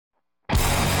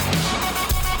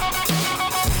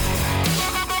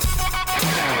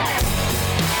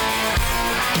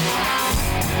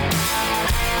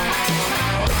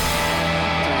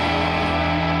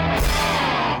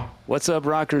What's up,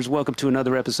 rockers? Welcome to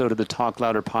another episode of the Talk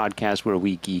Louder podcast, where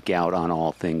we geek out on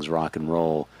all things rock and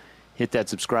roll. Hit that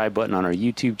subscribe button on our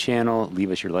YouTube channel.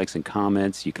 Leave us your likes and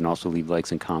comments. You can also leave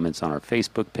likes and comments on our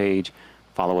Facebook page.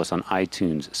 Follow us on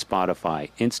iTunes, Spotify,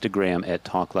 Instagram at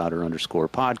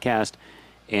TalkLouder_podcast,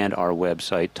 and our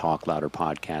website,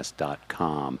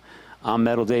 TalkLouderPodcast.com. I'm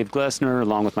Metal Dave Glessner,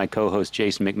 along with my co-host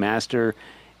Jason McMaster,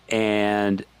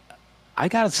 and I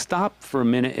got to stop for a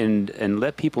minute and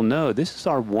let people know this is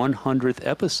our 100th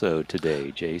episode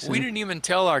today, Jason. We didn't even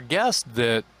tell our guests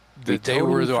that they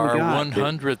totally were our forgot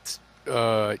 100th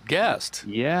guest.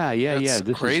 Yeah. That's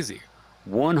This crazy. is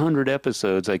 100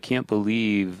 episodes. I can't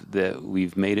believe that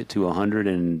we've made it to 100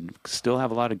 and still have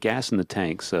a lot of gas in the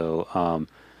tank. So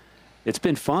it's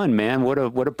been fun, man. What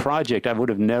a project. I would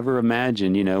have never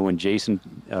imagined, when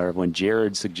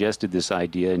Jared suggested this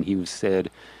idea and he said,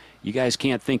 you guys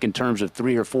can't think in terms of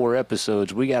 3 or 4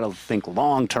 episodes. We got to think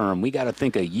long term. We got to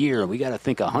think a year. We got to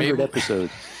think 100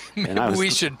 episodes.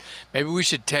 Maybe we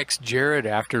should text Jared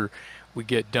after we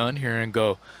get done here and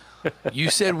go, you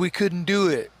said we couldn't do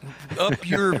it. Up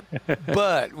your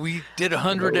butt. We did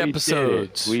 100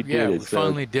 episodes. We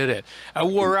finally did it. I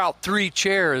wore out 3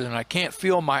 chairs and I can't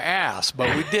feel my ass,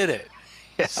 but we did it.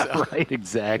 Yeah, right,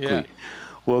 exactly. Yeah.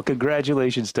 Well,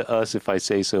 congratulations to us, if I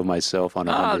say so myself, on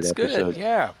 100 that's episodes. Good.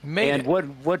 Yeah, and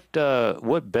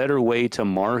what better way to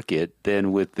mark it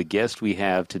than with the guest we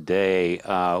have today?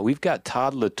 We've got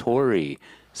Todd La Torre,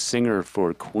 singer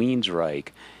for Queensryche.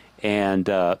 And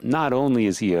not only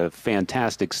is he a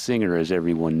fantastic singer, as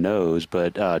everyone knows,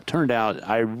 but turned out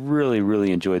I really,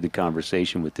 really enjoyed the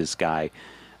conversation with this guy.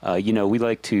 We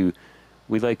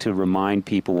like to remind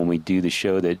people when we do the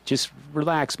show that just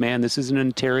relax, man. This isn't an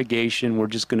interrogation. We're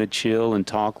just going to chill and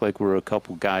talk like we're a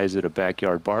couple guys at a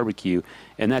backyard barbecue.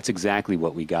 And that's exactly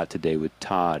what we got today with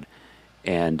Todd.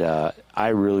 And I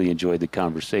really enjoyed the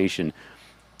conversation.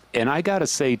 And I got to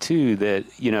say, too, that,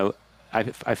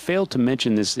 I failed to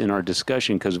mention this in our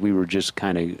discussion because we were just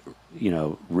kind of,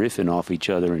 riffing off each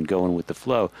other and going with the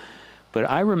flow. But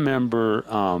I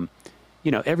remember,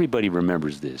 everybody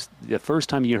remembers this. The first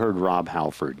time you heard Rob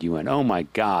Halford, you went, oh, my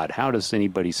God, how does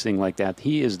anybody sing like that?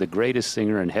 He is the greatest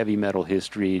singer in heavy metal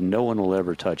history. No one will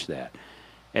ever touch that.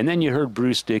 And then you heard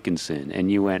Bruce Dickinson,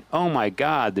 and you went, oh, my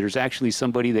God, there's actually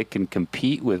somebody that can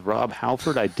compete with Rob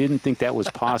Halford? I didn't think that was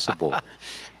possible.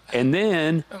 And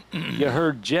then you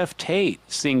heard Jeff Tate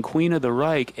sing Queen of the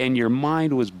Reich, and your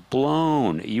mind was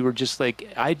blown. You were just like,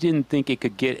 I didn't think it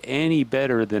could get any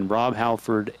better than Rob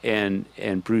Halford and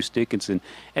Bruce Dickinson.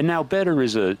 And now better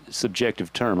is a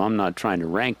subjective term. I'm not trying to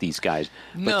rank these guys.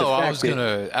 No, I was going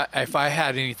to, if I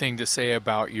had anything to say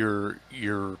about your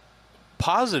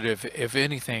positive, if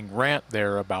anything, rant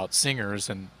there about singers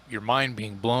and your mind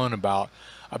being blown about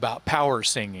power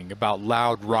singing, about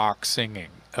loud rock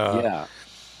singing. Yeah.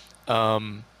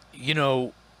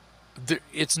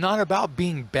 It's not about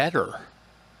being better.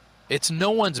 It's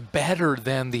no one's better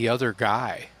than the other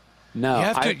guy.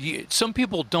 No, some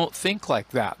people don't think like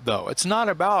that, though. It's not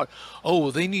about,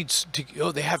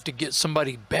 they have to get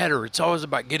somebody better. It's always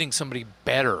about getting somebody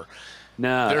better.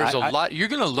 No, there's a lot you're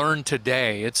going to learn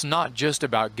today. It's not just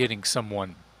about getting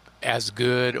someone as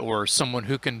good or someone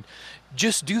who can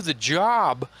just do the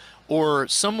job or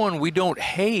someone we don't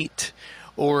hate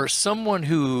or someone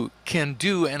who can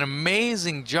do an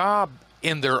amazing job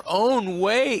in their own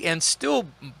way and still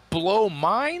blow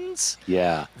minds.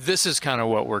 Yeah. This is kind of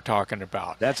what we're talking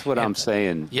about. That's what I'm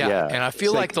saying. Yeah. And I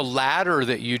feel like the ladder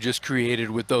that you just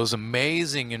created with those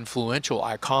amazing, influential,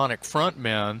 iconic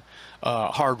frontmen,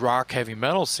 hard rock, heavy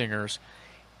metal singers,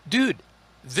 dude,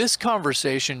 this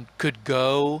conversation could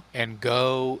go and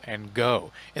go and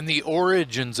go. And the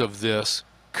origins of this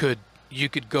you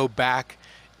could go back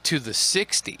to the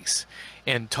 60s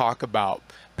and talk about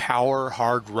power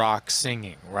hard rock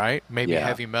singing, right? Maybe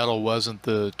heavy metal wasn't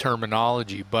the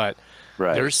terminology, but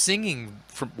they're singing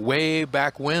from way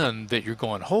back when that you're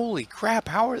going, holy crap,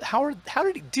 how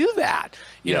did he do that?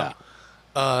 You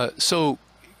know? So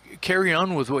carry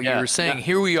on with what you were saying.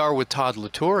 Here we are with Todd La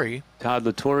Torre. Todd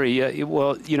La Torre,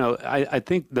 well, I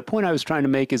think the point I was trying to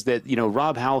make is that,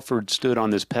 Rob Halford stood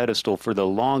on this pedestal for the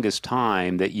longest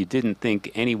time that you didn't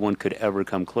think anyone could ever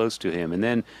come close to him. And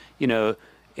then,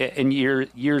 and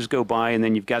years go by, and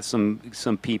then you've got some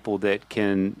people that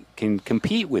can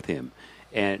compete with him,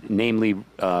 and namely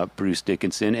Bruce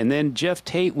Dickinson. And then Jeff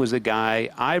Tate was a guy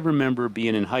I remember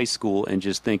being in high school and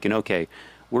just thinking, okay,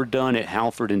 we're done at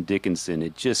Halford and Dickinson.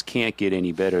 It just can't get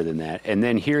any better than that. And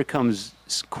then here comes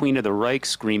Queen of the Reich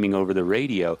screaming over the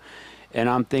radio. And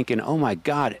I'm thinking, oh, my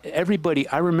God,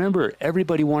 I remember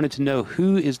everybody wanted to know,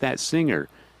 who is that singer?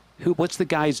 What's the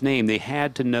guy's name? They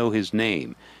had to know his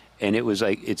name. and it was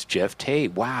like, it's Jeff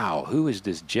Tate. Wow, who is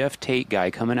this Jeff Tate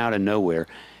guy coming out of nowhere?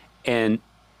 And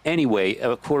anyway,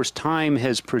 of course, time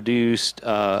has produced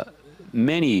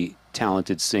many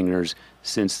talented singers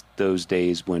since those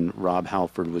days when Rob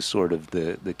Halford was sort of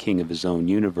the king of his own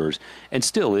universe, and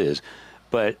still is.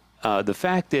 But the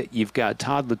fact that you've got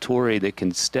Todd La Torre that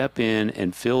can step in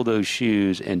and fill those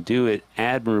shoes and do it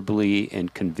admirably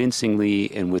and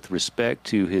convincingly and with respect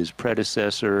to his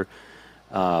predecessor,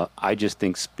 I just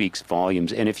think speaks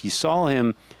volumes. And if you saw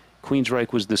him,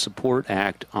 Queensryche was the support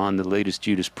act on the latest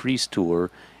Judas Priest tour,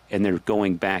 and they're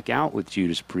going back out with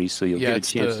Judas Priest, so you'll get a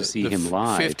chance to see him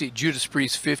live. Judas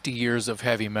Priest 50 Years of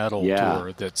Heavy Metal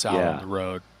tour that's out on the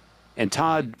road. And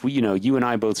Todd, you and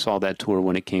I both saw that tour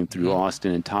when it came through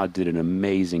Austin, and Todd did an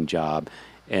amazing job.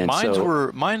 And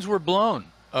mines were blown.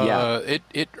 Yeah.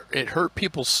 It hurt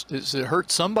it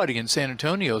hurt somebody in San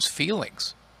Antonio's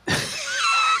feelings.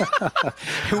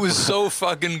 It was so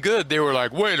fucking good. They were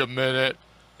like, "Wait a minute,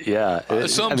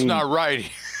 something's not right."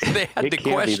 They had to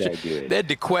question. They had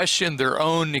to question their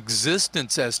own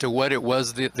existence as to what it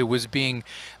was that was being.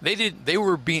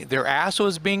 Their ass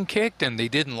was being kicked, and they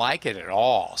didn't like it at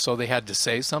all. So they had to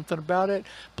say something about it.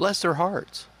 Bless their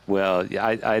hearts. Well,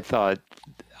 I thought,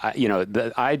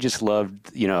 I just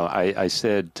loved. I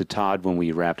said to Todd when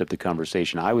we wrapped up the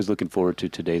conversation, I was looking forward to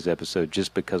today's episode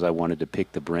just because I wanted to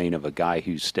pick the brain of a guy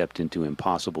who stepped into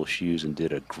impossible shoes and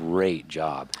did a great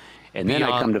job. And then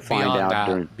I come to find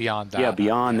out beyond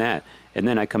that. And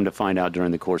then I come to find out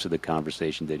during the course of the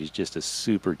conversation that he's just a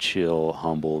super chill,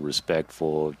 humble,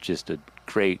 respectful, just a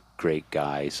great, great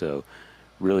guy. So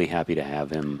really happy to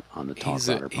have him on the Talk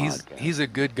Louder podcast. He's a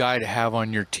good guy to have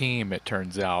on your team, it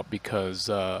turns out, because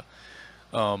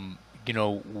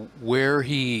where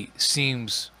he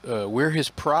seems, where his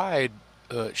pride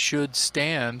should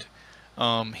stand,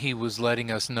 he was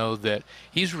letting us know that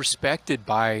he's respected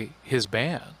by his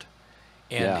band.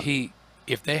 And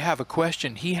if they have a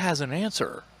question, he has an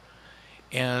answer.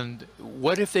 And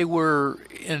what if they were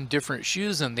in different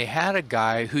shoes and they had a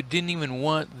guy who didn't even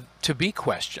want to be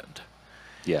questioned?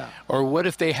 Yeah. Or what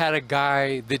if they had a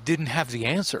guy that didn't have the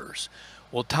answers?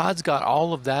 Well, Todd's got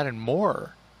all of that and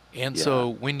more. And so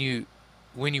when you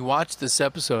watch this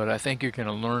episode, I think you're going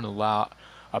to learn a lot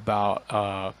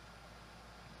about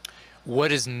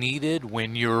what is needed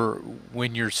when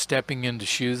you're stepping into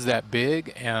shoes that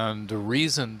big, and the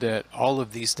reason that all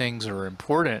of these things are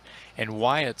important, and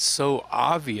why it's so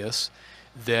obvious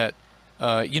that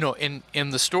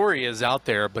in the story is out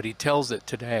there, but he tells it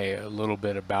today a little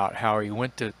bit about how he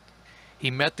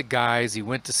met the guys, he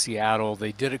went to Seattle,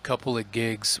 they did a couple of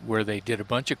gigs where they did a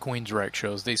bunch of Queensryche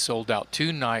shows. They sold out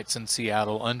 2 nights in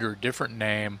Seattle under a different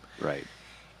name. Right.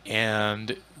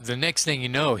 And the next thing you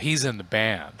know, he's in the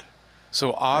band.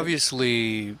 So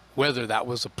obviously, whether that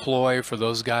was a ploy for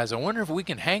those guys, I wonder if we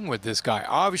can hang with this guy.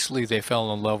 Obviously, they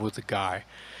fell in love with the guy.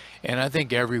 And I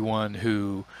think everyone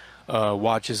who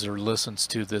watches or listens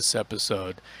to this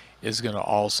episode is going to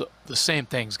also, the same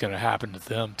thing's going to happen to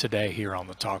them today here on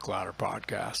the Talk Louder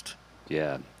podcast.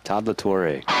 Yeah. Todd La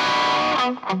Torre.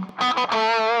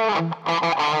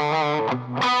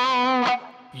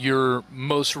 Your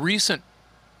most recent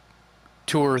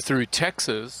tour through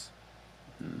Texas,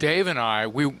 Dave and I,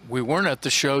 we weren't at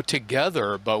the show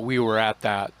together, but we were at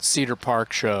that Cedar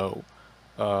Park show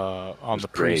on the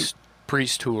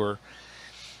Priest tour.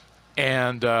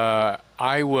 And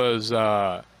I was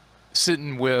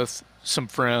sitting with some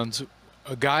friends,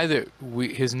 a guy that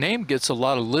his name gets a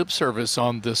lot of lip service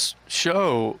on this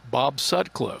show, Bob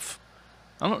Sutcliffe.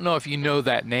 I don't know if you know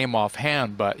that name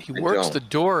offhand, but he works the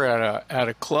door at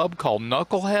a club called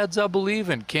Knuckleheads, I believe,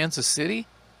 in Kansas City.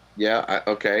 Yeah,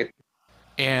 okay.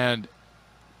 And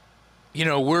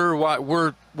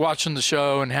we're watching the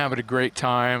show and having a great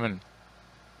time, and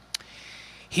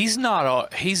he's not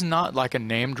like a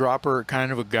name dropper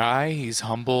kind of a guy. He's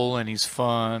humble and he's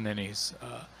fun, and he's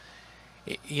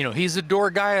he's a door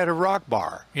guy at a rock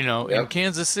bar, in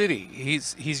Kansas City.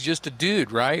 He's just a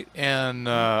dude, right? And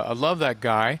I love that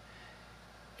guy,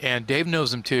 and Dave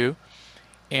knows him too.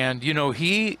 And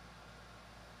he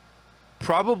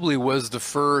probably was the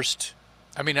first.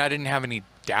 I mean, I didn't have any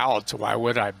doubts. Why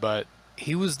would I? But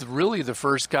he was really the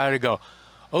first guy to go,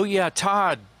 "Oh yeah,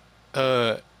 Todd.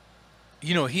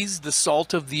 He's the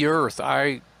salt of the earth.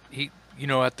 At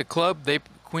the club,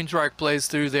 Queensryche plays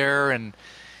through there, and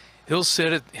he'll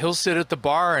sit at the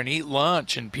bar and eat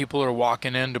lunch, and people are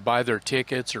walking in to buy their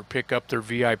tickets or pick up their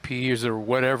VIPs or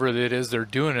whatever it is they're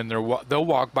doing, and they'll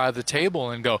walk by the table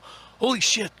and go, 'Holy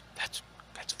shit, that's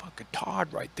fucking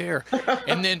Todd right there.'"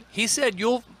 And then he said,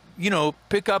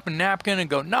 pick up a napkin and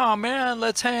go, nah, man,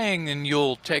 let's hang. And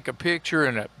you'll take a picture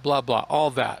and blah, blah,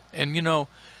 all that. And,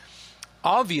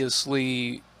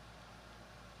 obviously,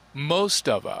 most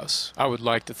of us, I would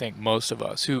like to think most of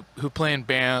us who play in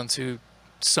bands, who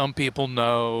some people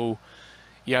know,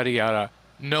 yada, yada,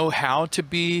 know how to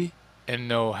be and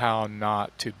know how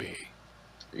not to be.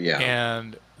 Yeah.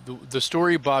 And the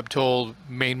story Bob told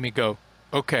made me go,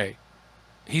 okay,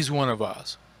 he's one of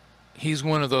us. He's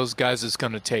one of those guys that's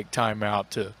going to take time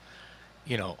out to,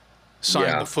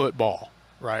 sign the football,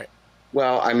 right?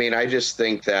 Well, I mean, I just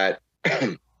think that,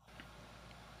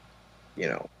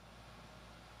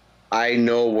 I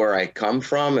know where I come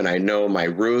from and I know my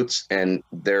roots and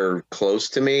they're close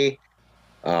to me.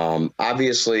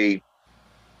 Obviously,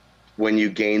 when you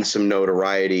gain some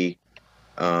notoriety,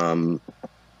 it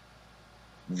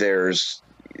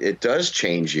does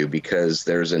change you because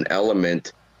there's an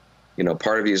element,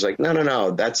 part of you is like,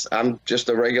 no, I'm just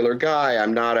a regular guy.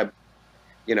 I'm not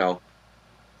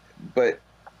but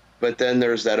then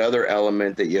there's that other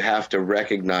element that you have to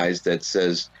recognize that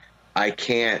says, I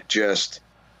can't just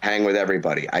hang with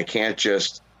everybody. I can't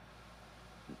just,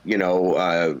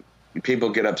 people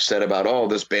get upset about, oh,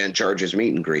 this band charges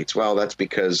meet and greets. Well, that's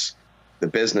because the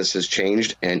business has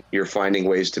changed and you're finding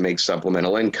ways to make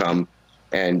supplemental income.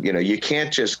 And, you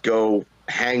can't just go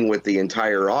hang with the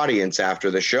entire audience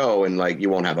after the show and like, you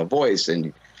won't have a voice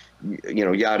and,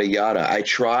 yada, yada. I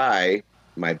try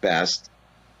my best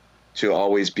to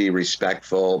always be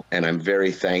respectful. And I'm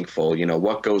very thankful,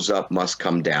 what goes up must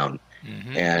come down.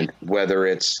 Mm-hmm. And whether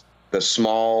it's the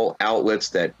small outlets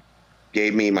that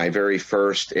gave me my very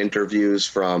first interviews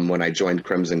from when I joined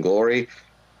Crimson Glory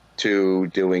to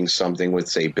doing something with,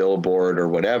 say, Billboard or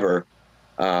whatever,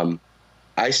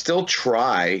 I still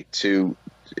try to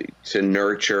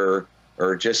nurture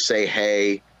or just say,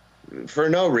 hey, for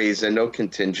no reason, no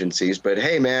contingencies, but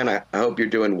hey, man, I hope you're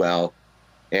doing well.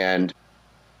 And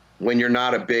when you're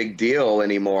not a big deal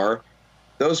anymore,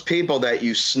 those people that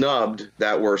you snubbed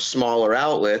that were smaller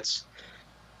outlets,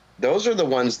 those are the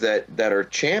ones that are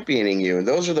championing you. And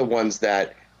those are the ones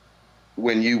that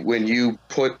when you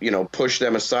push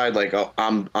them aside, like, oh,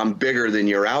 I'm bigger than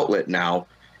your outlet now.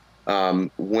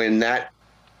 When that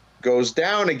goes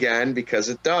down again, because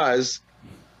it does,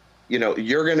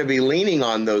 you're going to be leaning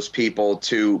on those people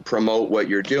to promote what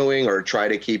you're doing or try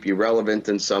to keep you relevant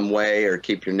in some way or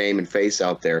keep your name and face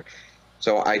out there.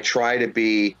 So I try to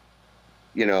be,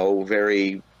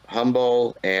 very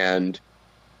humble and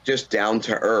just down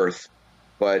to earth.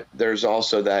 But there's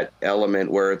also that element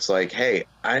where it's like, hey,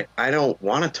 I don't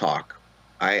want to talk.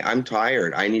 I'm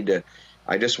tired. I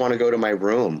just want to go to my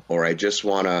room, or I just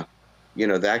want to,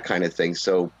 that kind of thing.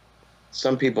 So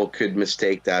some people could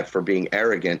mistake that for being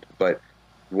arrogant, but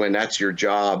when that's your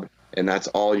job and that's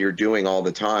all you're doing all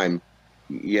the time,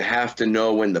 you have to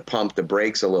know when to pump the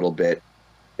brakes a little bit.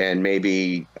 And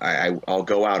maybe I'll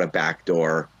go out a back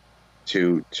door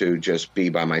to just be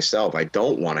by myself. I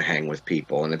don't want to hang with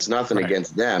people, and it's nothing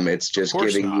against them. It's just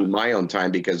giving you my own time,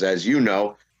 because as you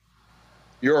know,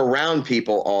 you're around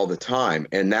people all the time,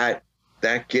 and that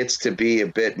gets to be a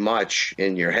bit much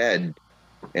in your head.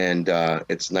 And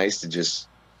it's nice to just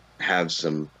have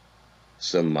some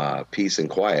peace and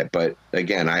quiet. But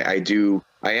again, I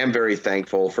am very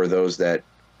thankful for those that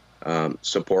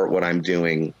support what I'm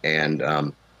doing, and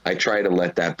I try to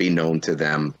let that be known to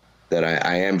them that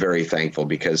I am very thankful,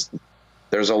 because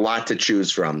there's a lot to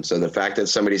choose from. So the fact that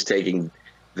somebody's taking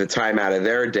the time out of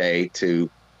their day to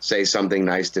say something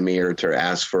nice to me or to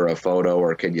ask for a photo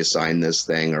or could you sign this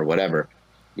thing or whatever,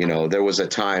 there was a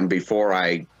time before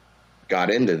I got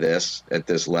into this at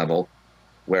this level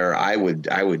where I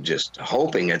would just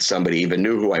hoping that somebody even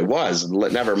knew who I was,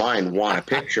 never mind want a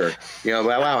picture.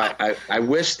 Wow, I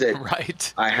wish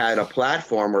that I had a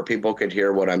platform where people could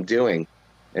hear what I'm doing.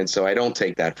 And so I don't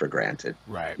take that for granted.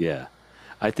 Right. Yeah.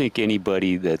 I think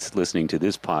anybody that's listening to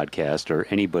this podcast, or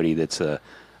anybody that's a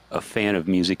fan of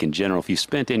music in general, if you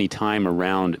spent any time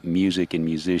around music and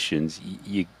musicians,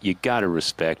 you got to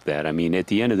respect that. I mean, at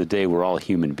the end of the day, we're all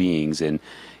human beings, and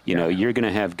you're going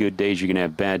to have good days, you're going to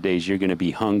have bad days, you're going to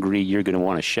be hungry, you're going to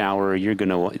want to shower, you're going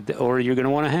to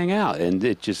want to hang out, and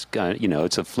it just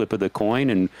it's a flip of the coin,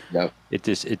 and it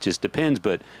just depends.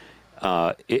 But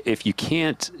if you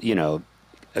can't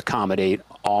accommodate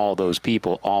all those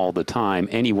people all the time,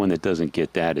 anyone that doesn't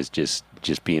get that is just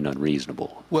being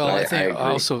unreasonable. Well, I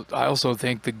also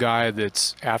think the guy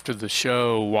that's after the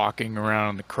show walking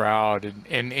around the crowd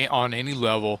and on any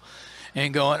level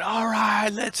and going, all right,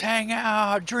 let's hang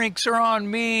out, drinks are on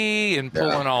me, and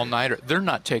pulling all nighter. They're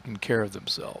not taking care of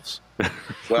themselves.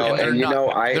 Well, They're and you not, know,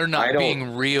 they're I not don't.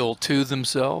 being real to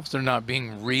themselves. They're not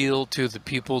being real to the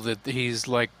people that he's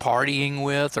like partying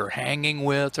with or hanging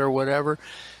with or whatever.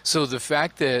 So the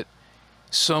fact that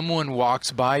someone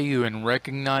walks by you and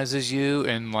recognizes you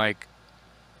and like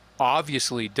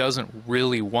obviously doesn't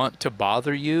really want to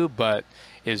bother you, but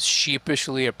is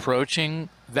sheepishly approaching,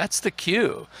 that's the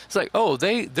cue. It's like, oh,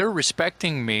 they're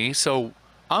respecting me, so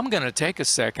I'm going to take a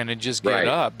second and just get Right.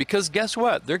 up, because guess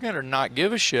what? They're going to not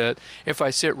give a shit if I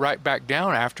sit right back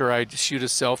down after I shoot a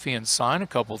selfie and sign a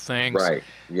couple things. Right.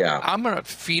 Yeah. I'm going to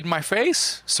feed my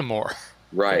face some more.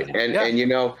 Right. And Yeah. and you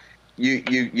know, you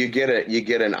get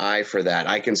an eye for that.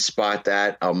 I can spot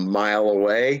that a mile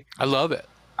away. I love it.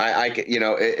 You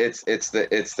know, it's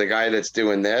the guy that's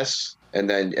doing this, and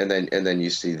then you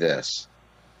see this,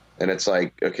 and it's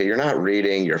like, okay, you're not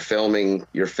reading, you're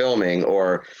filming,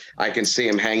 or I can see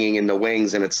him hanging in the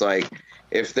wings, and it's like,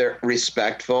 if they're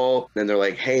respectful, then they're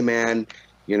like, hey man,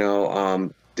 you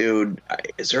know, dude,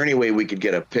 is there any way we could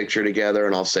get a picture together?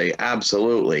 And I'll say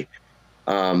absolutely.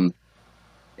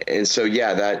 And so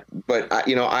yeah, but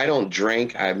you know, I don't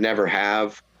drink, I've never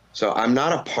have, so I'm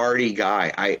not a party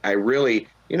guy. I really,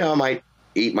 you know, I might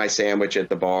eat my sandwich at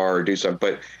the bar or do something,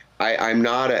 but I'm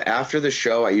not after the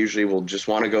show, I usually will just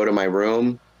want to go to my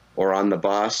room or on the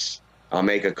bus. I'll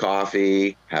make a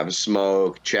coffee, have a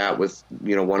smoke, chat with,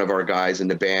 you know, one of our guys in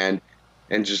the band,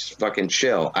 and just fucking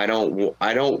chill. I don't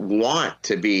want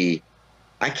to be,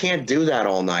 I can't do that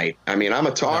all night. I mean, I'm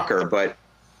a talker, but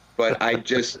I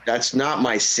just, that's not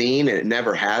my scene, and it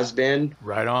never has been.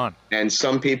 Right on. And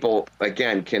some people,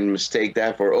 again, can mistake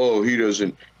that for, oh, he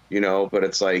doesn't, you know, but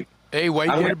it's like, Hey, why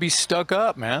you gotta be stuck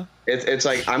up, man? it's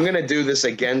like, I'm going to do this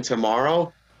again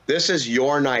tomorrow. This is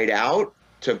your night out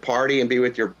to party and be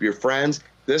with your friends.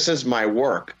 This is my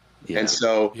work. Yeah. And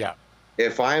so Yeah.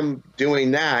 if I'm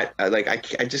doing that, like, I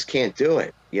just can't do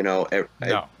it, you know?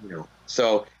 No. You know,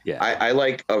 so Yeah. I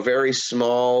like a very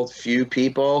small few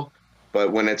people,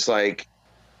 but when it's like,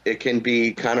 it can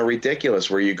be kind of ridiculous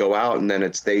where you go out and then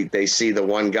it's, they see the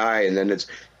one guy, and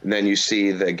then you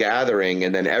see the gathering,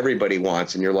 and then everybody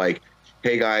wants, and you're like,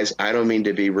 hey guys, I don't mean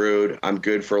to be rude. I'm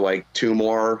good for like 2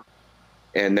 more,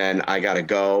 and then I got to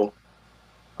go.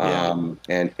 Yeah.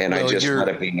 And I Well, just let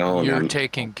it be known. You're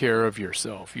taking care of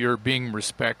yourself. You're being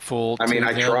respectful. I mean, to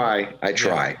I them. try. I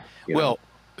try. you know? Well,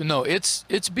 no, it's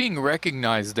being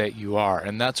recognized that you are,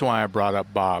 and that's why I brought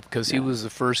up Bob, because he was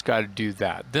the first guy to do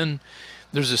that. Then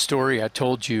there's a story I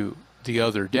told you the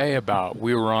other day about,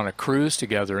 we were on a cruise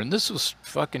together, and this was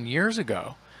fucking years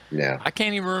ago. Yeah. I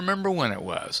can't even remember when it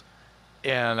was.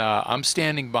 And I'm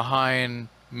standing behind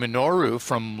Minoru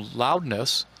from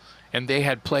Loudness, and they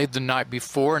had played the night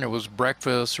before, and it was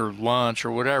breakfast or lunch or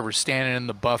whatever, standing in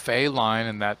the buffet line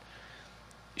and that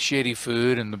shitty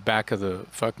food in the back of the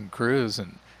fucking cruise,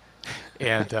 and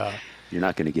You're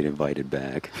not going to get invited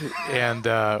back.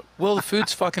 well, the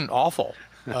food's fucking awful.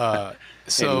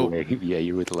 So Anyway, yeah,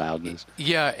 you're with Loudness.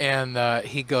 yeah, and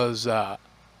he goes, Todd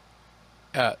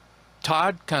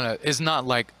kind of is not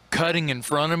like cutting in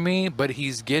front of me, but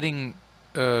he's getting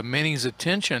Minnie's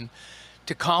attention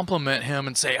to compliment him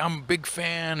and say, I'm a big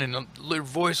fan, and your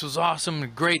voice was awesome,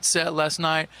 and great set last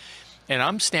night. And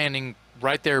I'm standing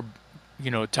right there, you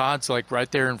know, Todd's like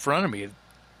right there in front of me,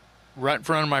 right in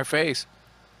front of my face.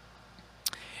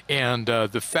 And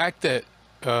the fact that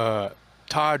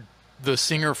Todd, the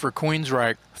singer for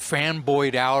Queensryche,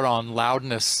 fanboyed out on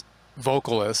Loudness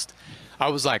vocalist, I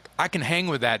was like, I can hang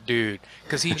with that dude,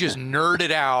 because he just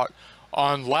nerded out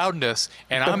on Loudness,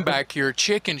 and I'm back here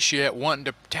chicken shit wanting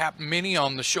to tap Minnie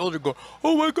on the shoulder, go,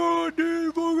 oh my god,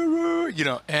 dude, you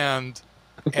know, and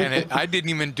I didn't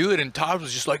even do it, and Todd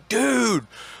was just like, dude,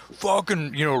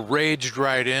 fucking, you know, raged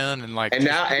right in, and like, And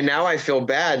now I feel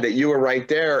bad that you were right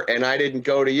there, and I didn't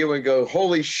go to you and go,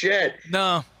 holy shit.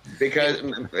 no, Because,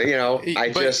 you know, I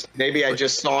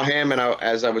just saw him, and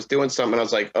as I was doing something, I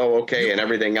was like, oh, okay, and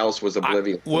everything else was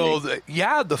oblivious. well,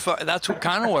 that's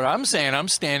kind of what I'm saying. I'm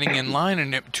standing in line,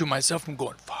 and to myself, I'm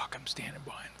going, fuck, I'm standing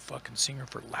behind the fucking singer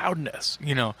for Loudness,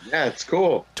 you know. Yeah, it's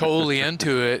cool. Totally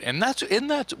into it, and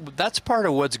that's part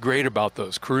of what's great about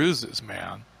those cruises,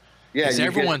 man. Yeah, Is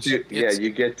everyone's you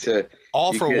get to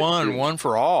all you for get one, to- one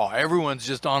for all. Everyone's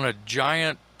just on a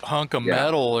giant hunk of Yeah.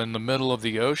 metal in the middle of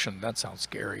the ocean. That sounds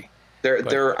scary.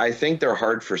 I think they're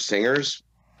hard for singers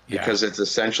Yeah. because it's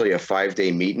essentially a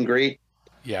 5-day meet and greet,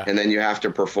 Yeah. and then you have to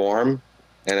perform,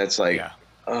 and it's like,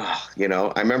 Yeah. you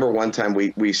know. I remember one time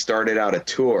we started out a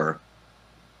tour,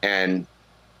 and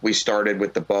we started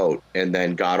with the boat, and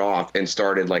then got off and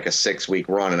started like a 6-week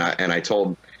run, and I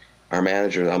told our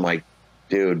manager, I'm like,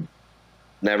 dude,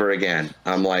 never again.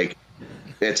 I'm like,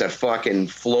 it's a fucking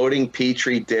floating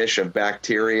petri dish of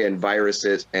bacteria and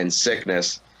viruses and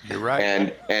sickness. You're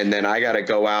right. And then I got to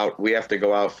go out. We have to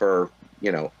go out for,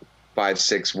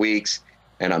 5-6 weeks.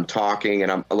 And I'm talking,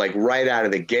 and I'm like, right out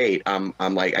of the gate, I'm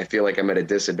like, I feel like I'm at a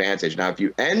disadvantage. Now, if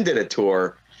you ended a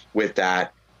tour with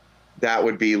that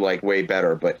would be like way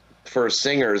better. But for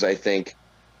singers, I think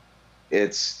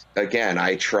it's, again,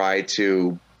 I try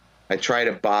to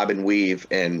bob and weave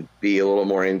and be a little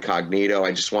more incognito.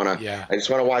 I just want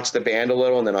to watch the band a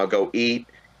little, and then I'll go eat,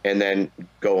 and then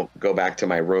go back to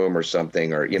my room or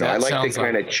something. Or, I like to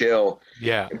kind of chill.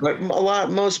 Yeah. But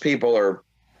most people are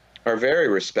very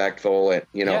respectful.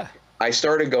 And, I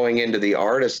started going into the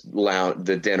artist lounge,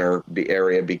 the dinner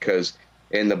area, because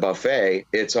in the buffet,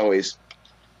 it's always,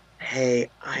 hey,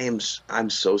 I'm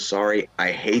so sorry.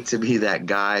 I hate to be that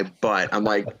guy, but I'm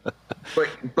like,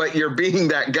 but you're being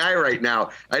that guy right now.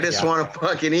 I just want to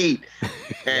fucking eat.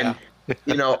 And,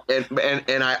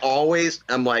 and I always,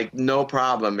 I'm like, no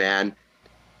problem, man.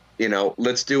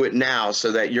 Let's do it now,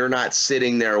 so that you're not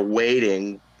sitting there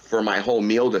waiting for my whole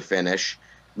meal to finish.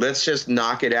 Let's just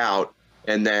knock it out,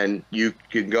 and then you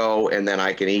can go, and then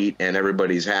I can eat, and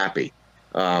everybody's happy.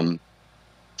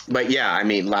 But yeah, I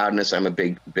mean, Loudness, I'm a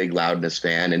big Loudness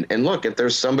fan. And look, if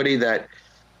there's somebody that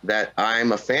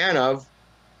I'm a fan of,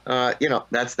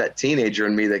 that's that teenager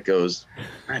in me that goes,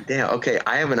 God damn, okay,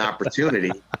 I have an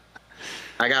opportunity.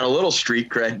 I got a little street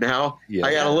cred now. Yeah.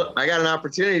 I got an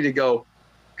opportunity to go,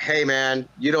 hey man,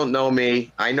 you don't know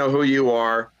me. I know who you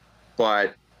are,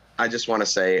 but I just want to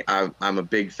say I'm a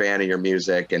big fan of your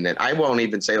music. And then I won't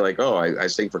even say like, oh, I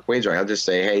sing for Queensrÿche. I'll just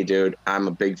say, hey, dude, I'm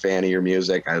a big fan of your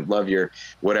music. I love your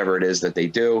whatever it is that they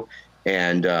do.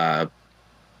 And I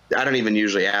don't even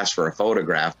usually ask for a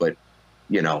photograph, but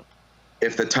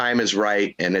if the time is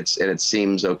right and it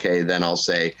seems okay, then I'll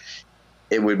say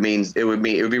it would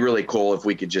be really cool if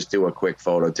we could just do a quick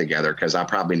photo together, because I'm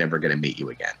probably never going to meet you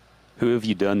again. Who have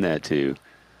you done that to?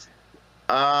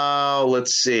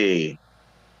 Let's see.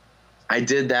 I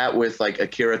did that with like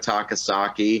Akira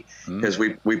Takasaki, because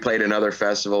we played another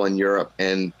festival in Europe,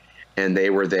 and they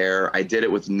were there. I did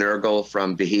it with Nurgle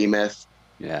from Behemoth.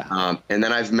 Yeah. And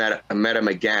then I've met him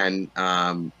again.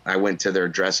 I went to their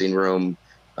dressing room.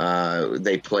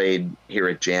 They played here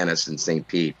at Janus in St.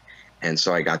 Pete, and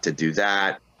so I got to do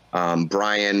that.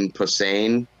 Brian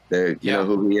Posehn, you know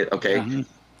who he is? Okay. Yeah.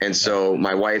 And so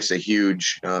my wife's a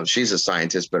huge, she's a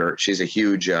scientist, but she's a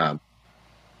huge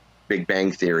Big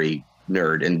Bang Theory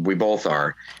nerd, and we both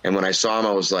are. And when I saw him,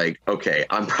 I was like, okay,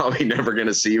 I'm probably never going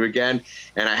to see you again.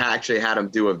 And I actually had him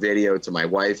do a video to my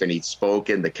wife, and he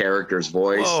spoke in the character's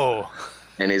voice. Whoa.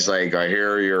 And he's like, I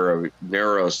hear you're a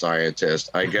neuroscientist.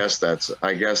 I guess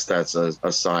that's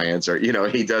a science, or,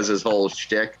 he does his whole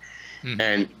shtick.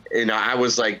 And, I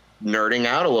was like nerding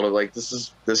out a little, like, this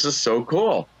is so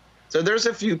cool. So there's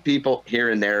a few people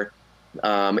here and there.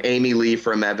 Amy Lee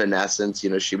from Evanescence,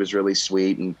 she was really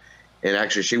sweet. And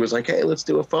actually she was like, hey, let's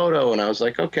do a photo. And I was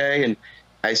like, okay. And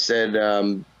I said,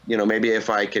 maybe if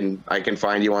I can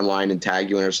find you online and tag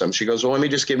you in or something. She goes, well, let me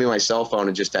just give me my cell phone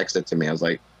and just text it to me. I was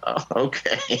like, oh,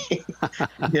 okay.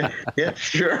 yeah,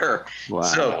 sure. Wow.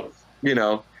 So,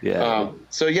 yeah.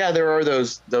 So yeah, there are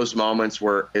those moments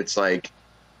where it's like,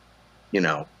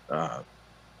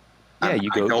 I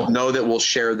don't know that we'll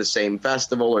share the same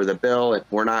festival or the bill.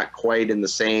 We're not quite in the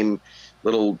same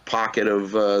little pocket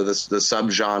of the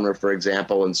subgenre, for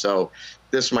example. And so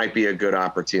this might be a good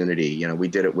opportunity. I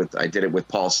did it with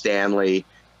Paul Stanley,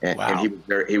 and, wow.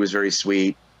 And he was very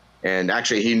sweet. And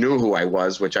actually he knew who I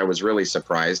was, which I was really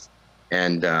surprised.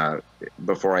 And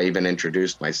before I even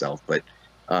introduced myself, but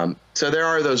so there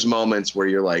are those moments where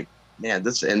you're like, man,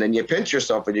 and then you pinch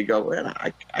yourself and you go, well,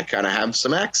 I kind of have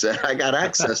some access. I got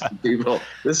access to people.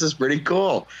 This is pretty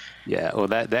cool. Yeah. Well,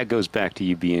 that goes back to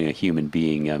you being a human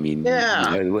being. I mean,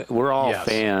 we're all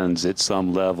fans at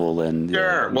some level. And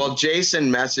sure. Well,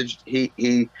 Jason messaged,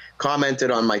 he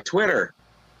commented on my Twitter,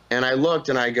 and I looked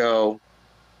and I go,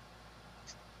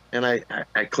 and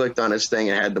I clicked on his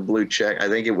thing and had the blue check. I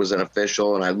think it was an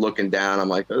official, and I'm looking down. I'm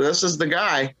like, oh, this is the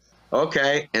guy.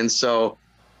 Okay. And so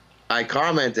I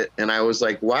commented, and I was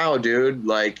like, wow, dude,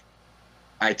 like,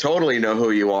 I totally know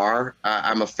who you are.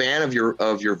 I'm a fan of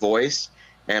your voice.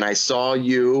 And I saw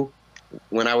you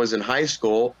when I was in high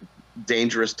school.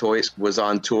 Dangerous Toys was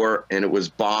on tour, and it was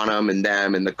Bonham and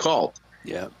them and the Cult.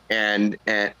 Yeah. And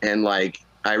like,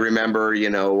 I remember,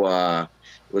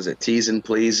 was it Teasin'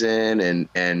 Pleasin'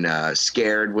 and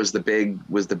Scared was the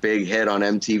big hit on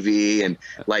MTV, and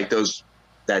like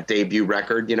that debut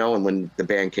record, and when the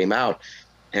band came out.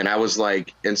 And I was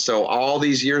like, and so all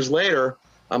these years later,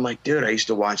 I'm like, dude, I used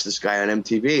to watch this guy on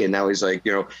MTV, and now he's like,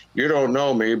 you don't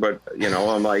know me, but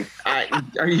I'm like,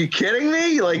 are you kidding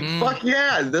me? Like, fuck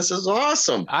yeah, this is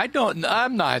awesome.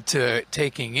 I'm not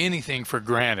taking anything for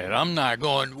granted. I'm not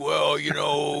going, well,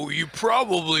 you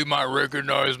probably might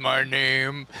recognize my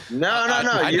name.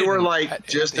 No. You were like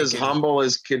just as humble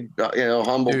as kid,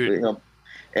 humble, Dude.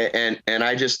 and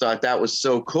I just thought that was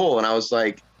so cool. And I was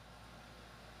like,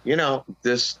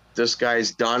 this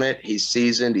guy's done it. He's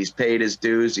seasoned. He's paid his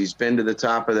dues. He's been to the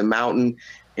top of the mountain.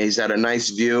 He's had a nice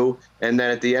view. And then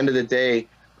at the end of the day,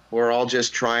 we're all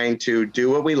just trying to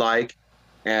do what we like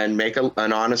and make an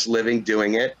honest living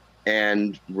doing it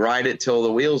and ride it till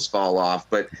the wheels fall off.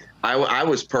 But I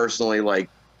was personally like,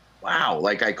 wow.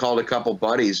 Like, I called a couple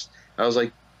buddies. I was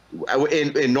like,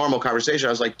 in normal conversation, I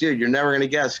was like, dude, you're never going to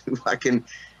guess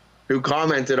who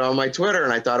commented on my Twitter.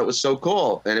 And I thought it was so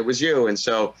cool. And it was you. And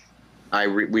so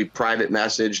we private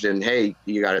messaged, and, hey,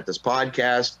 you got this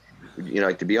podcast. Would you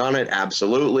like to be on it?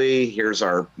 Absolutely. Here's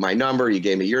my number. You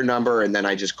gave me your number. And then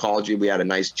I just called you. We had a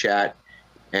nice chat.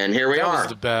 And here we are. That was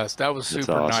the best. That was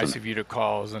super awesome. nice of you to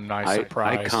call. It was a nice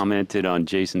surprise. I commented on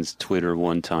Jason's Twitter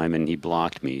one time, and he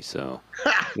blocked me. So,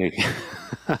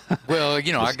 well,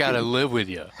 I got to live with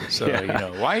you. So,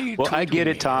 why are you? Well, I get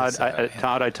it, Todd.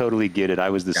 Todd, I totally get it. I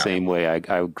was the same way.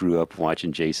 I grew up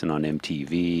watching Jason on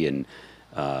MTV, and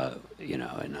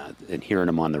and hearing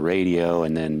him on the radio,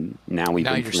 and then now we've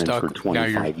been friends for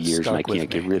 25 years, and I can't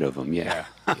get rid of him. Yeah.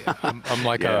 I'm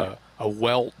like a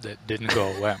welt that didn't go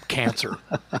away. I'm cancer.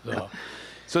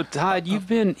 So Todd, you've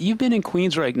been in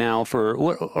Queensryche now for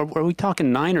what? Are we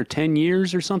talking 9 or 10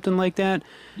 years or something like that?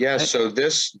 Yeah. So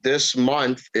this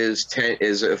month is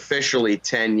officially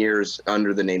 10 years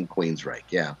under the name Queensryche.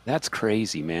 Yeah. That's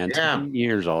crazy, man. Yeah. 10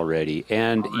 years already,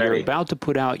 and you're about to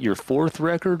put out your 4th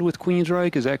record with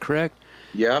Queensryche. Is that correct?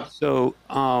 Yep. So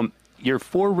you're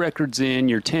 4 records in.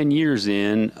 You're 10 years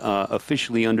in,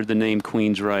 officially under the name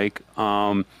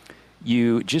Queensryche.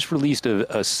 You just released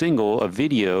a single, a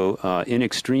video, In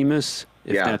Extremis,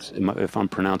 if I'm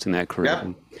pronouncing that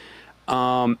correctly. Yep.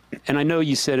 And I know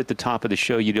you said at the top of the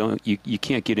show you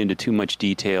can't get into too much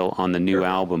detail on the new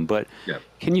album, but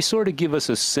can you sort of give us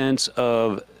a sense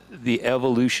of the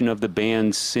evolution of the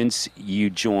band since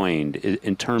you joined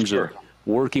in terms of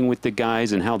working with the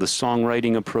guys and how the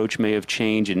songwriting approach may have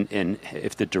changed, and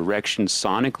if the direction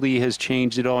sonically has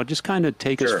changed at all? Just kind of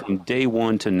take us from day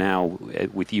one to now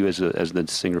with you as the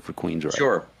singer for Queensryche.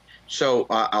 Sure. So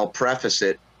I'll preface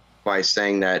it by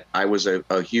saying that I was a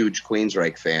huge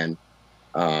Queensryche fan.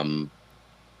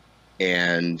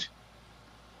 And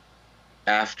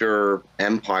after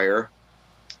Empire,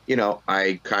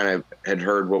 I kind of had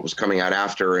heard what was coming out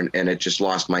after, and it just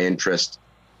lost my interest.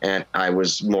 And I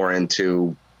was more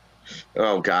into,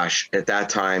 at that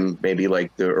time, maybe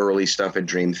like the early stuff at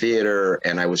Dream Theater.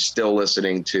 And I was still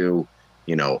listening to,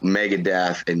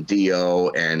 Megadeth and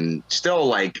Dio, and still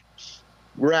like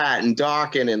Rat and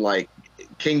Dokken and like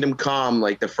Kingdom Come,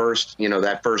 like the first,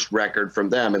 that first record from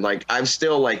them. And like, I'm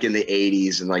still like in the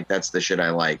 80s, and like, that's the shit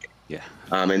I like. Yeah.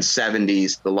 And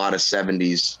 70s, a lot of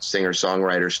 70s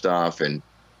singer-songwriter stuff and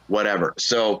whatever.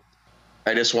 So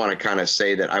I just want to kind of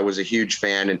say that I was a huge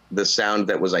fan, and the sound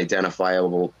that was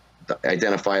identifiable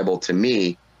to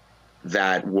me,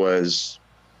 that was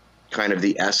kind of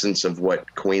the essence of what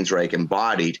Queensryche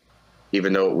embodied,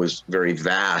 even though it was very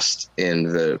vast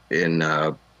in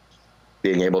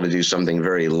being able to do something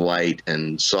very light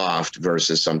and soft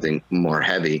versus something more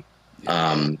heavy.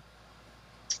 When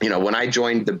I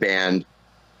joined the band,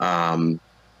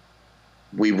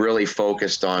 we really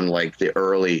focused on like the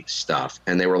early stuff,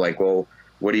 and they were like, well,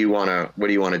 what do you want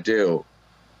to do?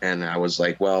 And I was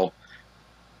like, well,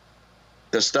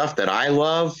 the stuff that I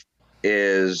love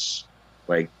is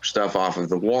like stuff off of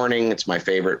The Warning. It's my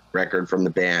favorite record from the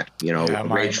band,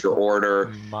 Rage for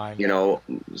Order,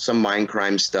 some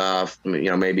Mindcrime stuff,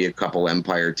 maybe a couple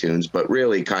Empire tunes, but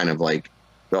really kind of like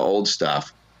the old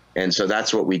stuff. And so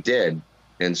that's what we did.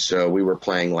 And so we were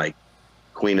playing like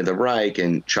Queen of the Reich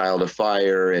and Child of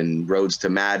Fire and Roads to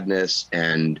Madness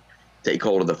and Take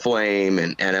Hold of the Flame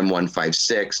and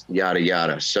NM156, yada,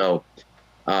 yada. So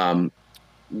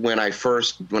when I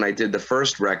did the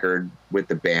first record with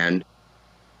the band,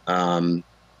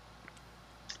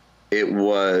 it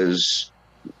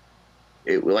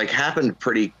like happened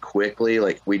pretty quickly.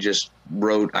 Like we just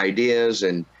wrote ideas,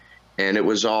 and it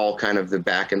was all kind of the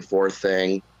back and forth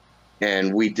thing.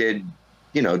 And we did,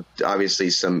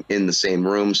 obviously some in the same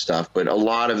room stuff, but a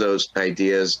lot of those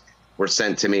ideas were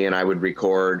sent to me, and I would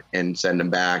record and send them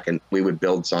back, and we would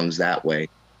build songs that way.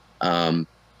 And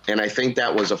I think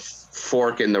that was a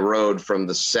fork in the road from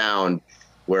the sound,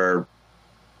 where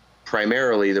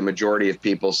primarily the majority of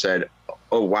people said,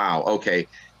 oh, wow, okay,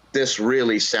 this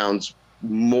really sounds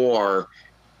more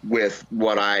with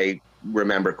what I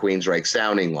remember Queensryche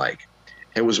sounding like.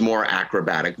 It was more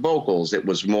acrobatic vocals. It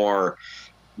was more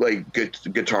like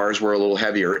guitars were a little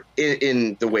heavier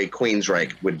in the way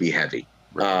Queensryche would be heavy.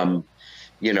 Right.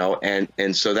 You know,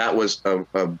 and so that was a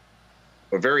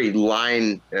very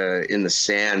line in the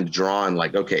sand drawn,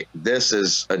 like, okay, this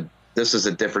is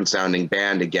a different sounding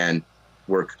band again,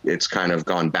 where it's kind of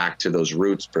gone back to those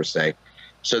roots per se.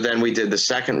 So then we did the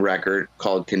second record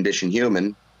called Condition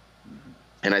Human,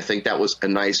 and I think that was a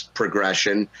nice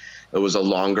progression. It was a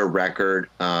longer record.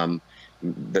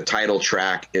 The title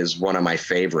track is one of my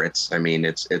favorites. I mean,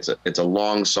 it's a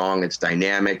long song. It's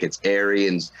dynamic. It's airy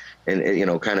and you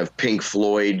know, kind of Pink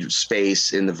Floyd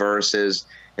space in the verses,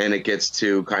 and it gets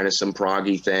to kind of some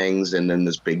proggy things, and then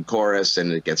this big chorus,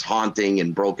 and it gets haunting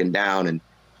and broken down, and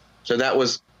so that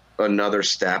was another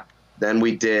step. Then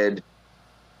we did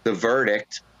The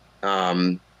Verdict,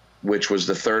 which was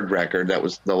the third record. That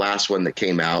was the last one that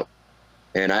came out,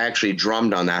 and I actually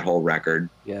drummed on that whole record.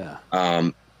 Yeah.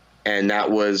 And that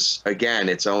was, again,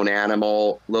 its own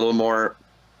animal, a little more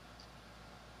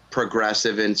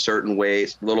progressive in certain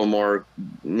ways, a little more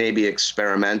maybe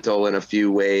experimental in a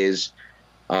few ways.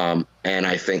 And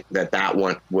I think that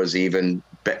one was even,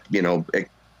 you know,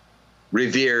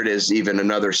 revered as even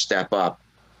another step up.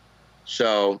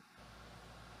 So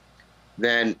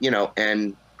then, you know,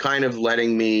 and kind of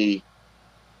letting me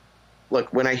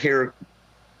look, when I hear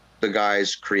the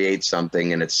guys create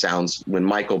something and it sounds, when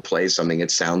Michael plays something,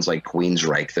 it sounds like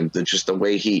Queensryche, just the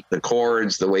way the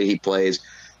chords, the way he plays.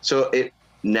 So it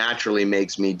naturally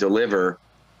makes me deliver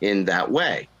in that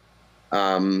way.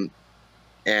 And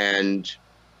an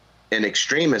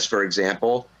Extremis, for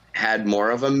example, had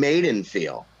more of a Maiden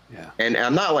feel. Yeah. And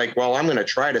I'm not like, well, I'm going to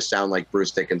try to sound like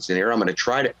Bruce Dickinson here. I'm going to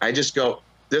try to, I just go,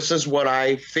 this is what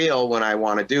I feel when I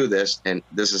want to do this, and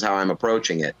this is how I'm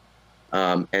approaching it.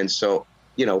 And so,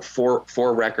 you know, four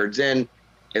records in,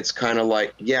 it's kind of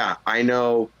like, yeah, I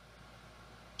know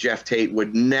Geoff Tate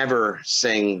would never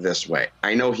sing this way.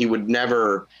 I know he would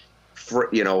never,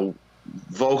 you know,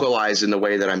 vocalize in the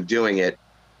way that I'm doing it.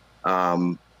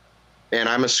 And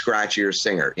I'm a scratchier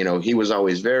singer. You know, he was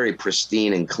always very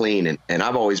pristine and clean, and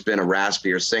I've always been a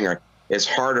raspier singer. It's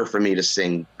harder for me to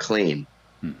sing clean.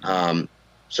 Mm-hmm.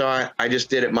 So I just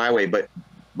did it my way. But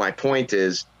my point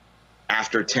is,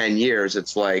 after 10 years,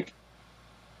 it's like,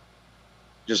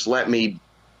 just let me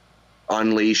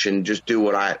unleash and just do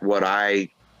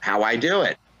how I do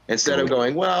it, instead of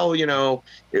going, well, you know,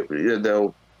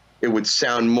 though it would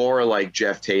sound more like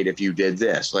Geoff Tate if you did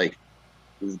this, like,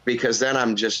 because then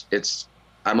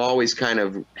I'm always kind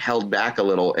of held back a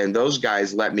little, and those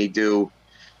guys let me do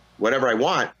whatever I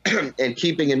want, and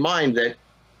keeping in mind that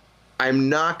I'm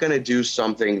not going to do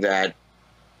something that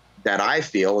I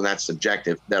feel, and that's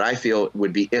subjective, that I feel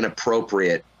would be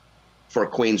inappropriate for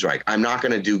Queensryche. I'm not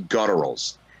going to do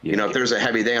gutturals. Yeah, you know, if there's a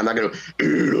heavy thing, I'm not going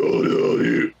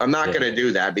to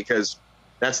do that, because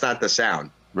that's not the sound.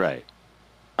 Right.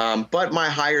 But my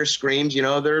higher screams, you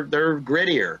know, they're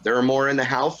grittier. They're more in the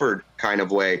Halford kind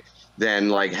of way than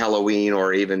like Helloween,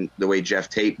 or even the way Geoff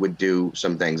Tate would do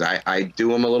some things. I do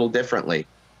them a little differently.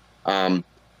 I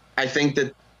think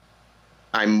that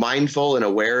I'm mindful and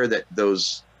aware that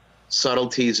those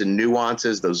subtleties and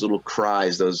nuances, those little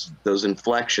cries, those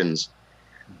inflections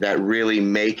that really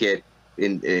make it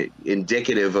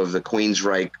indicative of the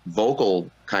Queensryche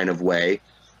vocal kind of way,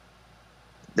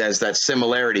 there's that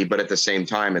similarity, but at the same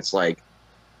time, it's like,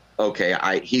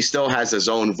 okay, he still has his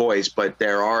own voice, but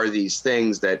there are these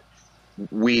things that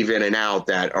weave in and out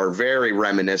that are very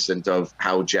reminiscent of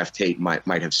how Geoff Tate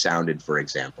might have sounded, for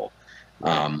example.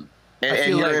 I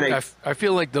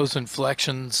feel like those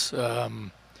inflections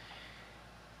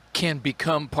can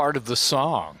become part of the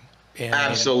song. And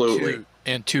absolutely.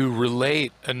 To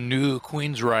relate a new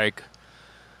Queensryche,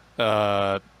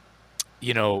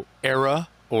 you know, era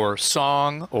or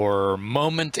song or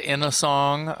moment in a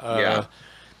song,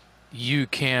 you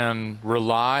can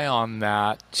rely on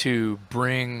that to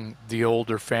bring the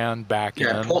older fan back in.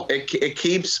 It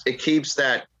keeps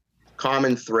that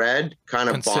common thread kind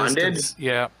of bonded.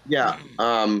 Yeah.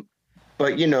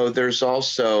 But you know, there's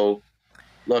also,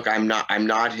 look, I'm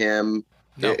not him.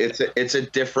 No. It's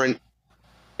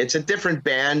a different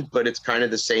band, but it's kind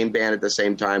of the same band at the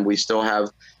same time. We still have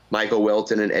Michael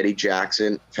Wilton and Eddie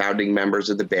Jackson, founding members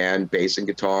of the band, bass and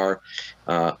guitar.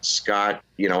 Scott,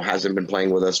 you know, hasn't been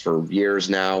playing with us for years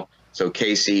now. So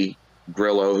Casey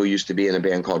Grillo, who used to be in a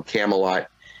band called Camelot,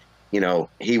 you know,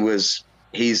 he's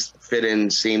fit in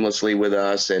seamlessly with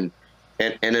us. And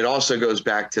it also goes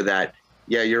back to that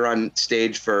yeah, you're on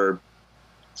stage for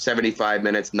 75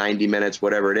 minutes, 90 minutes,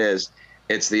 whatever it is.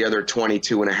 It's the other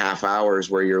 22 and a half hours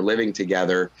where you're living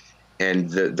together, and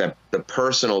the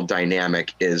personal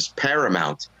dynamic is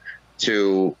paramount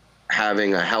to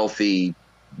having a healthy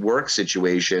work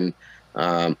situation,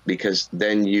 because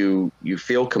then you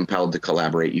feel compelled to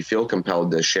collaborate, you feel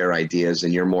compelled to share ideas,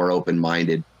 and you're more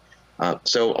open-minded.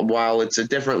 So while it's a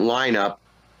different lineup,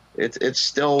 it's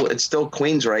still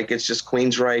Queensryche. It's just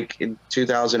Queensryche in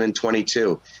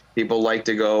 2022. People like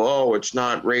to go, oh, it's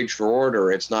not Rage for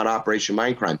Order, it's not Operation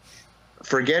Mindcrime,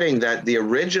 forgetting that the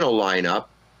original lineup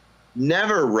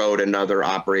never wrote another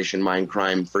Operation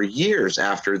Mindcrime for years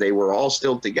after they were all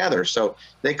still together. So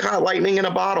they caught lightning in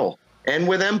a bottle, and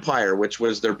with Empire, which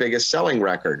was their biggest selling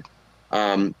record.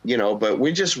 But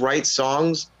we just write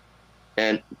songs,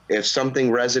 and if something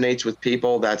resonates with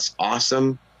people, that's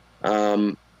awesome.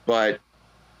 But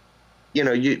I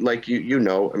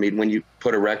mean, when you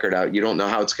put a record out, you don't know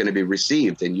how it's going to be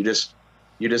received, and you just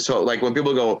hope, like when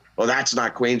people go, "Oh, that's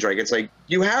not Queensryche," it's like,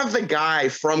 you have the guy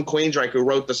from Queensryche who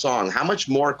wrote the song. How much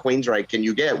more Queensryche can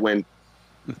you get when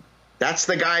that's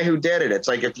the guy who did it? It's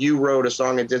like if you wrote a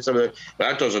song and did something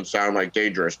that doesn't sound like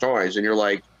Dangerous Toys, and you're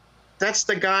like, that's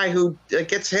the guy who, it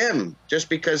gets him. Just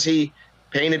because he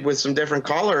painted with some different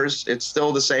colors, it's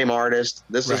still the same artist.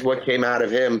 This is what came out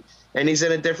of him, and he's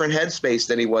in a different headspace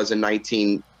than he was in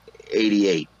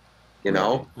 1988.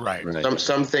 Right.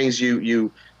 Some things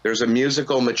there's a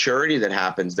musical maturity that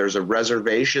happens. There's a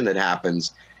reservation that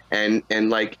happens, and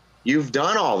like, you've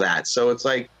done all that. So it's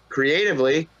like,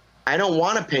 creatively, I don't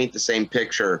want to paint the same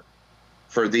picture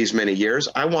for these many years.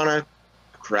 I want to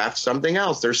craft something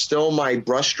else. There's still my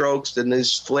brushstrokes and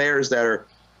these flares that are,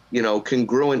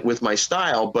 congruent with my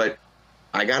style, but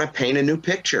I got to paint a new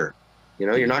picture.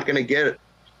 You're not going to get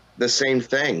the same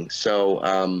thing.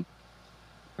 So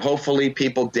hopefully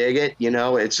people dig it.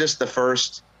 It's just the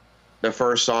first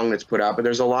song that's put out, but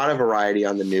there's a lot of variety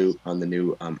on the new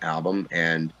album,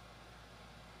 and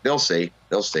they'll see.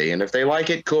 And if they like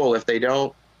it, cool. If they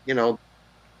don't,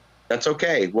 that's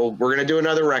okay. Well, we're going to do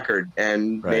another record,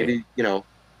 and maybe,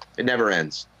 it never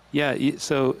ends. Yeah.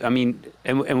 So, I mean,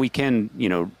 and we can,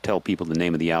 tell people the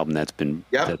name of the album that's been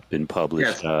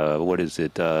published. Yes. What is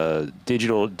it?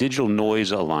 Digital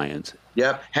Noise Alliance.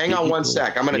 Yep. Hang on one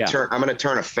sec. I'm gonna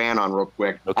turn a fan on real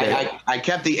quick. Okay. I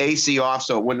kept the AC off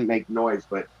so it wouldn't make noise,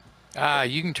 but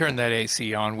You can turn that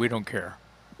AC on. We don't care.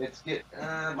 it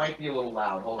might be a little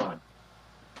loud. Hold on.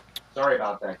 Sorry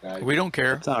about that, guys. We don't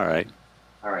care. It's all right.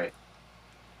 All right.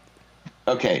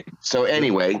 Okay. So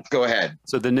anyway, go ahead.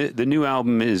 So the new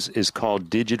album is called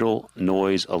Digital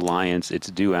Noise Alliance. It's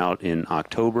due out in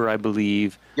October, I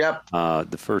believe. Yep.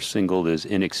 The first single is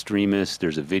In Extremis.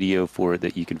 There's a video for it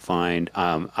that you can find.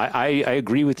 I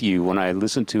agree with you. When I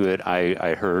listened to it,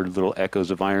 I heard little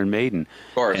echoes of Iron Maiden.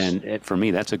 Of course. And for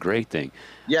me, that's a great thing.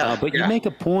 Yeah. But you make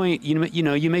a point.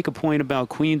 You make a point about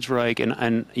Queensryche,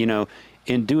 and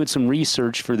in doing some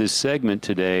research for this segment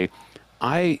today,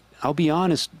 I'll be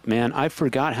honest, man, I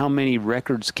forgot how many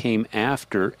records came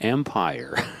after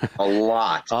Empire. A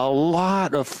lot. A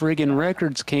lot of friggin'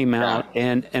 records came out.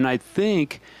 And I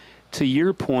think, to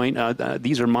your point,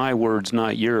 these are my words,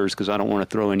 not yours, because I don't want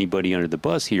to throw anybody under the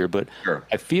bus here, but Sure.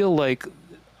 I feel like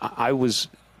I was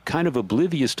kind of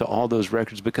oblivious to all those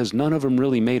records because none of them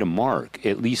really made a mark,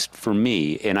 at least for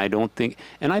me. And I don't think,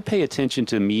 and I pay attention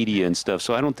to media and stuff,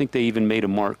 so I don't think they even made a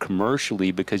mark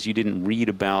commercially because you didn't read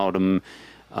about them.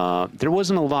 There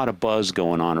wasn't a lot of buzz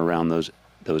going on around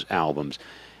those albums.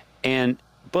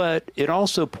 But it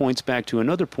also points back to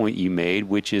another point you made,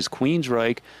 which is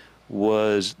Queensryche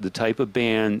was the type of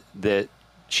band that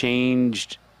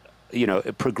changed,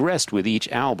 it progressed with each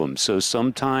album. So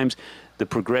sometimes the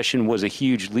progression was a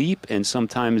huge leap, and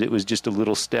sometimes it was just a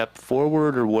little step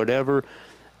forward or whatever.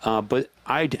 But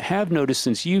I have noticed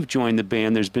since you've joined the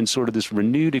band, there's been sort of this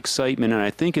renewed excitement, and I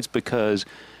think it's because,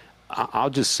 I'll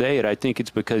just say it, I think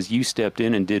it's because you stepped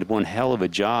in and did one hell of a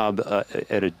job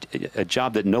at a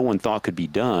job that no one thought could be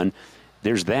done.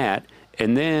 There's that.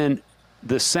 And then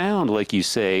the sound, like you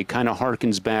say, kind of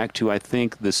harkens back to, I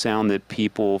think, the sound that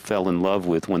people fell in love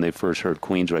with when they first heard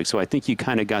Queensryche. So I think you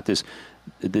kind of got this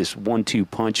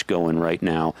 1-2 punch going right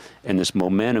now, and this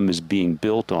momentum is being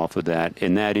built off of that,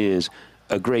 and that is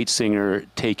a great singer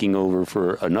taking over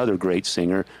for another great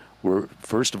singer.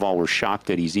 First of all, we're shocked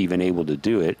that he's even able to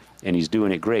do it, and he's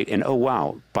doing it great. And oh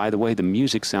wow, by the way, the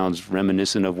music sounds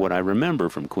reminiscent of what I remember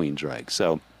from Queensryche.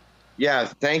 So, yeah,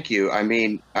 thank you. I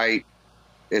mean,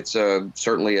 it's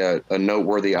certainly a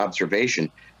noteworthy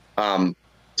observation.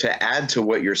 To add to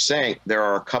what you're saying, there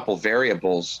are a couple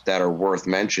variables that are worth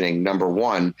mentioning. Number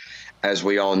one, as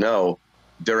we all know,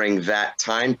 during that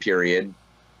time period,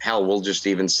 hell, we'll just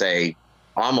even say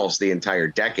almost the entire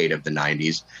decade of the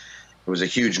 90s, it was a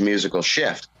huge musical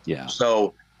shift. Yeah.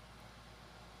 So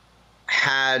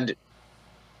had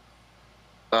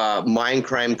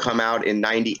Mindcrime come out in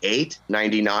 98,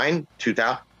 99,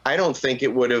 2000, I don't think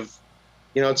it would have,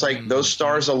 it's like those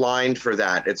stars aligned for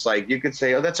that. It's like you could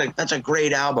say, oh, that's a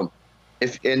great album.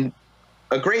 And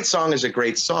a great song is a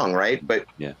great song, right? But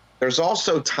yeah, there's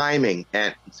also timing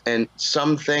and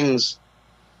some things,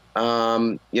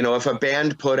 if a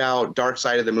band put out Dark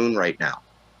Side of the Moon right now,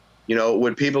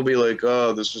 would people be like,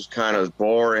 oh, this is kind of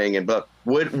boring? But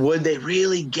would they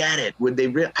really get it? Would they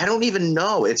I don't even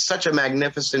know. It's such a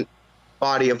magnificent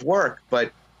body of work,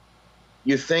 but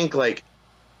you think like,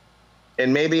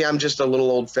 and maybe I'm just a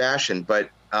little old fashioned, but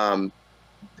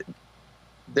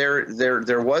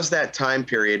there was that time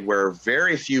period where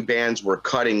very few bands were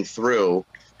cutting through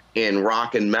in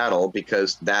rock and metal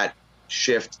because that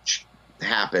shift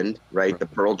happened, right? The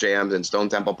Pearl Jams and Stone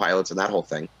Temple Pilots and that whole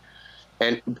thing.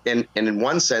 And in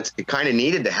one sense, it kind of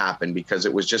needed to happen because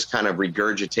it was just kind of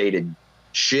regurgitated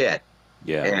shit.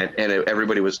 Yeah. And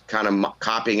everybody was kind of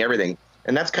copying everything.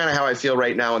 And that's kind of how I feel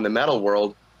right now in the metal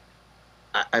world.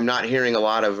 I'm not hearing a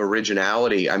lot of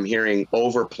originality. I'm hearing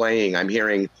overplaying. I'm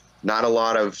hearing not a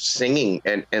lot of singing.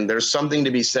 And there's something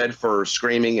to be said for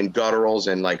screaming and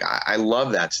gutturals. And like, I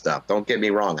love that stuff. Don't get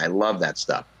me wrong. I love that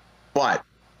stuff. But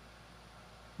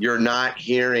you're not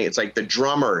hearing, it's like the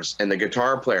drummers and the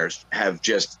guitar players have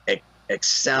just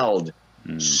excelled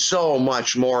so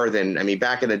much more than, I mean,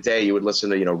 back in the day, you would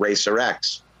listen to, Racer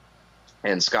X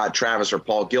and Scott Travis or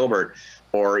Paul Gilbert,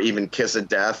 or even Kiss of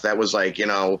Death. That was like, dan,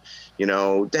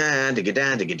 digga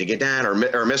dan, digga digga dan, or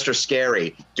Mr.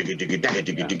 Scary, digga digga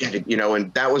digga digga digga,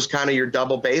 and that was kind of your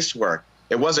double bass work.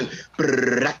 It wasn't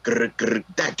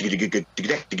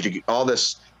all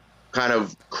this kind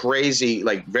of crazy,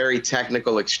 like very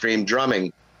technical, extreme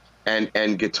drumming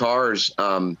and guitars,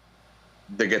 the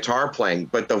guitar playing.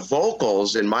 But the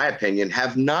vocals, in my opinion,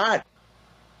 have not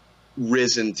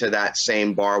risen to that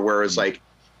same bar. Whereas like,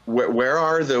 where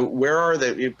are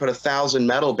the, you put 1,000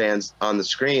 metal bands on the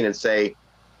screen and say,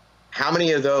 how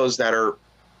many of those that are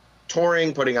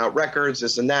touring, putting out records,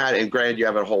 this and that, and granted you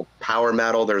have a whole power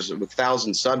metal, there's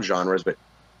 1,000 subgenres, but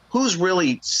who's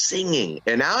really singing?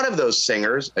 And out of those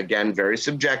singers, again, very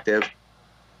subjective,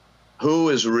 who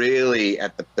is really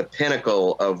at the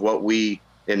pinnacle of what we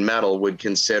in metal would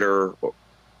consider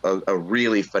a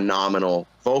really phenomenal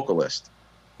vocalist?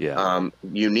 Yeah.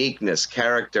 Uniqueness,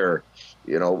 character,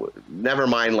 never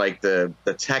mind like the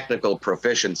technical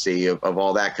proficiency of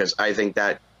all that, because I think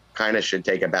that kind of should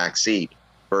take a back seat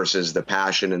versus the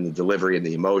passion and the delivery and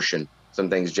the emotion. Some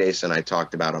things Jason and I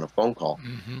talked about on a phone call.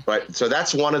 But so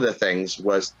that's one of the things,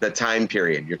 was the time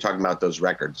period. You're talking about those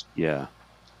records. Yeah.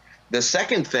 The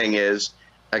second thing is,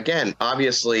 again,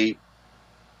 obviously,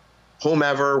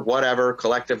 whomever, whatever,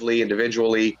 collectively,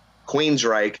 individually,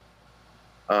 Queensryche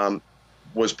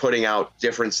was putting out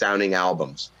different sounding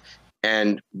albums.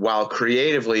 And while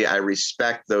creatively I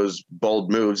respect those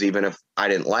bold moves, even if I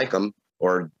didn't like them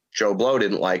or Joe Blow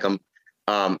didn't like them,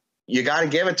 you got to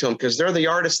give it to them because they're the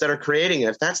artists that are creating it.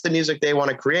 If that's the music they want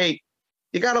to create,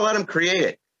 you got to let them create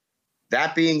it.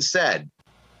 That being said,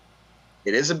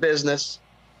 it is a business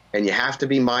and you have to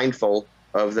be mindful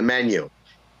of the menu.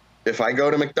 If I go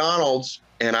to McDonald's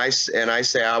and I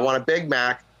say, I want a Big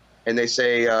Mac, and they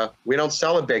say, we don't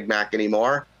sell a Big Mac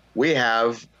anymore. We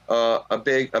have a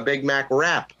Big Mac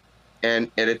wrap. And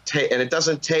it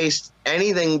doesn't taste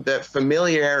anything, that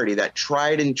familiarity, that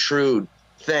tried and true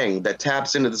thing that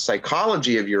taps into the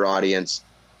psychology of your audience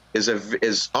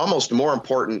is almost more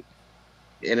important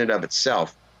in and of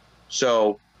itself.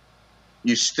 So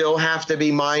you still have to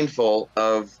be mindful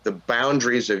of the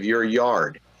boundaries of your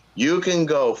yard. You can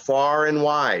go far and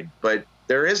wide, but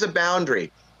there is a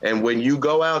boundary. And when you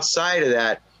go outside of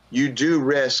that, you do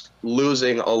risk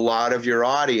losing a lot of your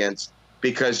audience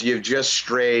because you've just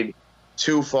strayed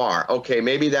too far. Okay,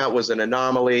 maybe that was an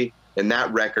anomaly and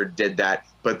that record did that,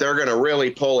 but they're going to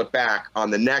really pull it back on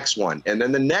the next one. And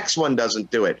then the next one doesn't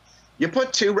do it. You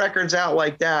put 2 records out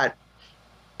like that,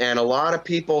 and a lot of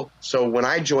people, so when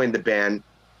I joined the band,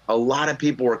 a lot of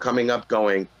people were coming up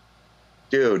going,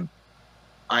 dude,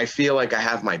 I feel like I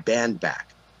have my band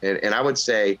back. And I would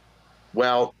say,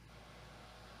 well,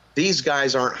 these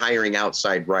guys aren't hiring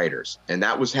outside writers. And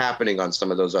that was happening on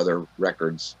some of those other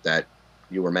records that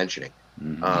you were mentioning.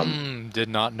 Did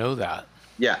not know that.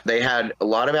 Yeah, they had a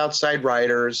lot of outside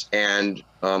writers and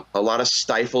a lot of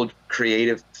stifled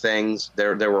creative things.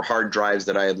 There were hard drives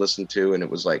that I had listened to, and it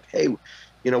was like, hey,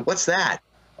 what's that?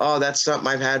 Oh, that's something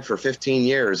I've had for 15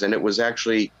 years. And it was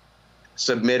actually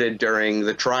submitted during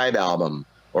the Tribe album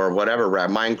or whatever,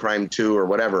 Mindcrime 2 or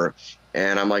whatever.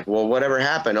 And I'm like, well, whatever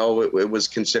happened? Oh, it was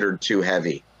considered too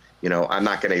heavy. You know, I'm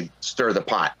not going to stir the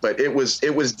pot, but it was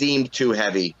deemed too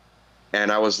heavy.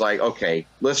 And I was like, okay,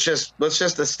 let's just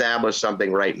establish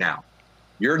something right now.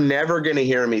 You're never going to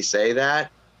hear me say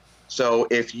that. So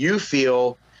if you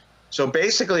feel, so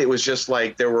basically it was just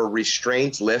like there were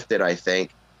restraints lifted, I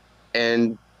think.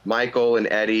 And Michael and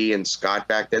Eddie and Scott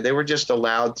back there, they were just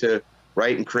allowed to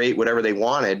write and create whatever they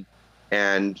wanted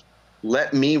and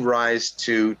let me rise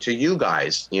to you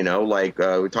guys, you know, like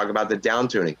we talk about the down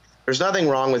tuning. There's nothing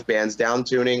wrong with bands down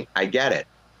tuning. I get it.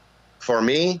 For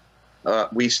me,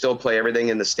 we still play everything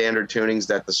in the standard tunings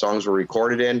that the songs were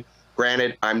recorded in.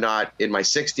 Granted, I'm not in my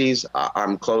 60s.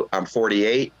 I'm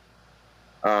 48.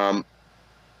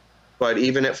 But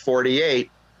even at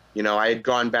 48, you know, I had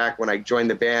gone back when I joined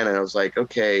the band and I was like,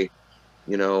 okay,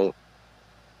 you know,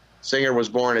 singer was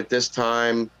born at this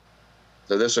time,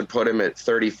 so this would put him at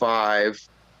 35.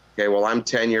 Okay, well, I'm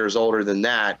 10 years older than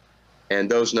that, and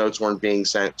those notes weren't being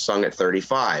sung at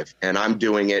 35. And I'm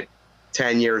doing it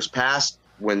 10 years past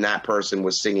when that person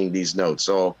was singing these notes.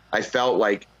 So I felt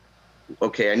like,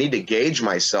 okay, I need to gauge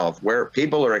myself where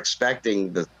people are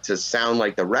expecting to sound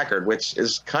like the record, which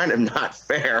is kind of not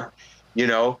fair, you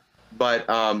know. But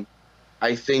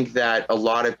I think that a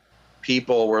lot of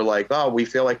people were like, oh, we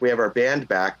feel like we have our band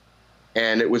back.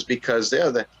 And it was because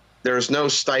there's no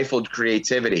stifled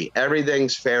creativity.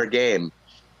 Everything's fair game.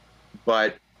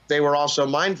 But they were also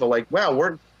mindful, like, well,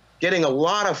 we're getting a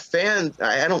lot of fans.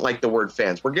 I don't like the word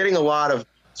fans. We're getting a lot of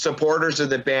supporters of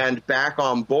the band back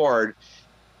on board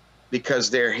because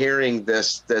they're hearing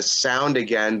this sound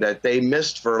again that they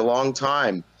missed for a long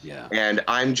time. Yeah. And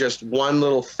I'm just one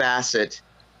little facet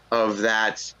of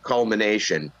that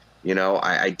culmination. You know,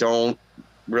 I don't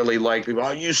really like people,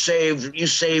 oh, you saved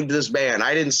this band.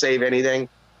 I didn't save anything.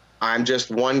 I'm just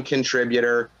one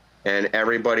contributor, and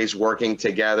everybody's working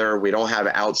together. We don't have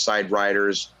outside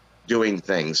writers doing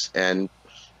things. And,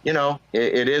 you know,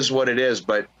 it is what it is.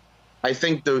 But I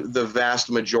think the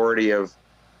vast majority of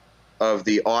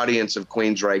the audience of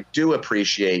Queensryche do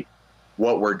appreciate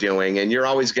what we're doing. And you're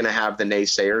always going to have the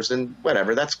naysayers, and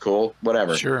whatever, that's cool,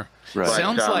 whatever. Sure. Right. But,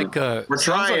 sounds like we're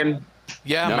trying.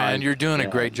 Yeah, No, man, you're doing a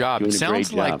great job. doing a Sounds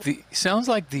great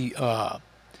like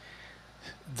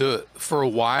the for a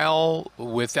while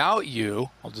without you,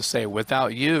 I'll just say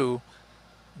without you,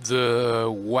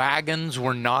 the wagons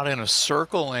were not in a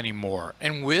circle anymore.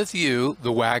 And with you,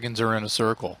 the wagons are in a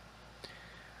circle.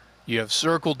 You have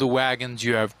circled the wagons,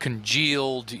 you have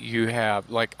congealed, you have,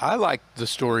 like, I like the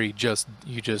story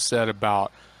you just said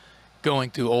about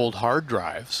going through old hard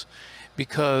drives,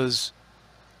 because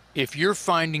if you're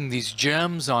finding these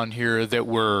gems on here that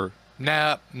were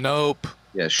nope,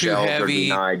 Yeah, too shelved or heavy,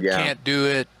 denied, yeah. can't do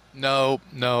it, nope,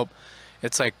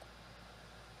 it's like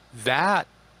that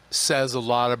says a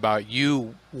lot about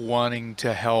you wanting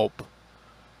to help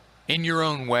in your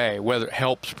own way, whether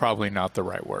help's probably not the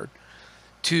right word,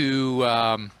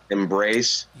 to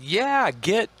Embrace.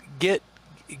 get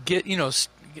you know,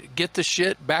 get the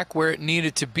shit back where it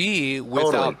needed to be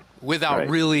without Right.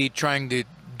 really trying to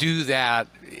do that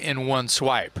in one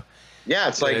swipe. Yeah,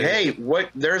 it's like, hey,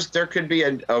 there could be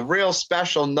a real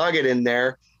special nugget in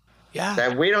there Yeah.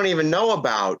 that we don't even know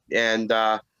about. And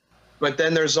but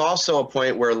then there's also a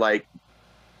point where, like,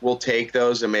 we'll take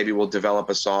those and maybe we'll develop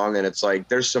a song, and it's like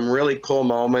there's some really cool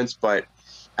moments, but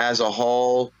as a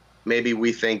whole, maybe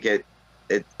we think it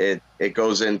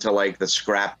goes into like the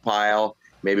scrap pile.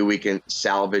 Maybe we can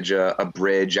salvage a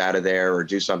bridge out of there or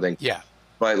do something. Yeah.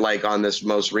 But like on this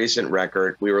most recent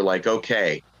record, we were like,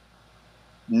 okay,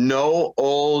 no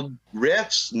old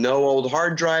riffs, no old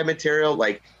hard drive material.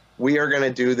 Like, we are going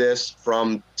to do this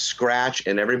from scratch.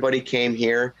 And everybody came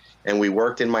here and we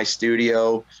worked in my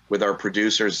studio with our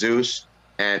producer, Zeus,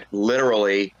 and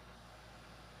literally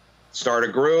start a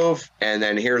groove. And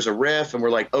then here's a riff. And we're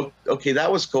like, oh, okay,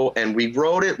 that was cool. And we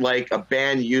wrote it like a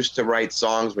band used to write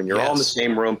songs when you're all in the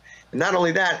same room. And not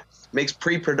only that, makes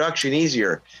pre-production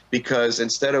easier, because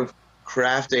instead of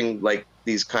crafting like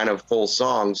these kind of full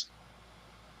songs,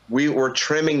 we were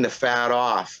trimming the fat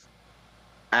off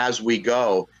as we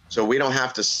go, so we don't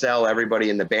have to sell everybody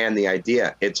in the band the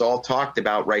idea. It's all talked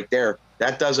about right there.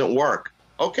 That doesn't work.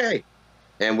 Okay.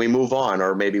 And we move on,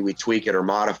 or maybe we tweak it or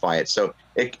modify it. So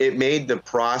it made the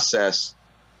process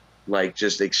like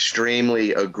just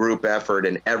extremely a group effort,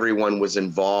 and everyone was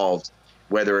involved,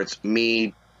 whether it's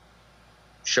me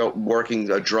working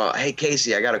a drum. Hey,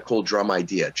 Casey, I got a cool drum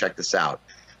idea. Check this out.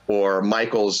 or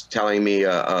Michael's telling me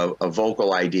a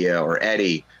vocal idea, or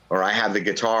Eddie, or I have the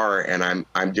guitar and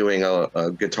I'm doing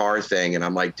a guitar thing, and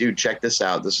I'm like, dude, check this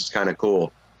out. This is kind of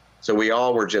cool. So we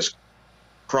all were just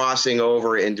crossing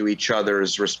over into each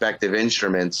other's respective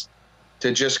instruments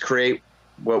to just create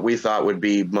what we thought would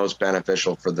be most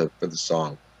beneficial for the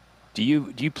song. Do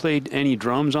you play any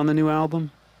drums on the new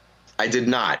album? I did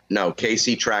not. No,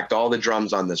 Casey tracked all the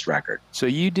drums on this record. So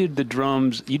you did the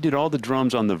drums. You did all the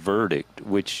drums on the Verdict,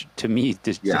 which to me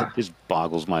just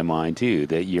boggles my mind too.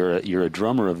 That you're a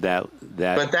drummer of that.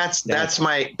 But that's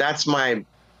my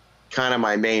kind of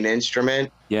my main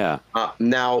instrument. Yeah.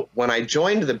 Now, when I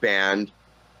joined the band,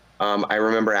 I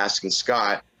remember asking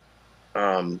Scott,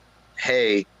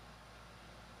 "Hey,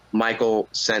 Michael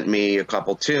sent me a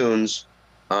couple tunes.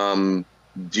 Do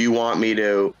you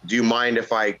mind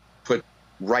if I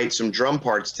write some drum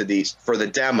parts to these for the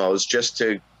demos just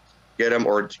to get them,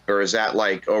 or is that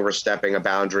like overstepping a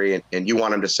boundary, and you want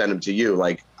them to send them to you?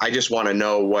 Like, I just want to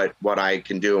know what I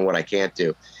can do and what I can't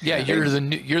do." Yeah, you're the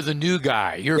new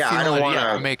guy. You're feeling, I don't want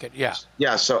to make it. Yeah.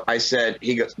 Yeah. So I said,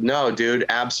 he goes, "No, dude,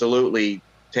 absolutely.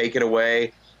 Take it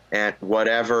away, and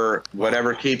whatever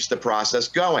keeps the process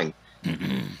going."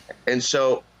 And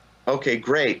so, okay,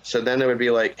 great. So then it would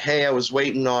be like, "Hey, I was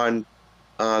waiting on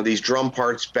these drum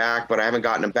parts back, but I haven't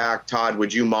gotten them back. Todd,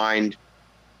 would you mind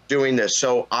doing this?"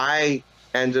 So I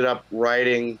ended up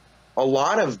writing a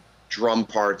lot of drum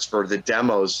parts for the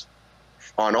demos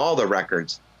on all the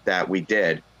records that we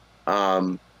did,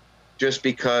 just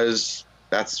because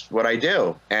that's what I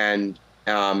do. And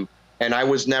I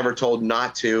was never told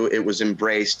not to. It was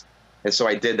embraced. And so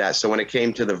I did that. So when it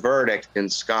came to the Verdict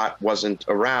and Scott wasn't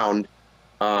around,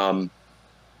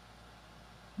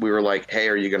 we were like, "Hey,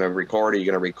 are you going to record? Are you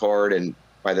going to record?" And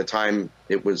by the time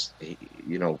it was,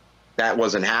 that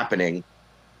wasn't happening.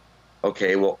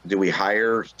 Okay, well, do we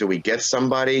get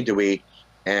somebody?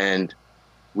 And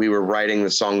we were writing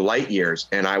the song Light Years,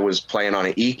 and I was playing on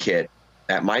an E-kit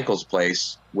at Michael's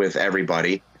place with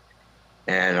everybody.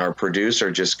 And our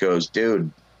producer just goes,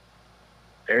 "Dude,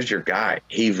 there's your guy.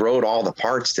 He wrote all the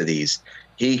parts to these.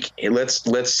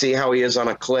 Let's see how he is on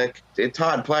a click.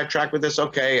 Todd, play a track with this."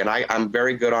 Okay. And I'm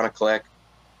very good on a click,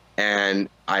 and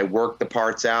I worked the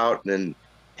parts out, and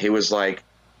he was like,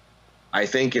 "I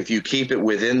think if you keep it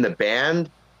within the band,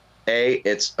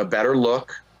 it's a better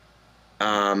look,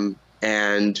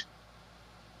 and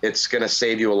it's going to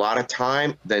save you a lot of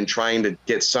time than trying to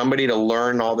get somebody to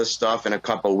learn all this stuff in a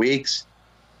couple of weeks.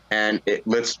 And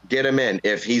let's get him in.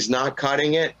 If he's not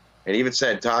cutting it," and even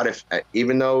said, "Todd,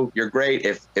 even though you're great,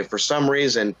 if for some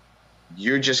reason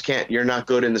you're not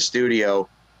good in the studio,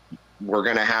 we're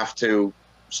going to have to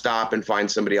stop and find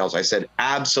somebody else." I said,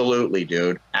 "Absolutely,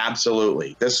 dude.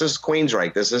 Absolutely. This is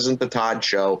Queensryche. This isn't the Todd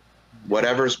show.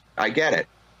 I get it."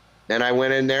 Then I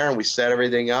went in there and we set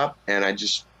everything up, and I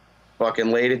just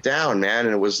fucking laid it down, man.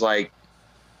 And it was like,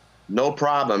 no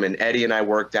problem. And Eddie and I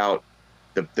worked out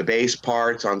the bass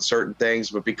parts on certain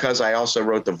things, but because I also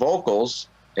wrote the vocals,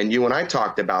 and you and I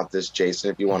talked about this,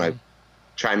 Jason, if you want to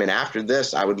chime in after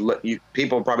this,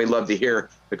 people probably love to hear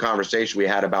the conversation we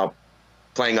had about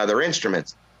playing other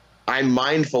instruments. I'm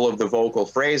mindful of the vocal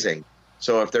phrasing.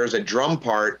 So if there's a drum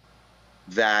part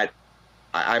that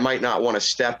I might not want to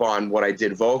step on what I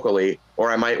did vocally,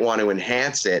 or I might want to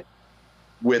enhance it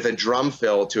with a drum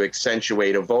fill to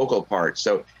accentuate a vocal part.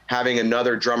 So having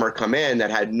another drummer come in that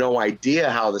had no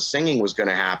idea how the singing was going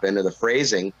to happen or the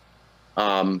phrasing,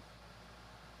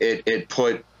 it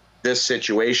put this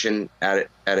situation at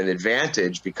an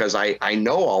advantage, because I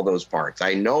know all those parts.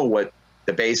 I know what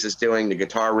the bass is doing, the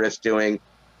guitar riff's doing,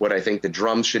 what I think the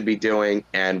drums should be doing,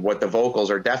 and what the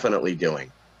vocals are definitely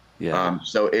doing. Yeah.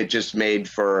 So it just made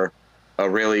for a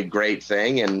really great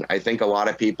thing, and I think a lot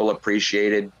of people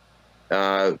appreciated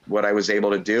what I was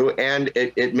able to do, and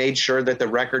it made sure that the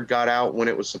record got out when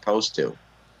it was supposed to.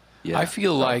 Yeah. I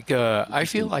feel like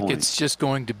it's just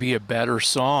going to be a better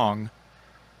song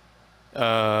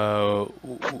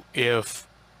if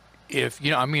if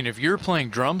you're playing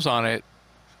drums on it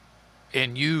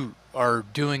and you are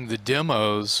doing the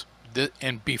demos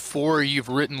and before you've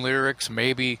written lyrics,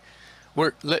 maybe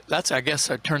I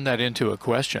guess I turned that into a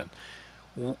question.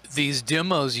 These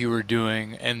demos you were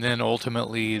doing, and then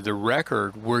ultimately the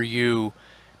record, were you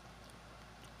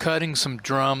cutting some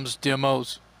drums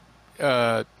demos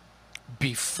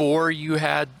before you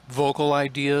had vocal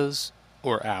ideas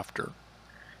or after?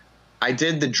 I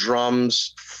did the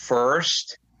drums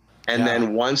first, and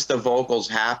then once the vocals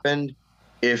happened,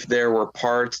 if there were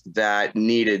parts that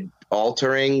needed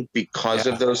altering because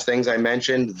Yeah. of those things I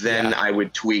mentioned, then Yeah. I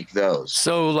would tweak those.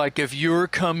 So like if you're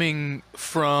coming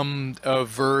from a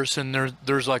verse and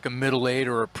there's like a middle eight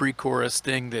or a pre-chorus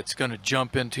thing that's going to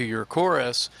jump into your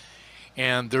chorus,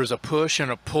 and there's a push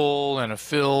and a pull and a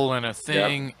fill and a Yep.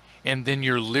 thing, and then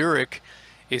your lyric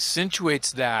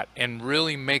accentuates that and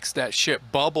really makes that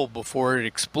shit bubble before it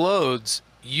explodes,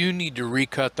 you need to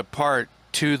recut the part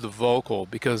to the vocal,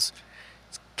 because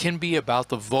it can be about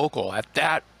the vocal at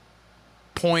that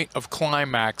point of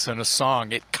climax in a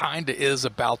song. It kind of is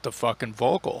about the fucking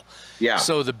vocal. Yeah.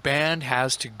 So the band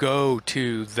has to go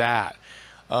to that.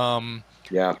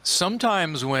 Yeah.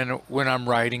 Sometimes when I'm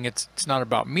writing, it's not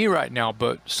about me right now,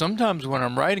 but sometimes when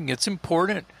I'm writing, it's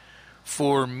important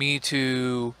for me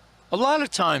to. A lot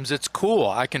of times it's cool.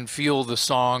 I can feel the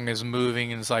song is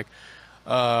moving, and it's like,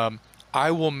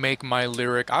 I will make my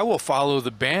lyric. I will follow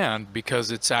the band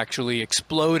because it's actually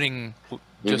exploding,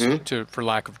 just for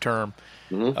lack of term,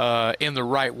 in the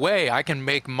right way. I can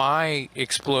make my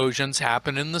explosions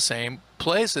happen in the same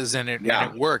places, and it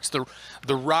works. The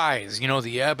rise,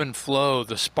 the ebb and flow,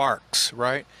 the sparks,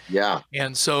 right? Yeah.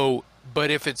 And so,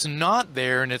 but if it's not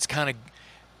there and it's kind of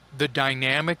the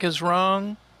dynamic is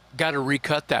wrong, got to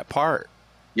recut that part.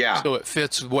 Yeah. So it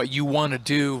fits what you want to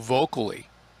do vocally.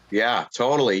 Yeah,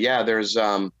 totally. Yeah, there's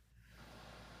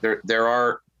there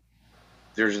are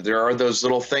those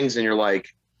little things, and you're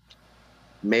like,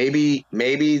 maybe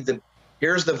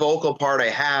here's the vocal part I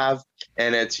have,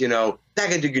 and it's dagga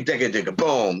digga digga digga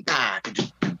boom,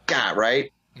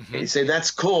 right? And you say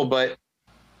that's cool, but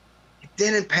it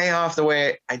didn't pay off the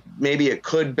way maybe it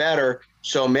could better.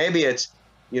 So maybe it's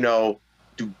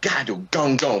do ga do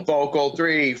gong gong vocal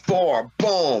 3 4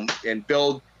 boom, and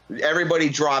build. Everybody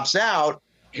drops out.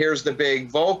 Here's the big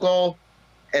vocal,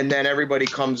 and then everybody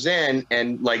comes in,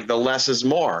 and like the less is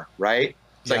more, right?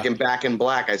 It's like in Back in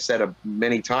Black, I said it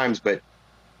many times, but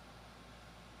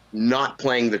not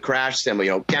playing the crash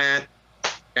cymbal,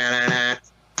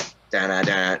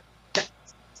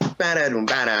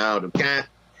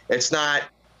 it's not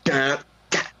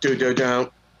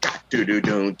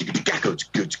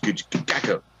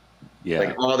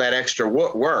like all that extra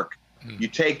work. You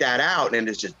take that out, and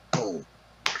it's just boom.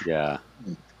 Yeah.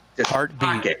 Just Heartbeat.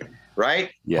 pocket,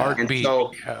 right? Yeah. Heartbeat.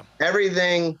 And so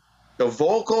everything, the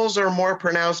vocals are more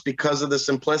pronounced because of the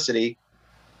simplicity,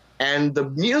 and the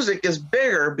music is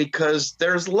bigger because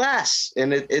there's less,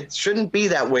 and it shouldn't be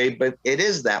that way, but it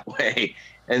is that way.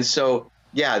 And so,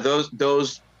 yeah, those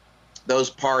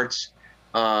parts,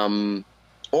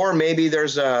 or maybe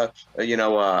there's a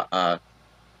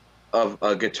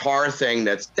guitar thing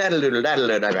that's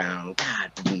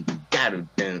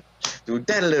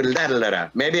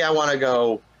maybe I want to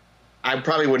go. I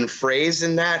probably wouldn't phrase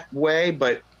in that way,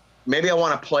 but maybe I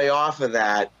want to play off of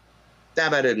that,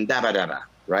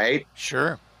 right?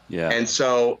 Sure. Yeah. And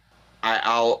so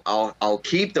I'll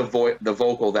keep the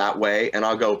vocal that way, and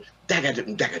I'll go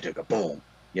boom,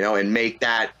 and make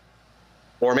that.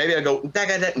 Or maybe I go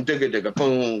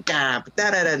boom,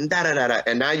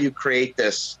 and now you create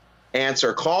this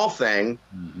answer call thing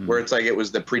where it's like it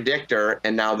was the predictor,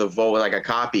 and now the vocal like a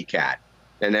copycat,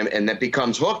 and that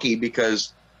becomes hooky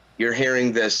because you're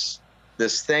hearing this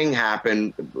thing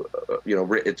happen,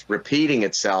 it's repeating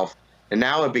itself, and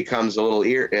now it becomes a little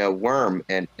worm,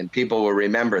 and people will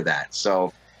remember that.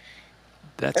 So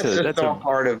that's all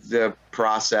part of the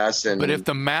process. And but if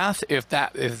the math, if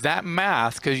that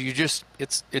math, because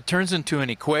it turns into an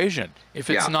equation. If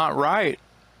it's not right,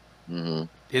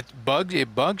 it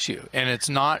bugs you, and it's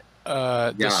not.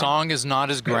 The song is not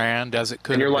as grand as it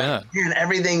could have been. Like, man,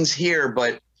 everything's here,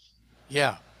 but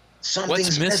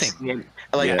something's what's missing.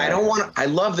 Like I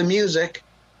love the music,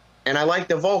 and I like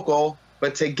the vocal,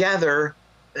 but together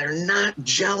they're not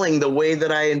gelling the way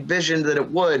that I envisioned that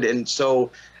it would. And so,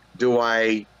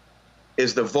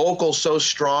 is the vocal so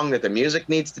strong that the music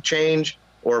needs to change,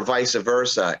 or vice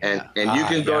versa? And you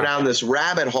can go down this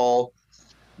rabbit hole.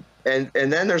 And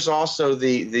then there's also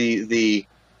the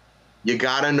you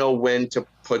got to know when to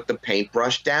put the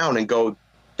paintbrush down and go,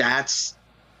 that's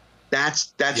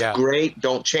great,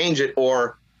 don't change it,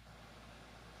 or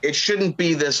it shouldn't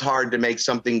be this hard to make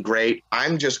something great,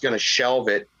 I'm just going to shelve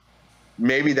it.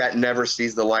 Maybe that never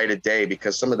sees the light of day,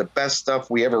 because some of the best stuff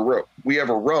we ever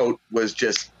wrote was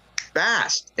just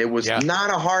fast. It was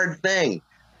not a hard thing,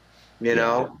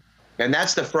 and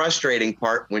that's the frustrating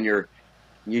part when you're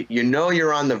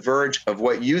on the verge of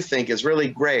what you think is really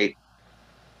great,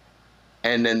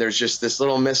 and then there's just this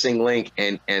little missing link,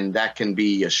 and that can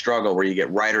be a struggle where you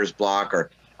get writer's block,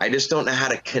 or I just don't know how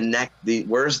to connect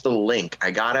where's the link?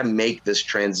 I got to make this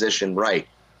transition right.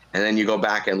 And then you go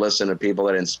back and listen to people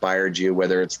that inspired you,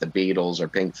 whether it's the Beatles or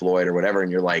Pink Floyd or whatever,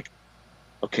 and you're like,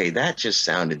 okay, that just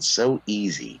sounded so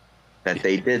easy that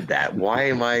they did that. Why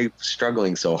am I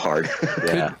struggling so hard?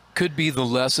 Yeah. Could be the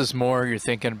less is more. You're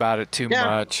thinking about it too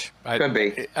much. Could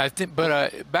be. I think,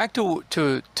 but back to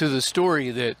the story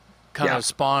that kind of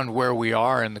spawned where we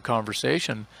are in the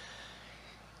conversation.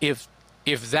 If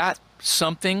that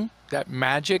something, that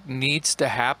magic needs to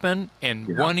happen,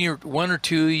 and one or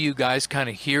two of you guys kind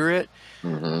of hear it,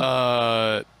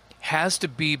 has to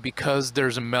be because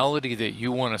there's a melody that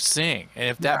you want to sing, and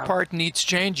if that part needs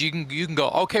change, you can go,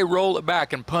 okay, roll it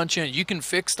back and punch in. You can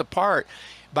fix the part.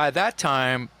 By that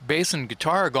time, bass and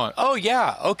guitar are going, oh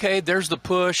yeah, okay, there's the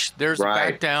push, there's the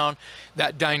back down.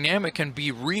 That dynamic can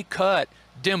be recut,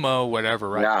 demo, whatever,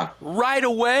 right? Yeah. Right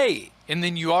away. And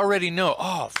then you already know,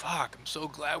 oh fuck, I'm so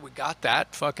glad we got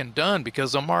that fucking done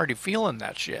because I'm already feeling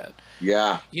that shit.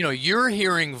 Yeah. You know, you're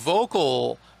hearing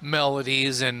vocal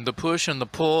melodies and the push and the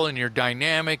pull and your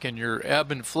dynamic and your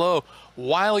ebb and flow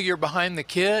while you're behind the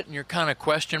kit, and your kind of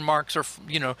question marks are,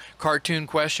 cartoon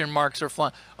question marks are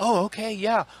flying. Oh, okay,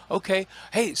 yeah, okay.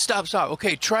 Hey, stop.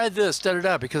 Okay, try this,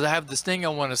 da-da-da, because I have this thing I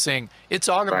want to sing. It's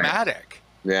automatic.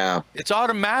 Right. Yeah. It's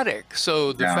automatic.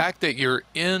 So the fact that you're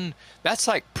in, that's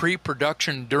like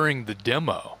pre-production during the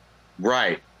demo.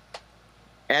 Right.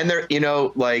 And there,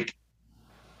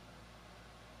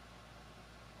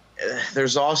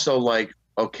 there's also like,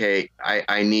 okay,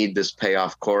 I need this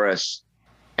payoff chorus.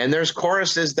 And there's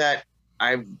choruses that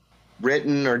I've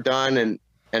written or done,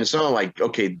 and so I'm like,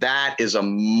 okay, that is a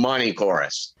money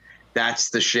chorus. That's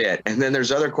the shit. And then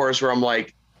there's other chorus where I'm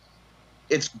like,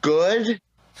 it's good.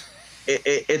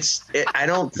 I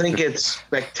don't think it's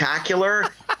spectacular.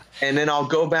 And then I'll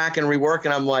go back and rework,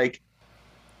 and I'm like,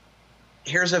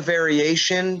 here's a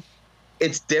variation.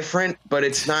 It's different, but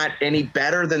it's not any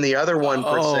better than the other one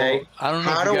per se. I don't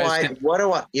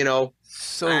know.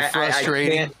 So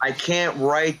frustrating. I can't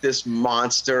write this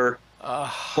monster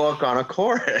hook on a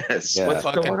chorus. Yeah. What's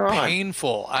fucking going on?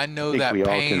 painful. I know I think that we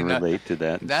pain. all can relate to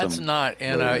that. That's not,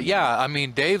 and I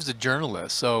mean, Dave's a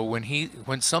journalist, so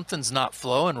when something's not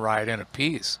flowing right in a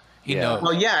piece, he knows.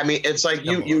 Well, yeah, I mean, it's like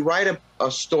you write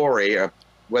a story,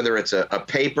 whether it's a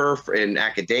paper in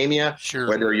academia, sure,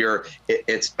 whether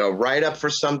it's a write-up for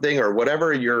something or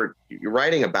whatever you're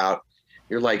writing about.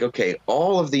 You're like, okay,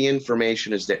 all of the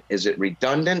information is it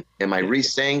redundant? Am I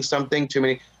re-saying something too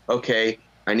many? Okay,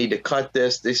 I need to cut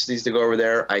this. This needs to go over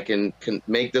there. I can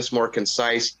make this more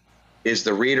concise. Is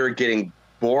the reader getting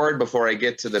bored before I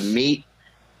get to the meat?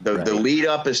 The lead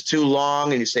up is too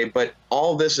long, and you say, but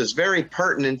all this is very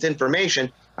pertinent information.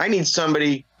 I need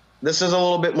somebody. This is a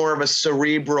little bit more of a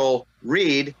cerebral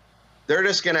read. They're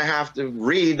just going to have to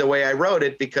read the way I wrote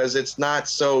it because it's not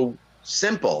so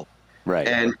simple. Right.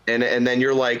 And then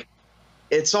you're like,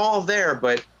 it's all there,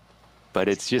 but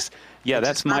it's just,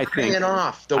 that's my thing. Paying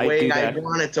off the way I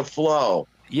want it to flow.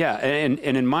 Yeah, and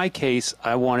in my case,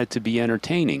 I want it to be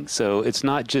entertaining. So it's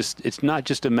not just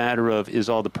a matter of is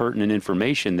all the pertinent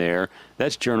information there.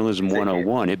 That's journalism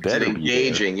 101. It better be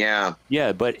engaging, there.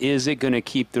 Yeah, but is it going to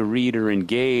keep the reader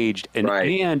engaged?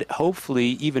 And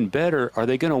hopefully, even better, are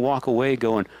they going to walk away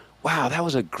going, wow, that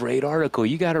was a great article.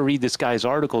 You got to read this guy's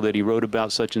article that he wrote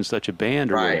about such and such a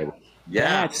band or whatever.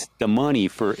 Yeah. That's the money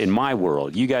in my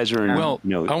world. You guys are in,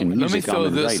 in music.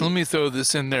 Let me throw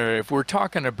this in there. If we're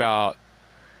talking about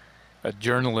a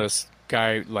journalist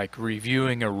guy like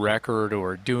reviewing a record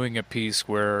or doing a piece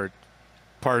where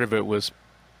part of it was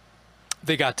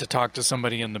they got to talk to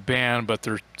somebody in the band, but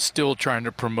they're still trying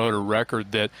to promote a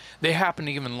record that they happen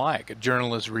to even like. A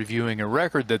journalist reviewing a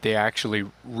record that they actually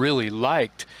really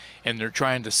liked, and they're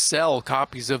trying to sell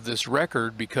copies of this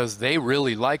record because they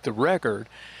really like the record.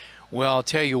 Well, I'll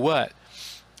tell you what,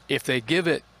 if they give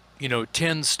it,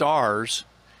 10 stars,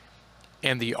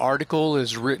 and the article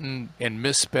is written and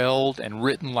misspelled and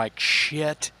written like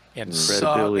shit and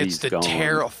it's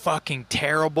the fucking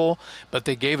terrible, but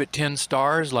they gave it 10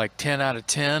 stars, like 10 out of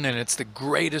 10, and it's the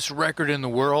greatest record in the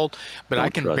world, but I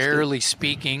can barely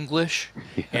speak English,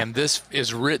 and this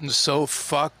is written so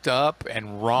fucked up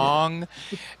and wrong.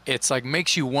 It's like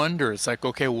makes you wonder. It's like,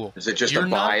 okay, well, is it just a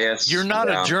bias? You're not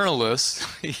a journalist.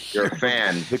 You're a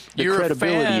fan. The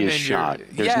credibility is shot.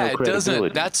 There's no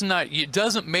credibility. It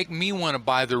doesn't make me want to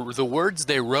buy the words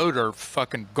they wrote are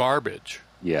fucking garbage.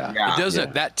 Yeah. It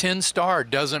doesn't. That 10 star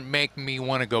doesn't make me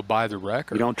want to go buy the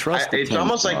record. You don't trust It's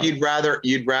almost like you'd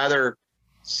rather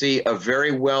see a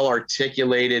very well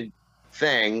articulated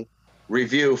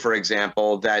review, for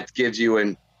example, that gives you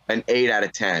an 8 out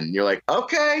of 10. You're like,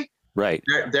 okay, right.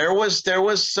 There was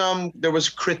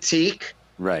critique.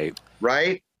 Right.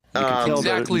 Right. You can tell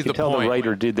exactly the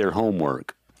writer did their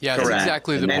homework. Yeah, that's Correct.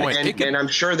 exactly the point. And I'm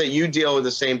sure that you deal with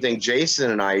the same thing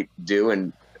Jason and I do,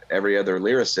 and every other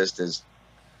lyricist is,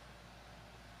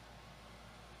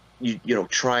 you know,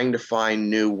 trying to find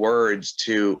new words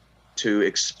to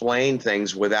explain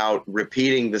things without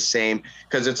repeating the same.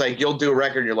 Because it's like you'll do a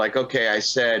record, you're like, okay, I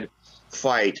said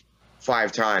fight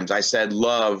 5 times, I said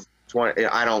love 20.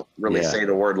 I don't really say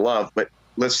the word love, but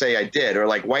let's say I did. Or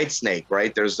like Whitesnake,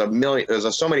 right? There's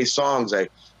so many songs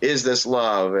like Is This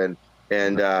Love and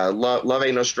love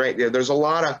ain't no strength. There's a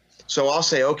lot of, so I'll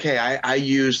say, okay, I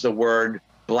use the word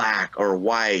black or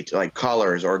white, like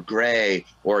colors, or gray,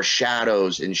 or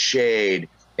shadows and shade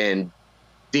and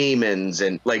demons,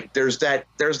 and like there's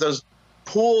those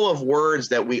pool of words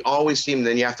that we always seem,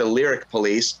 then you have to lyric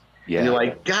police, and you're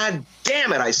like, God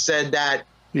damn it, I said that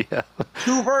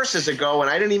 2 verses ago and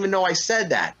I didn't even know I said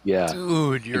that.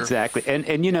 Dude, exactly.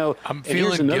 And you know, I'm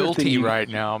feeling guilty right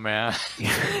now, man.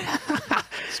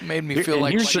 It's made me feel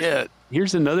like shit.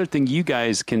 Here's another thing you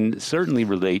guys can certainly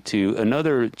relate to.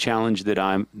 Another challenge that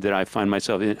I find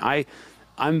myself in.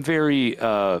 I'm very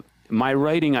my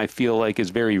writing, I feel like,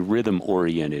 is very rhythm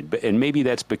oriented, and maybe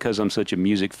that's because I'm such a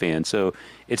music fan. So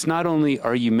it's not only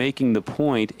are you making the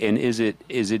point and is it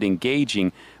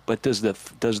engaging, but do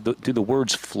the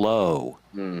words flow?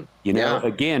 You know,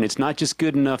 again, it's not just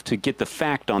good enough to get the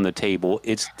fact on the table.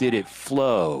 It's did it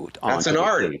flow? That's an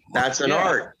art. That's an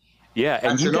art. Yeah,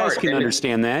 and you guys can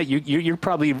understand that. You're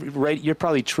probably right. You're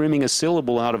probably trimming a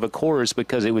syllable out of a chorus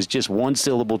because it was just 1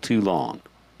 syllable too long.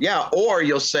 Yeah, or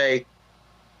you'll say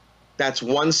that's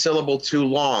 1 syllable too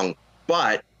long,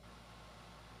 but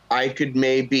I could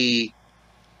maybe,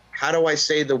 how do I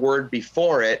say the word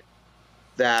before it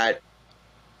that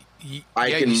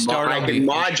I can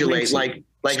modulate, like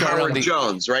Howard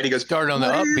Jones, right? He goes, start on the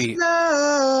upbeat.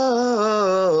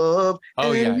 Love,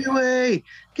 anyway,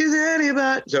 cause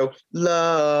anybody. So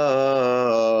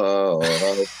love.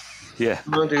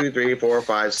 1, 2, 3, 4,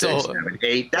 5, 6, 7,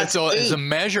 8. That's 8. It's a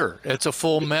measure. It's a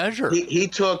full measure. He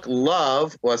took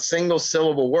love, a single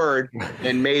syllable word,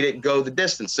 and made it go the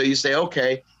distance. So you say,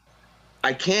 okay,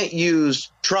 I can't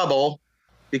use trouble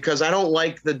because I don't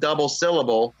like the double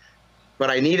syllable,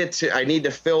 but I need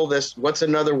to fill this. What's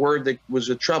another word that was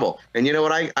a trouble? And you know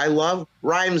what I love?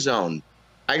 Rhyme Zone.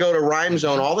 I go to Rhyme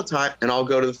Zone all the time, and I'll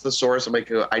go to the thesaurus and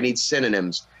I need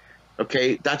synonyms.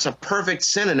 Okay, that's a perfect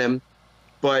synonym,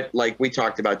 but like we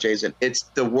talked about, Jason,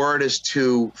 the word is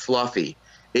too fluffy.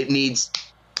 It needs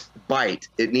bite.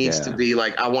 It needs to be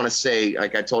like, I want to say,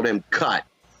 like I told him, cut.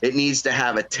 It needs to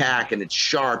have attack, and it's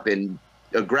sharp and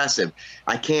aggressive.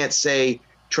 I can't say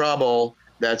trouble.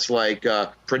 That's like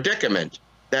predicament.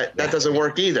 That doesn't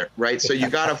work either, right? So you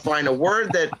got to find a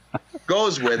word that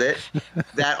goes with it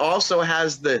that also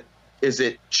has is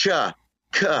it ch,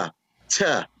 k, t?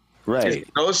 Right.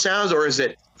 Those sounds, or is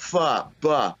it fa,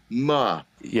 ba, ma?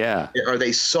 Yeah. Are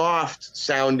they soft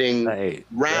sounding,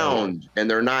 round, and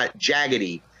they're not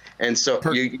jaggedy? And so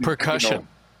percussion. You know,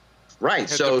 right.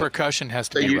 So the percussion has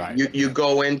to be right. You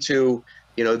go into,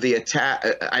 you know, the attack.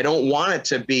 I don't want it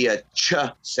to be a ch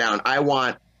sound. I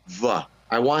want v.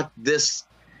 I want this.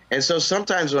 And so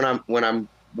sometimes when I'm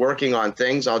working on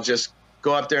things, I'll just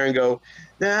go up there and go,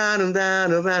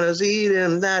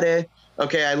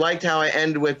 okay, I liked how I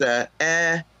end with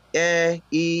a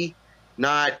e,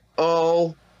 not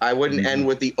o. I wouldn't end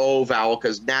with the o vowel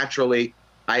because naturally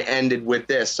I ended with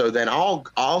this. So then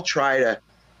I'll try to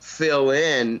fill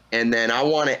in, and then I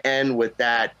want to end with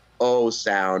that o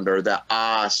sound or the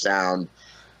ah sound.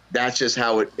 That's just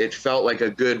how it felt like a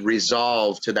good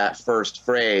resolve to that first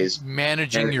phrase.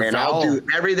 Managing your and vowel. I'll do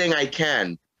everything I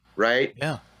can, right?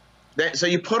 Yeah. So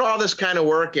you put all this kind of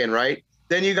work in, right?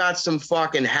 Then you got some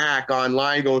fucking hack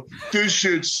online going, this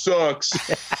shit sucks.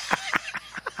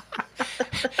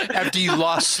 After you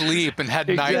lost sleep and had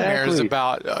nightmares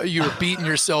about you were beating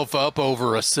yourself up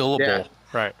over a syllable. Yeah.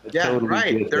 Right. Yeah, Totally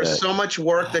right. There's so much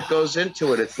work that goes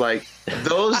into it. It's like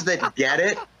those that get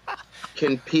it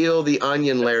can peel the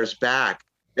onion layers back.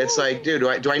 It's like, dude,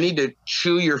 do I need to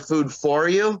chew your food for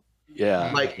you?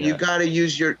 Yeah. Like you got to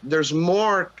use there's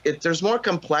more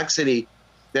complexity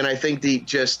than I think the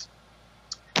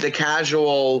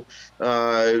casual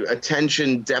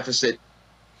attention deficit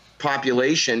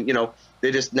population, you know,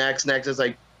 they just next. It's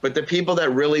like, but the people that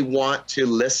really want to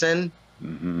listen,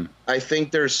 I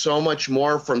think there's so much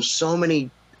more from so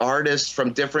many artists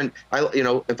from different, you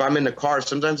know, if I'm in the car,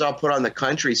 sometimes I'll put on the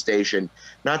country station.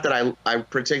 Not that I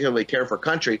particularly care for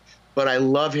country, but I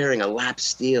love hearing a lap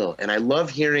steel, and I love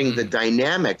hearing the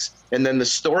dynamics and then the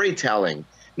storytelling.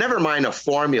 Never mind a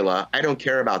formula. I don't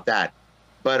care about that.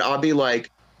 But I'll be like,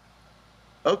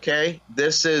 okay,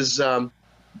 this is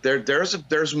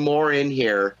there's more in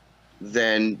here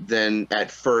than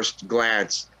at first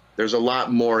glance. There's a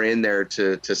lot more in there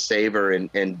to savor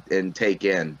and take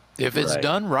in. If it's Right.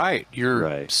 done right, you're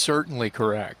Right. certainly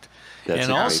correct. That's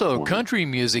And a great also, point. country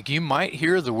music, you might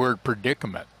hear the word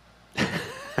predicament.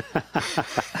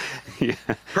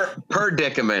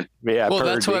 Predicament. Yeah, Well,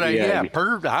 that's what I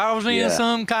I was in Yeah.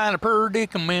 some kind of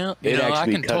predicament. You It know, I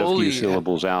actually can cut totally a few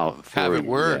syllables out. For have it you.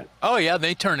 word. Oh yeah,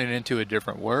 they turn it into a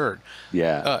different word.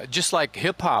 Yeah. Just like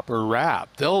hip hop or rap,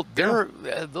 those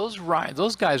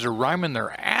guys are rhyming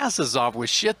their asses off with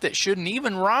shit that shouldn't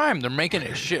even rhyme. They're making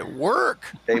it shit work.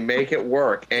 They make it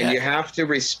work, and Yeah. you have to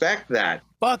respect that.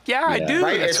 Fuck yeah, I Yeah. do.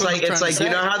 Right? That's It's what I'm like trying to you say.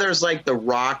 know how there's like the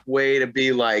rock way to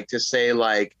be like to say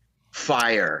like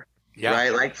fire, Yeah.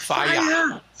 right? Like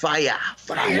Fire. fire.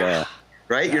 Yeah.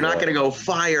 Right? You're not going to go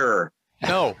fire.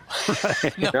 No.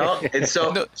 No, and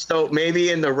so No. so maybe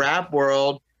in the rap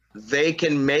world they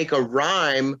can make a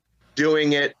rhyme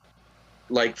doing it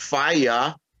like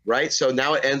fire, right? So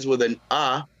now it ends with an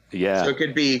Yeah. So it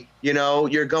could be, you know,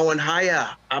 you're going higher.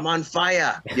 I'm on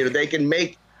fire. You know, they can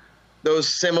make those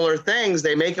similar things.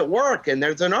 They make it work, and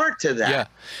there's an art to that.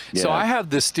 Yeah. So Yeah. I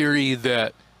have this theory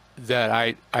that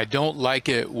I don't like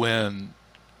it when,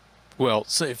 well,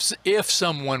 so if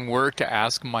someone were to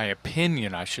ask my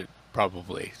opinion, I should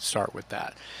probably start with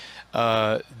that.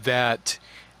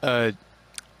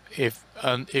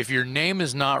 If your name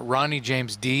is not Ronnie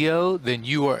James Dio, then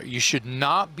you should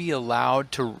not be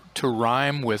allowed to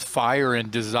rhyme with fire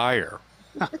and desire.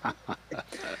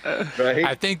 Right?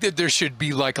 I think that there should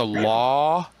be like a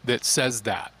law that says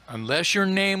that unless your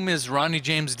name is Ronnie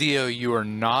James Dio, you are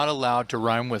not allowed to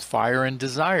rhyme with fire and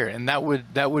desire, and that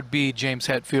would be James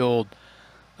Hetfield.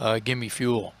 Give me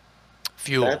fuel.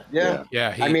 Yeah.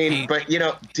 Yeah. I mean, but you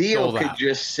know, Dio stole could that.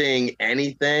 just sing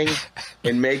anything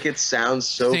and make it sound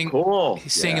so cool.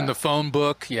 He's singing Yeah. the phone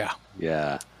book. Yeah.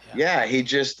 Yeah. Yeah, he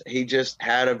just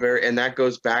had a very, and that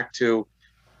goes back to,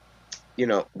 you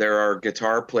know, there are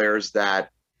guitar players that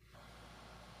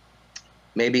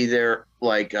maybe they're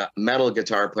like metal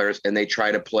guitar players and they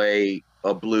try to play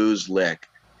a blues lick,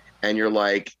 and you're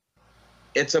like,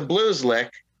 it's a blues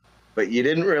lick, but you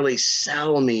didn't really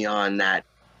sell me on that.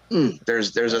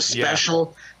 There's a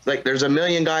special, like there's a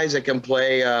million guys that can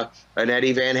play an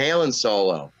Eddie Van Halen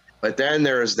solo, but then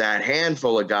there's that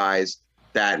handful of guys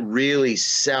that really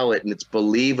sell it and it's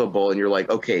believable, and you're like,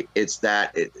 okay, it's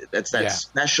that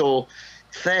special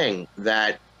thing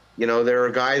that, you know, there are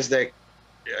guys that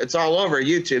it's all over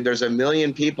YouTube. There's a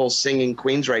million people singing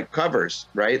Queensryche covers,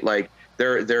 right? Like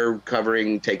they're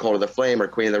covering Take Hold of the Flame or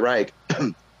Queen of the Reich.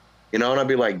 You know, and I'll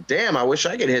be like, damn, I wish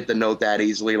I could hit the note that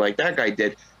easily like that guy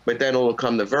did. But then it'll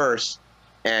come the verse,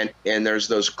 and there's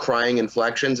those crying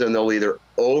inflections, and they'll either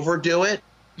overdo it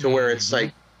to where it's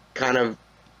like kind of,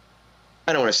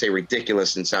 I don't want to say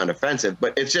ridiculous and sound offensive,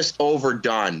 but it's just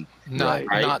overdone. Not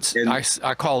Right. not. And-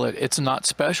 I call it. It's not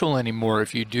special anymore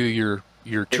if you do your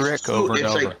trick over and It's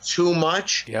over. like too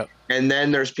much. Yep. And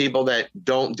then there's people that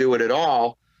don't do it at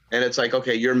all, and it's like,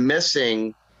 okay, you're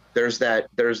missing. There's that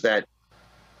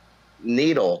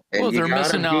needle. And Well, you they're gotta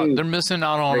missing out. be They're missing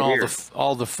out on right here.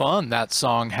 all the fun that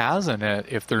song has in it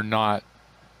if they're not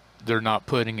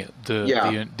putting it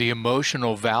the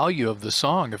emotional value of the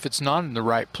song. If it's not in the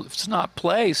right, if it's not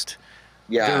placed,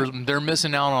 Yeah. they're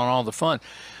missing out on all the fun.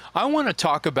 I want to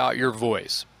talk about your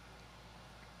voice.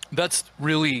 That's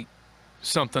really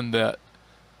something that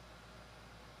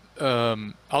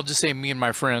I'll just say me and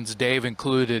my friends, Dave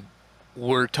included,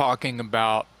 were talking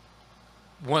about.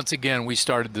 Once again, we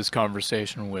started this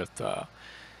conversation with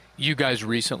you guys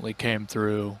recently came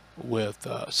through with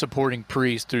supporting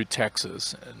Priest through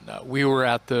Texas, and we were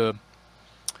at the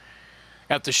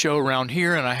show around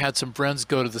here, and I had some friends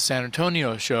go to the San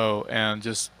Antonio show, and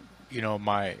just, you know,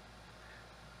 my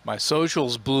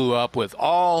socials blew up with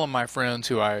all of my friends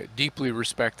who I deeply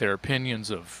respect their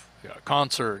opinions of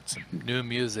concerts and new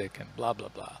music and blah blah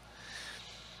blah.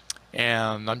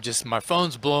 And I'm just, my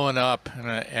phone's blowing up,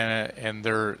 and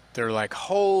they're like,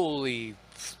 holy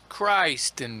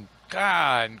Christ and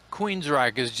God, and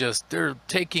Queensryche is just, they're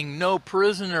taking no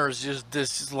prisoners, just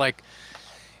this is like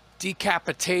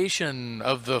decapitation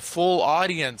of the full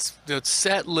audience. The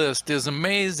set list is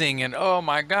amazing, and oh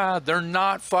my God, they're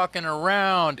not fucking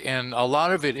around. And a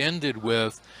lot of it ended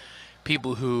with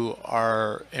people who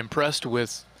are impressed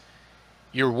with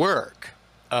your work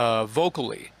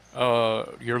vocally,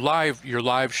 your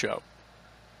live show,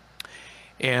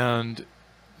 and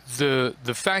the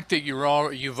fact that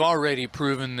you've already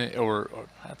proven that, or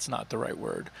that's not the right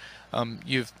word,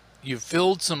 you've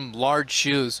filled some large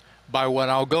shoes by what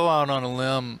I'll go out on a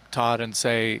limb, Todd, and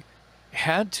say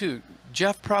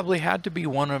Jeff probably had to be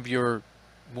one of your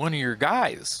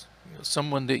guys,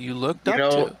 someone that you looked You up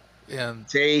know, to. And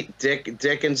Tate,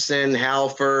 Dickinson,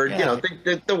 Halford, Yeah.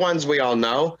 the ones we all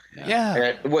know.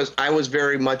 yeah, I was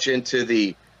very much into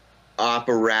the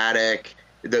operatic,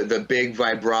 the big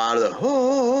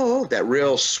vibrato, that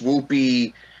real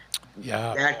swoopy,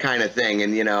 yeah, that kind of thing,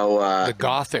 and the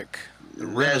Gothic, the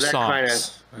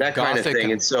Renaissance, that kind of Gothic, thing.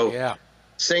 And and so yeah,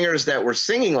 singers that were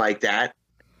singing like that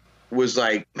was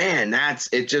like, man,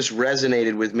 it just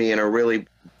resonated with me in a really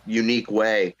unique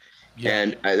way, yeah,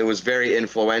 and it was very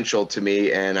influential to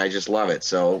me, and I just love it.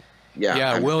 So yeah,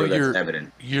 yeah. I'm Well, sure that's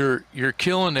evident. you're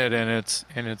killing it, and it's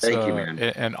Thank you, man.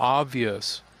 an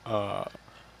obvious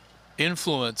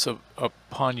influence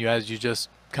upon you, as you just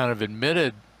kind of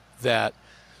admitted that,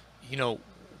 you know,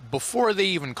 before they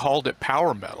even called it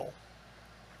power metal,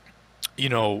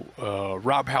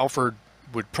 Rob Halford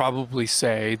would probably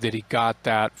say that he got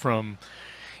that from,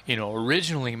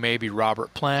 originally maybe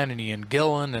Robert Plant and Ian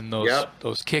Gillan and those Yep.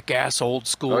 those kick-ass old Oh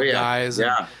school yeah. guys, and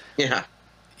Yeah. Yeah.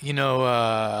 you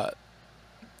know,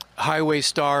 Highway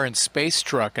Star and Space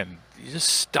Truckin'. You just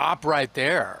stop right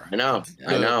there. I know.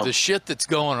 I know. The shit that's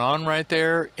going on right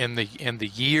there in the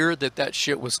year that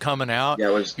shit was coming out. Yeah,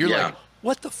 it was. You're Yeah. like,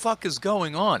 what the fuck is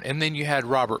going on? And then you had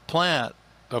Robert Plant,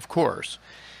 of course.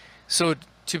 So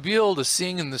to be able to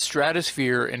sing in the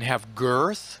stratosphere and have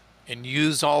girth and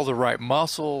use all the right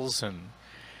muscles and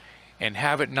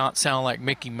have it not sound like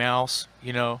Mickey Mouse,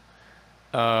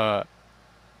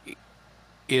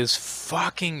 is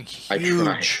fucking I try.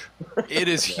 huge. It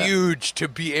is huge to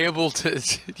be able to.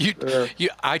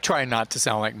 I try not to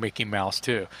sound like Mickey Mouse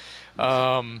too. Yeah,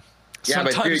 but dude,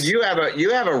 Sometimes- you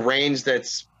have a range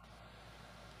that's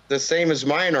the same as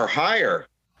mine or higher.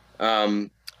 I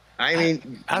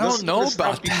mean, I don't listen to know the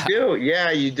stuff about that. You do,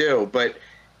 yeah, you do. But,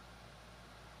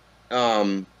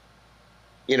 I've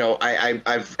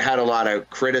had a lot of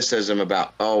criticism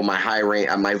about, my high range,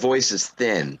 my voice is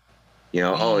thin.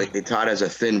 Todd has a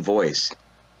thin voice,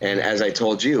 and as I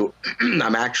told you,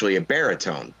 I'm actually a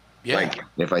baritone. Yeah. Like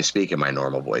if I speak in my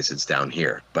normal voice, it's down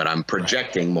here, but I'm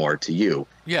projecting more to you.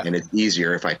 Yeah. And it's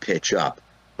easier if I pitch up.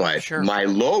 But Sure. my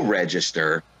low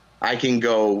register, I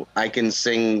can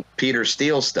sing Peter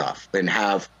Steele stuff and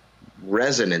have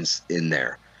resonance in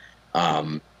there.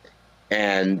 And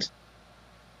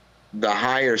the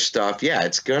higher stuff, yeah,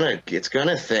 it's gonna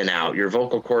thin out. Your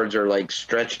vocal cords are like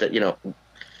stretched,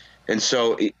 and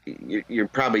so you're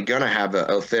probably gonna have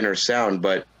a thinner sound.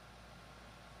 But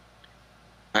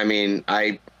I mean,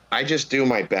 I just do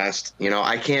my best.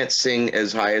 I can't sing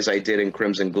as high as I did in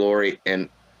Crimson Glory, and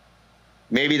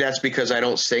maybe that's because I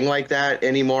don't sing like that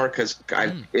anymore. Because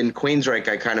in Queensryche,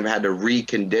 I kind of had to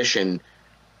recondition.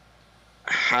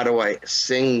 How do I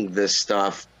sing this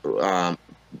stuff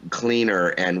cleaner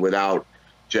and without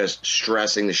just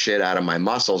stressing the shit out of my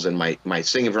muscles and my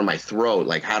singing from my throat?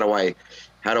 Like, how do I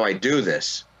do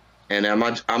this? And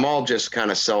I'm all just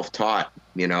kind of self-taught,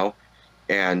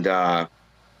 and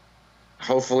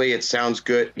hopefully it sounds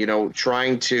good.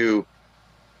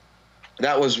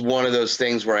 That was one of those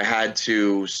things where I had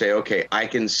to say, okay, I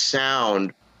can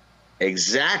sound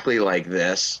exactly like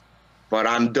this, but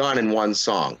I'm done in one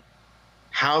song.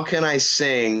 How can I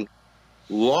sing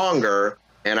longer?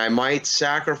 And I might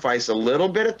sacrifice a little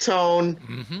bit of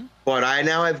tone, but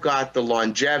I've got the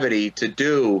longevity to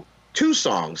do 2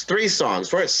 songs, 3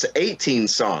 songs, 18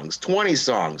 songs, 20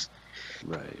 songs.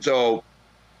 Right. So,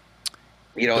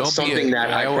 it's something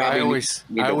that I probably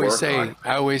need to work on.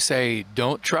 I always say,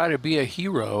 don't try to be a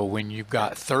hero when you've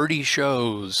got 30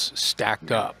 shows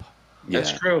stacked up. Yeah.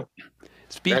 That's true.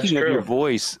 Speaking of your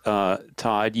voice,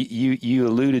 Todd, you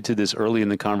alluded to this early in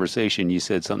the conversation. You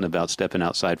said something about stepping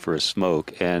outside for a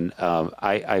smoke, and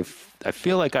I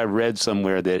feel like I read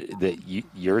somewhere that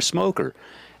you're a smoker,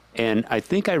 and I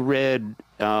think I read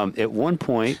at one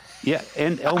point, yeah,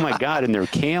 and oh my God, and they're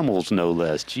Camels no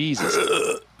less, Jesus,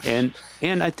 and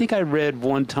I think I read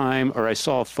one time, or I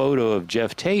saw a photo of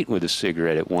Jeff Tate with a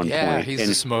cigarette at one point. Yeah, he's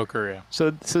and a smoker. Yeah.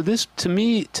 So this to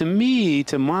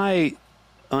my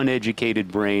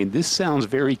uneducated brain, this sounds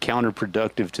very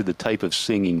counterproductive to the type of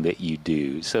singing that you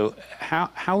do. So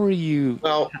how are you?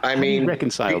 Well, I how do you mean,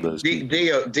 reconcile those.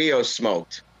 People? Dio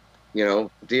smoked.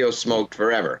 Dio smoked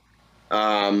forever.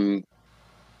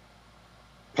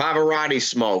 Pavarotti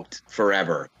smoked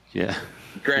forever. Yeah.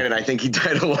 Granted, I think he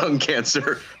died of lung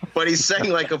cancer, but he sang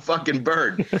like a fucking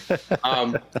bird.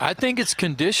 I think it's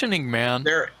conditioning, man.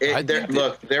 There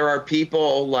are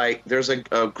people like there's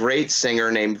a great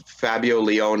singer named Fabio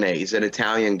Leone. He's an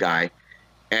Italian guy,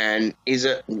 and he's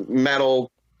a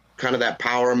metal, kind of that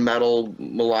power metal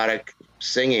melodic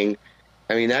singing.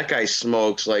 I mean, that guy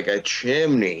smokes like a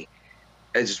chimney,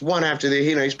 it's just one after the,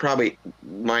 he's probably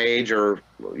my age or,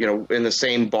 in the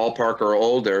same ballpark or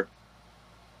older.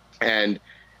 And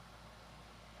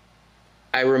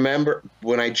I remember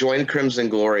when I joined Crimson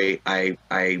Glory,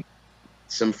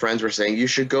 some friends were saying, you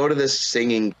should go to this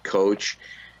singing coach.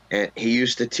 And he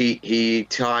used to he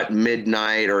taught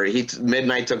Midnight, or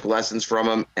Midnight took lessons from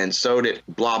him, and so did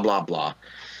blah, blah, blah.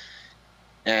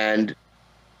 And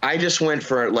I just went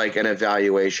for like an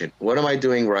evaluation. What am I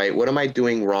doing right? What am I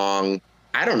doing wrong?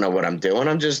 I don't know what I'm doing.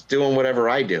 I'm just doing whatever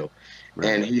I do. Right.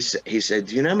 And he said,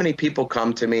 do you know how many people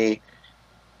come to me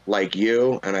like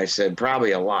you? And I said,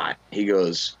 probably a lot. He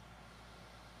goes,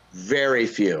 very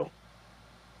few.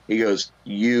 He goes,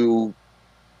 you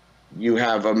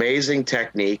have amazing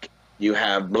technique. You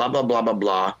have blah, blah, blah, blah,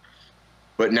 blah.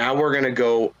 But now we're going to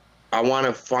go, I want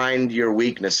to find your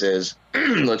weaknesses.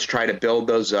 Let's try to build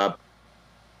those up.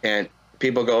 And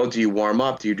people go, do you warm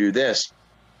up? Do you do this?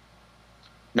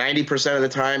 90% of the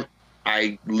time,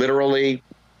 I literally,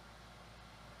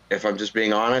 if I'm just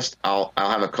being honest, I'll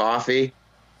have a coffee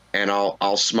and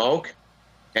I'll smoke,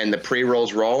 and the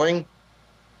pre-roll's rolling,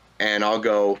 and I'll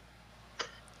go,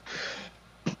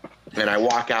 and I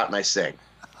walk out and I sing.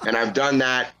 And I've done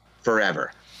that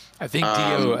forever. I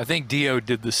think Dio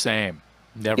did the same.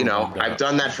 Never. I've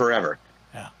done that forever.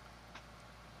 Yeah.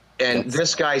 And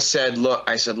this guy said, look,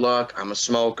 I'm a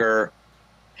smoker.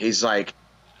 He's like,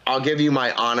 I'll give you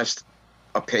my honest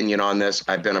opinion on this.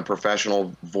 I've been a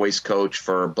professional voice coach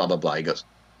for blah, blah, blah. He goes,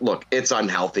 look, it's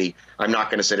unhealthy. I'm not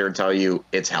going to sit here and tell you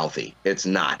it's healthy. It's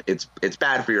not. It's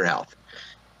bad for your health.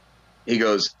 He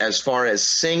goes, as far as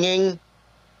singing,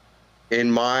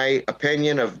 in my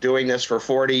opinion of doing this for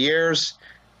 40 years,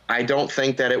 I don't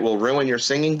think that it will ruin your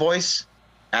singing voice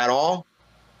at all.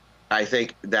 I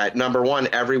think that, number one,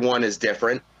 everyone is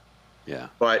different. Yeah.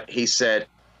 But he said,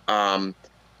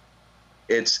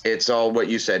 it's all what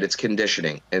you said. It's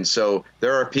conditioning. And so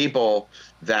there are people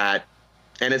that,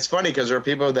 and it's funny because there are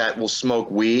people that will smoke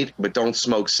weed but don't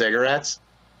smoke cigarettes.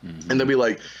 Mm-hmm. And they'll be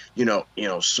like,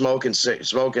 smoking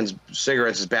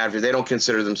cigarettes is bad for you. They don't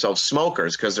consider themselves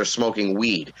smokers because they're smoking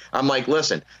weed. I'm like,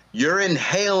 listen, you're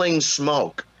inhaling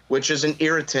smoke, which is an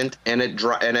irritant, and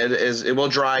it will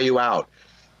dry you out.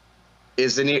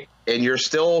 And you're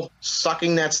still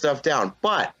sucking that stuff down,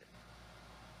 but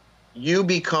you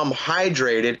become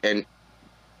hydrated, and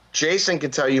Jason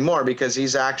can tell you more because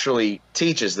he's actually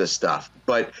teaches this stuff,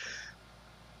 but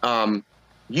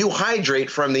you hydrate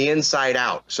from the inside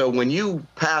out. So when you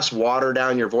pass water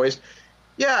down your voice,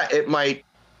 yeah, it might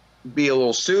be a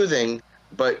little soothing,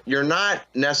 but you're not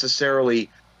necessarily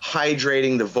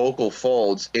hydrating the vocal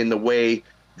folds in the way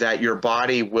that your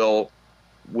body will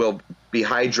be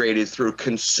hydrated through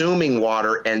consuming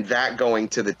water and that going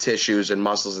to the tissues and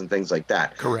muscles and things like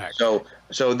that. Correct.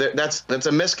 So that's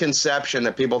a misconception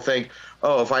that people think,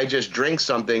 oh, if I just drink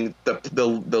something,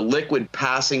 the liquid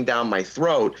passing down my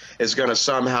throat is going to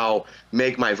somehow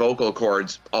make my vocal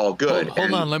cords all good.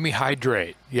 Hold on, let me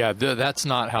hydrate. Yeah, that's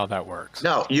not how that works.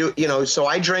 No, so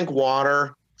I drink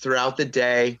water throughout the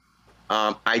day.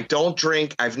 I don't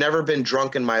drink. I've never been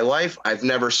drunk in my life. I've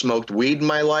never smoked weed in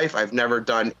my life. I've never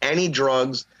done any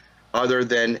drugs other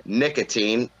than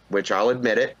nicotine, which I'll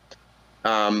admit it.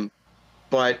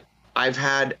 But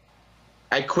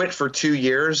I quit for 2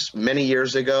 years, many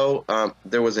years ago.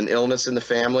 There was an illness in the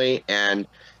family, and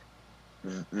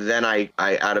then I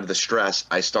out of the stress,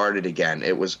 I started again.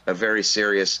 It was a very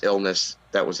serious illness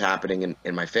that was happening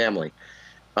in my family.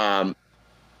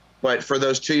 But for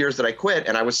those 2 years that I quit,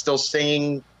 and I was still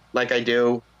singing like I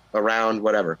do around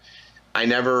whatever, I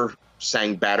never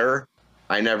sang better.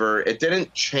 It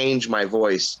didn't change my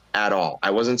voice at all. I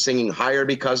wasn't singing higher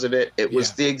because of it. It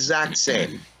was the exact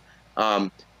same.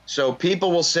 So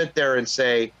people will sit there and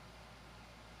say,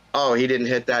 oh, he didn't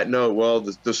hit that note. Well,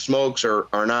 the smokes are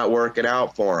not working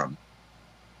out for him.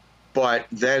 But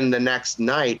then the next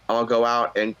night I'll go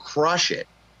out and crush it.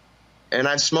 And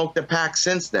I've smoked a pack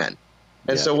since then.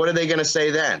 And so what are they going to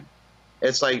say then?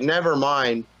 It's like, never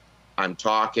mind. I'm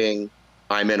talking.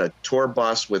 I'm in a tour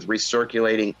bus with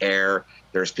recirculating air.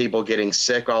 There's people getting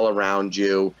sick all around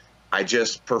you. I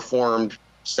just performed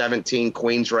 17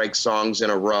 Queensryche songs in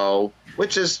a row,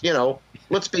 which is,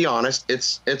 let's be honest,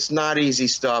 it's not easy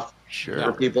stuff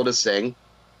for people to sing.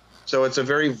 So it's a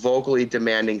very vocally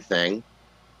demanding thing.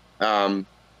 I'm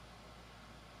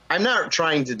not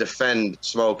trying to defend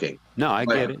smoking. No, I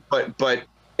get it. But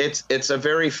it's a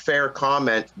very fair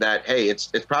comment that, hey,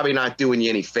 it's probably not doing you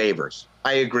any favors.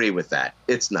 I agree with that.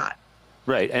 It's not.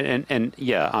 Right. And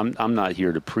yeah, I'm not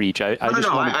here to preach. I No, just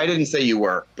no, wanted, I didn't say you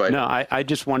were, but no, I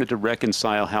just wanted to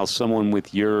reconcile how someone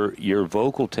with your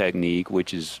vocal technique,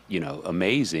 which is,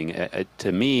 amazing,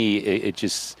 to me, it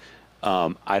just,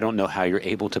 I don't know how you're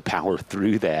able to power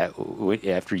through that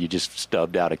after you just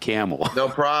stubbed out a camel. no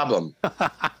problem.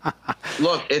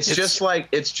 Look, it's just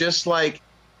like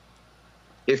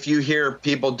if you hear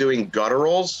people doing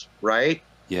gutturals, right?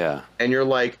 Yeah. And you're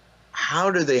like,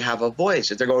 how do they have a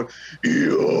voice? If they're going,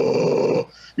 yeah,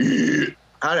 yeah.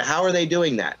 How are they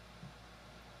doing that?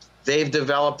 They've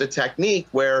developed a technique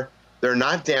where they're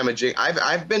not damaging.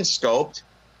 I've been scoped,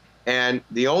 and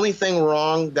the only thing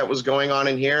wrong that was going on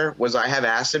in here was I have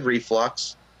acid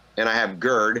reflux and I have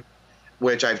GERD,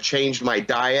 which I've changed my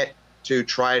diet to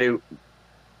try to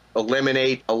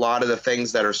eliminate a lot of the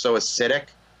things that are so acidic.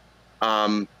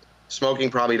 Smoking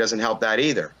probably doesn't help that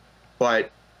either,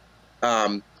 but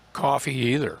Coffee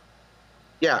either.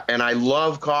 yeah, and I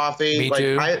love coffee. Me like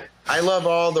too. I love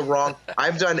all the wrong.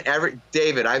 I've done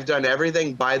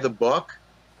everything by the book,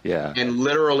 Yeah. and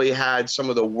literally had some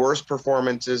of the worst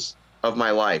performances of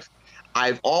my life.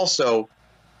 I've also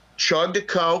chugged a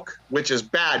Coke, which is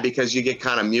bad because you get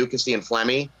kind of mucusy and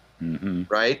phlegmy, Mm-hmm.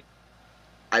 right?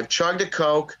 I've chugged a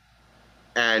Coke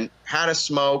and had a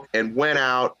smoke and went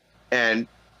out, and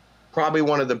probably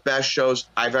one of the best shows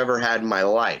I've ever had in my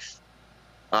life.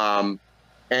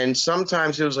 And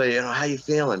sometimes it was like, how you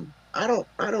feeling? I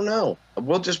don't know.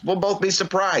 We'll both be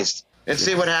surprised and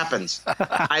see what happens.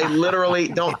 I literally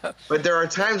don't, but there are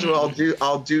times where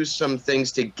I'll do some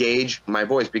things to gauge my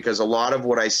voice, because a lot of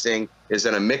what I sing is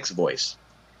in a mixed voice,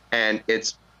 and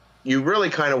you really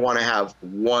kind of want to have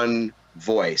one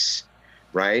voice,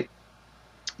 right?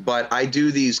 But I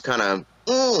do these kind of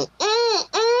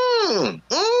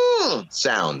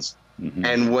sounds. Mm-hmm.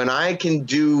 And when I can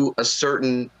do a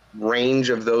certain range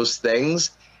of those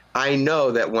things, I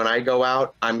know that when I go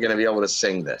out, I'm going to be able to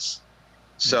sing this.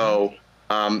 So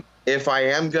if I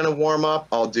am going to warm up,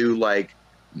 I'll do like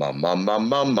mum, mum, mum,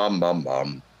 mum, mum, mum,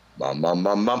 mum, mum, mum,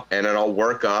 mum, mum, and then I'll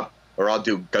work up, or I'll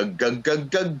do gug, gug,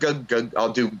 gug, gug, gug, gug.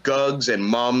 I'll do gugs and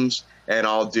mums, and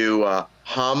I'll do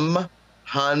hum,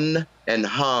 hun, and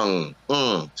hung.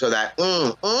 So that,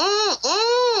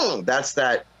 that's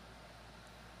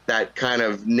that kind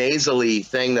of nasally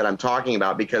thing that I'm talking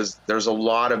about, because there's a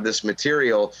lot of this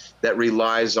material that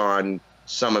relies on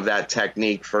some of that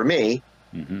technique for me.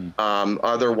 Mm-hmm.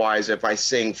 Otherwise, if I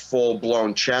sing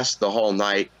full-blown chest the whole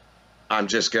night, I'm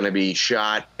just going to be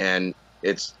shot, and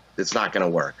it's not going to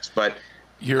work. But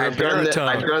You're I've a done baritone.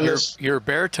 I've done this. You're a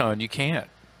baritone. You can't.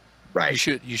 Right.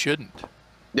 You shouldn't.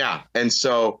 Yeah. And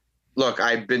so, look,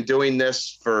 I've been doing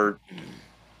this for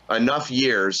enough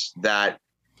years that,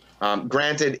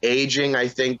 granted, aging, I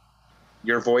think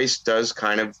your voice does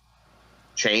kind of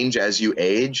change as you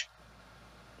age.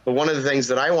 But one of the things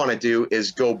that I want to do is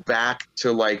go back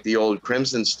to like the old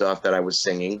Crimson stuff that I was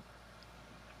singing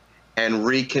and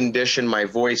recondition my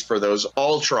voice for those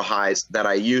ultra highs that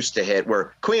I used to hit,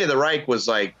 where Queen of the Reich was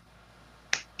like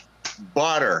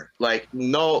butter. Like,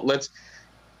 no,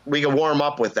 we can warm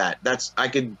up with that.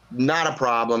 Not a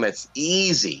problem. It's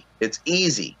easy. It's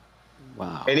easy.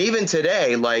 Wow. And even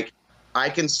today, like, I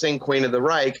can sing Queen of the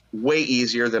Reich way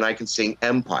easier than I can sing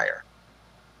Empire,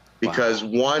 because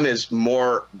one is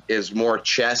more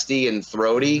chesty and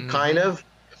throaty, kind of,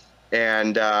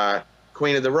 and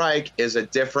Queen of the Reich is a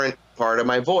different part of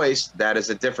my voice. That is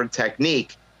a different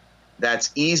technique.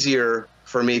 That's easier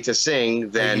for me to sing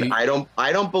than I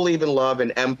don't Believe in Love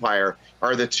and Empire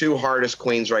are the two hardest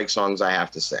Queensryche songs I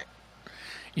have to sing.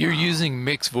 You're using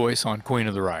mixed voice on Queen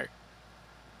of the Reich.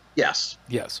 Yes.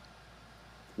 Yes.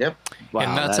 Yep. Wow,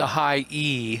 And that's a high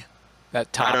E.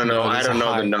 That top I don't know. note I is don't a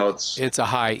know high, the notes. It's a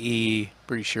high E,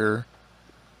 pretty sure.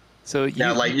 So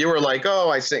Yeah, like you were like, oh,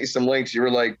 I sent you some links. You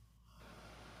were like,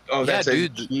 oh, that's a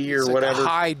G or it's like whatever. a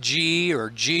high G or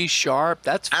G sharp.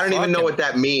 I don't even know what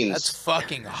that means. That's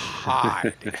fucking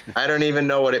high. Dude. I don't even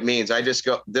know what it means. I just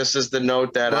go, this is the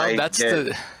note that Well, I that's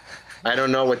get. I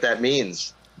don't know what that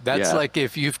means. That's Yeah. like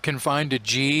if you've confined a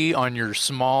G on your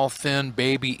small, thin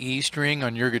baby E string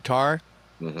on your guitar.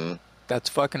 Mm-hmm. That's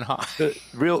fucking high.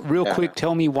 Real quick,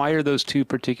 tell me, why are those two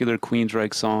particular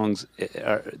Queensryche songs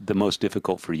are the most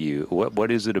difficult for you?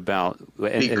 What is it about?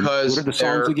 And Because what are the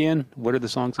songs again? What are the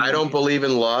songs again? I don't believe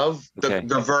in love. Okay.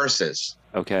 The verses.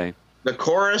 Okay. The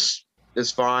chorus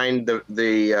is fine. But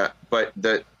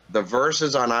the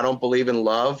verses on I Don't Believe in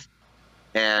Love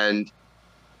and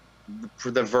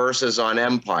the verses on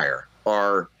Empire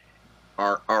are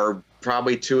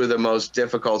probably two of the most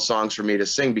difficult songs for me to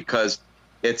sing, because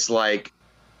it's like,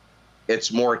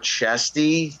 it's more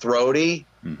chesty, throaty.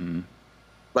 Mm-hmm.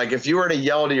 Like if you were to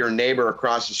yell to your neighbor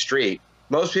across the street,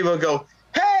 most people would go,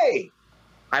 "Hey!"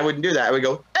 I wouldn't do that. I would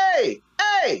go, "Hey,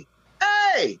 hey,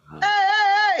 hey, hey,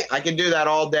 hey." I can do that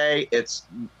all day. It's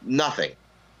nothing.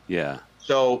 Yeah.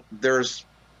 So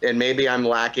and maybe I'm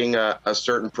lacking a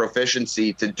certain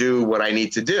proficiency to do what I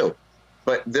need to do.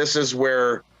 But this is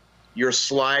where you're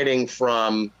sliding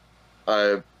from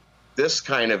this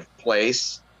kind of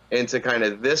place into kind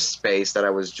of this space that I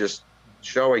was just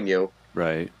showing you.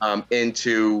 Right.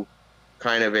 Into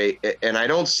kind of and I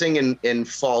don't sing in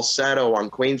falsetto on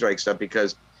Queensryche stuff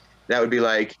because that would be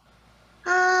like,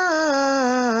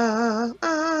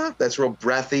 that's real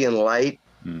breathy and light.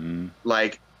 Mm-hmm.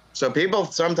 Like, so people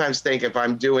sometimes think if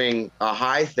I'm doing a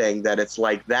high thing that it's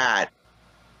like that,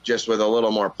 just with a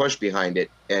little more push behind it,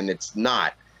 and it's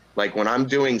not. Like when I'm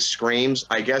doing screams,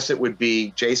 I guess it would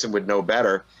be, Jason would know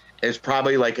better, it's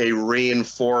probably like a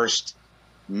reinforced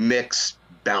mix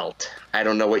belt. I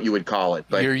don't know what you would call it,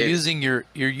 but you're using your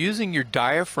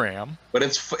diaphragm. But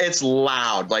it's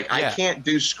loud. Like Yeah. I can't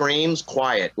do screams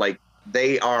quiet. Like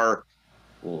they are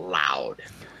loud.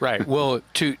 Right. Well,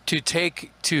 to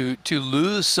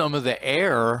lose some of the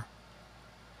air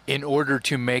in order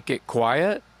to make it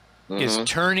quiet is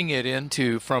turning it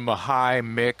into, from a high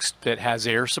mix that has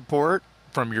air support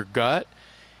from your gut,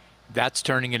 that's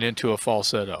turning it into a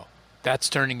falsetto. That's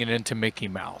turning it into Mickey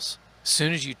Mouse. As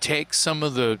soon as you take some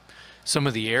of the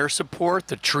air support,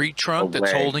 the tree trunk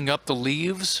that's holding up the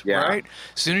leaves, right?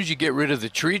 As soon as you get rid of the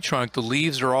tree trunk, the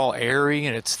leaves are all airy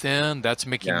and it's thin. That's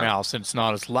Mickey Mouse, and it's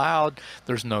not as loud.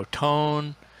 There's no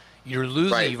tone. You're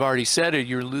losing, you've already said it,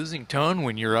 you're losing tone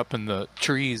when you're up in the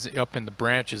trees, up in the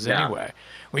branches anyway.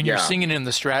 When you're singing in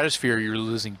the stratosphere, you're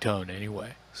losing tone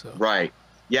anyway. So Right.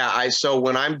 Yeah, so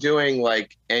when I'm doing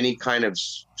like any kind of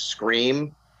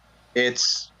scream,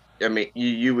 I mean,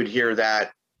 you would hear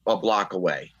that a block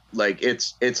away. Like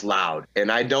it's loud.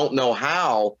 And I don't know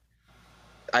how.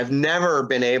 I've never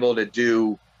been able to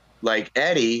do like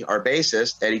Eddie, our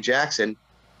bassist, Eddie Jackson.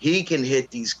 He can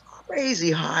hit these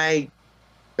crazy high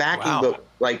backing, but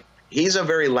like he's a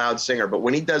very loud singer. But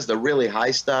when he does the really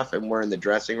high stuff and we're in the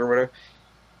dressing room or whatever,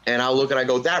 and I'll look and I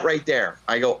go, that right there.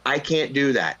 I go, I can't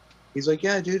do that. He's like,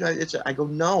 yeah, dude. I go,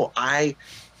 no, I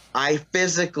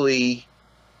physically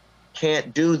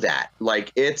can't do that.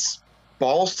 Like it's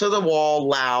balls to the wall,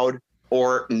 loud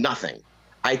or nothing.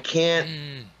 I can't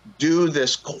do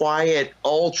this quiet,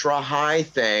 ultra high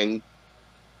thing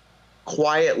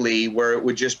quietly where it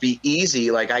would just be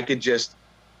easy. Like I could just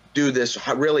do this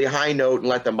really high note and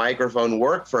let the microphone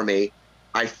work for me.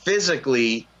 I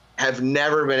physically have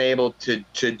never been able to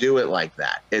do it like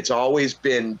that. It's always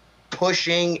been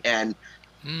pushing and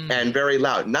very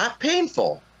loud. Not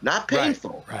painful.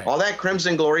 Right. All that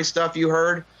Crimson Glory stuff you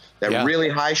heard, that really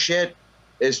high shit,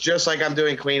 is just like I'm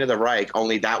doing Queen of the Reich,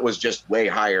 only that was just way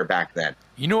higher back then.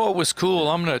 You know what was cool?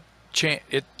 I'm going to change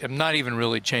it. I'm not even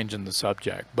really changing the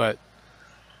subject, but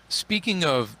speaking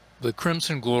of the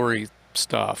Crimson Glory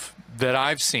stuff that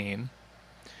I've seen,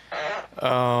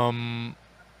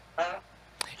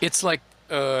 it's like,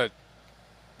 well,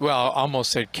 I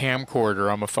almost said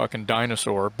camcorder. I'm a fucking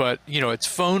dinosaur, but it's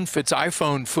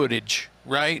iPhone footage,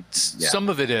 right? Yeah. Some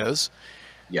of it is.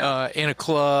 In a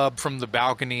club from the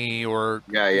balcony, or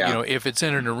if it's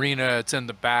in an arena, it's in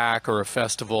the back, or a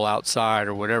festival outside,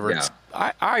 or whatever. It's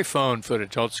iPhone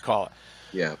footage, I'll just call it.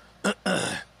 Yeah.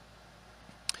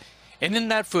 And in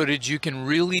that footage, you can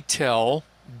really tell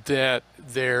that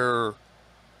they're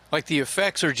like the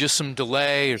effects are just some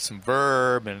delay or some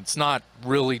verb, and it's not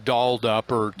really dolled up,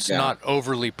 or it's not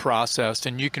overly processed,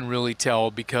 and you can really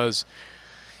tell because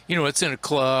it's in a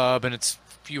club and it's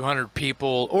few hundred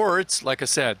people, or it's, like I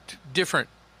said, different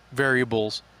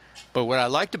variables. But what I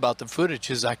liked about the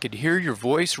footage is I could hear your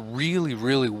voice really,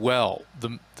 really well.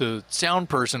 The sound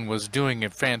person was doing a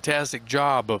fantastic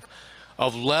job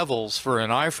of levels for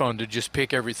an iPhone to just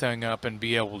pick everything up and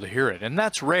be able to hear it. And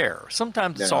that's rare.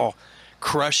 Sometimes it's all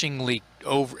crushingly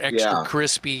extra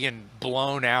crispy and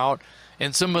blown out.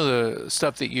 And some of the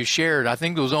stuff that you shared, I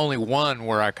think there was only one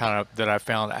where I found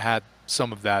that had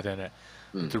some of that in it.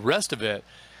 The rest of it,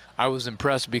 I was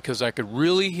impressed because I could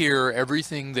really hear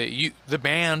everything that the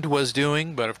band was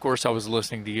doing, but of course I was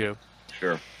listening to you.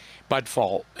 Sure. By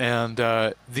default. And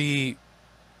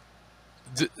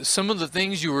some of the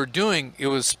things you were doing, it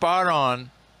was spot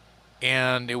on,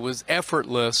 and it was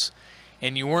effortless,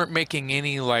 and you weren't making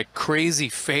any like crazy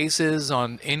faces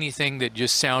on anything that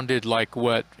just sounded like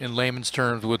what in layman's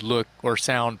terms would look or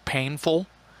sound painful.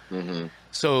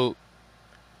 So,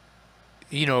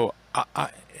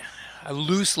 I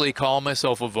loosely call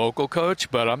myself a vocal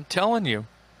coach, but I'm telling you,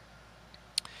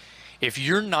 if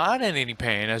you're not in any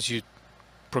pain, as you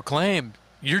proclaimed,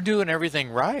 you're doing everything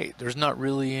right. There's not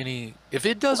really any. If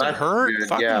it doesn't That's hurt, good,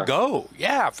 fucking yeah. go.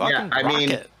 Yeah, fucking I rock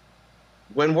mean, it.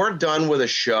 when we're done with a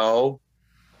show,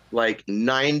 like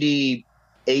 98%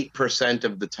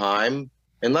 of the time,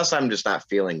 unless I'm just not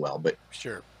feeling well, but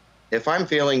Sure. if I'm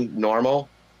feeling normal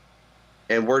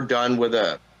and we're done with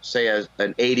an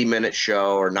 80-minute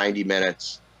show or 90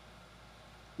 minutes,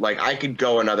 like I could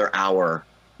go another hour,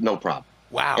 no problem.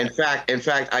 Wow. In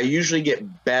fact, I usually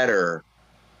get better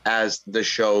as the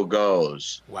show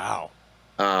goes. Wow.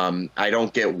 I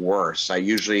don't get worse. I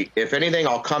usually, if anything,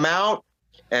 I'll come out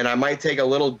and I might take a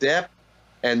little dip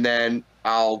and then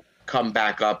I'll come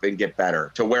back up and get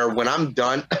better, to where when I'm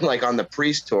done, like on the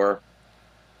Priest tour,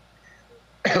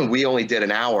 we only did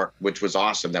an hour, which was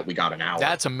awesome that we got an hour.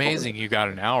 That's amazing. You got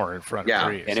an hour in front of Yeah.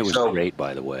 Priest. And it was great,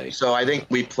 by the way. So I think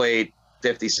we played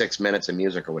 56 minutes of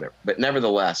music or whatever. But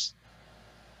nevertheless,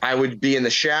 I would be in the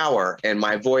shower and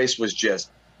my voice was just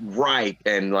right.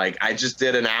 And like, I just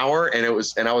did an hour and I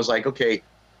was like, okay,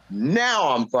 now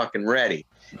I'm fucking ready.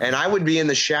 And I would be in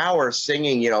the shower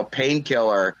singing,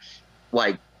 Painkiller,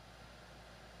 like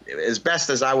as best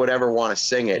as I would ever want to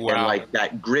sing it. Wow. And like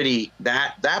that gritty,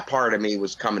 that part of me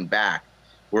was coming back,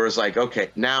 where it's like, okay,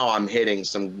 now I'm hitting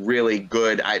some really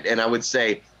good. I would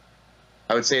say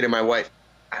to my wife,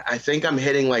 I think I'm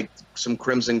hitting like some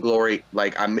Crimson Glory.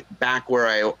 Like I'm back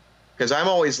because I'm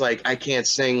always like, I can't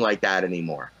sing like that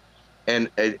anymore. And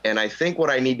I think what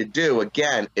I need to do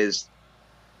again is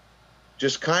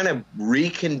just kind of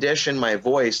recondition my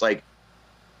voice. Like,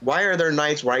 why are there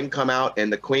nights where I can come out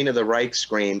and the Queen of the Reich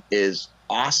scream is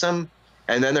awesome,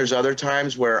 and then there's other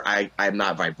times where I'm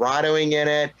not vibratoing in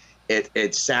it.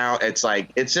 It's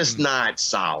like it's just not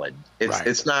solid.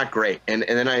 It's not great. And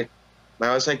then I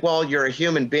was like, well, you're a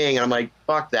human being, and I'm like,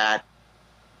 fuck that.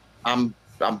 I'm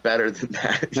better than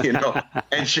that,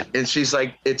 and she's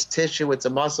like, it's tissue, it's a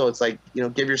muscle. It's like,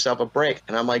 give yourself a break.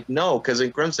 And I'm like, no, because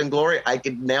in Crimson Glory, I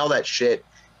could nail that shit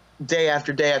day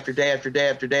after day after day after day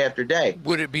after day after day.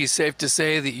 Would it be safe to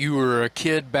say that you were a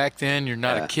kid back then? You're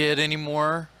not a kid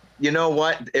anymore? You know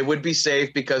what? It would be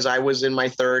safe because I was in my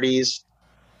 30s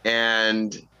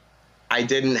and I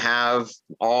didn't have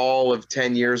all of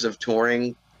 10 years of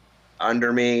touring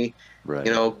under me. Right.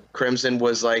 Crimson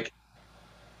was like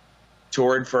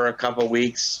toured for a couple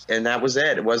weeks and that was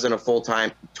it. It wasn't a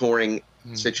full-time touring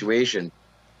situation.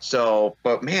 So,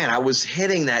 but man, I was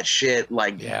hitting that shit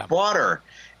like butter.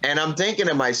 And I'm thinking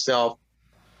to myself,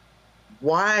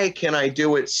 why can I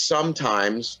do it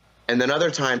sometimes and then other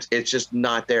times it's just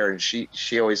not there? And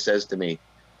she always says to me,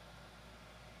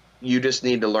 you just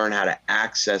need to learn how to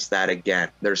access that again.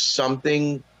 There's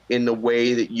something in the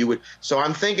way that you would. So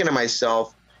I'm thinking to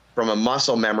myself from a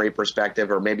muscle memory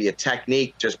perspective, or maybe a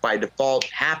technique just by default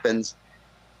happens.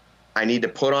 I need to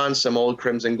put on some old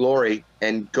Crimson Glory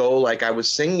and go like I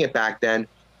was singing it back then.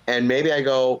 And maybe I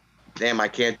go, damn, I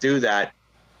can't do that.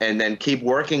 And then keep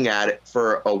working at it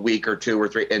for a week or two or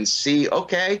three and see,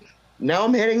 okay, now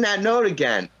I'm hitting that note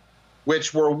again,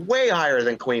 which were way higher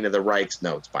than Queen of the Reich's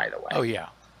notes, by the way. Oh, yeah.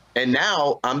 And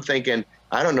now I'm thinking,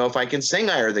 I don't know if I can sing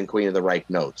higher than Queen of the Reich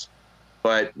notes.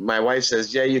 But my wife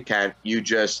says, yeah, you can. You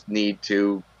just need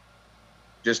to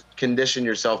just condition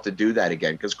yourself to do that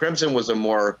again. Because Crimson was a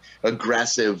more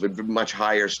aggressive, much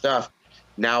higher stuff.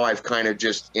 Now I've kind of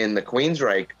just in the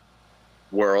Queensryche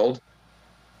world,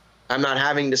 I'm not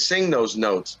having to sing those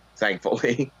notes,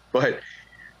 thankfully. But,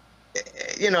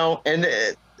 and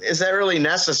is that really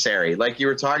necessary? Like you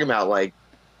were talking about, like,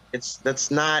 that's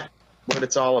not what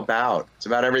it's all about. It's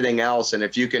about everything else. And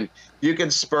if you can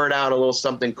spurt out a little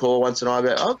something cool once in a while,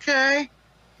 but okay.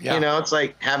 Yeah. It's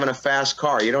like having a fast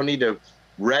car. You don't need to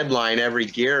redline every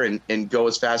gear and go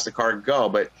as fast as the car can go,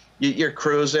 but you're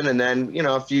cruising. And then,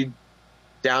 if you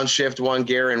downshift one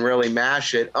gear and really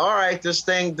mash it, all right, this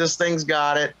thing's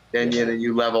got it. And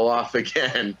you level off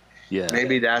again. Yeah.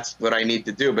 Maybe that's what I need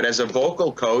to do. But as a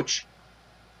vocal coach,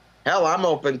 hell, I'm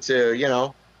open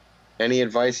to, any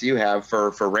advice you have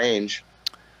for range.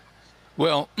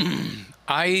 Well,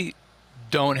 I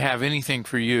don't have anything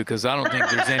for you because I don't think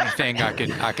there's anything I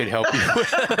could help you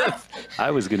with.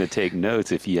 I was going to take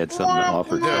notes if you had something to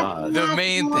offer Todd. The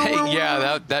main thing,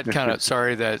 that kind of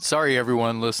sorry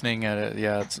everyone listening.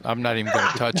 I'm not even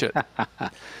going to touch it.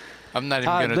 I'm not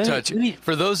even going to touch it.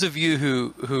 For those of you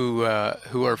who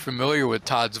are familiar with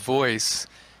Todd's voice,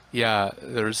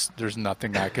 there's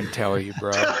nothing I can tell you,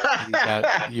 bro.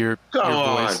 Your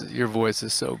voice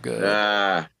is so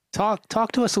good.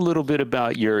 Talk to us a little bit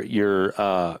about your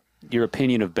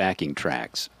opinion of backing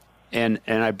tracks, and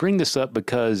I bring this up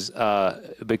because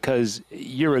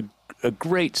you're a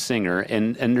great singer,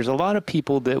 and there's a lot of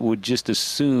people that would just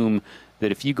assume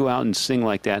that if you go out and sing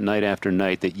like that night after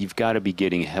night, that you've got to be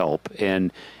getting help.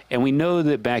 And we know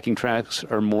that backing tracks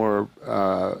are more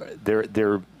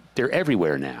they're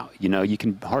everywhere now. You know, you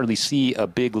can hardly see a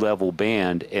big level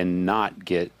band and not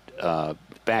get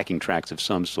backing tracks of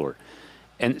some sort.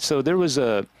 And so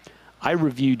I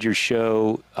reviewed your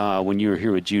show when you were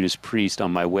here with Judas Priest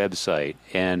on my website,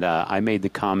 and I made the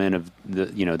comment of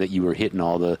that you were hitting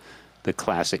all the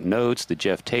classic notes, the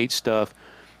Jeff Tate stuff.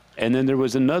 And then there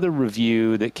was another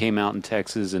review that came out in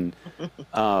Texas, and yeah,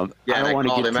 I don't want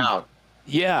to called get him out.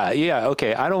 Yeah,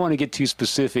 okay. I don't want to get too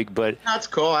specific, but That's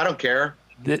cool. I don't care.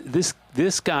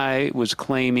 This guy was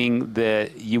claiming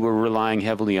that you were relying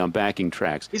heavily on backing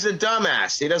tracks. He's a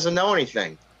dumbass. He doesn't know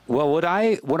anything. Well, what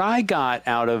I got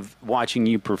out of watching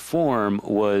you perform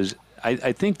was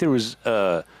I think there was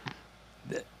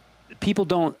people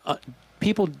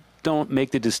don't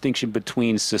make the distinction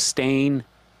between sustain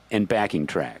and backing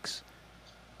tracks.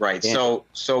 Right. And,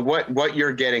 so what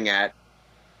you're getting at,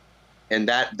 and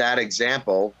that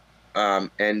example,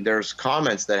 and there's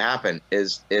comments that happen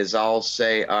is I'll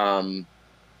say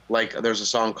like there's a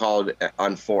song called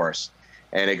Unforce,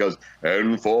 and it goes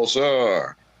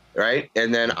Enforcer, right?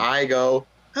 And then I go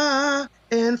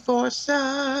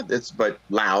Enforcer. It's but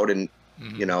loud and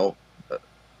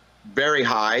very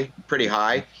high, pretty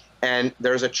high, and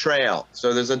there's a trail,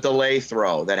 so there's a delay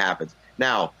throw that happens.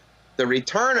 Now, the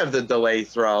return of the delay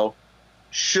throw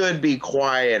should be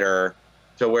quieter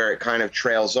to where it kind of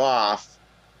trails off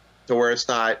to where it's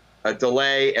not a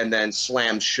delay and then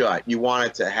slammed shut. You want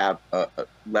it to have a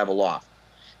level off.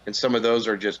 And some of those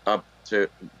are just up to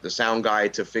the sound guy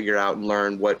to figure out and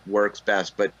learn what works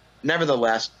best. But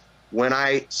nevertheless, when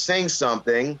I sing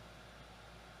something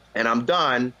and I'm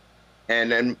done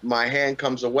and then my hand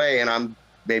comes away and I'm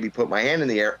maybe put my hand in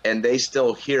the air and they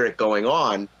still hear it going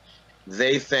on,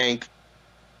 they think,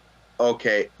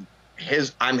 okay,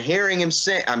 I'm hearing him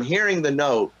sing, I'm hearing the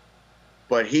note,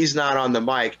 but he's not on the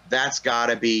mic. That's got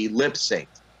to be lip synced.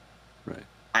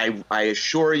 right. I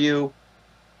assure you,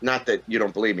 not that you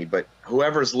don't believe me, but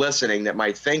whoever's listening that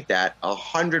might think that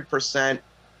 100%,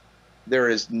 there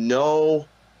is no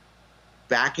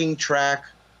backing track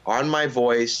on my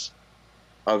voice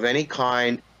of any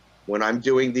kind when I'm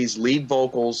doing these lead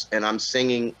vocals and I'm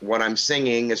singing what I'm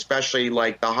singing, especially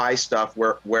like the high stuff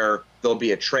where there'll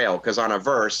be a trail, because on a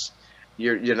verse,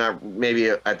 you're not, maybe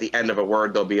at the end of a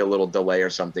word there'll be a little delay or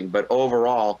something, but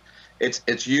overall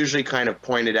it's usually kind of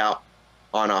pointed out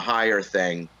on a higher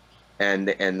thing, and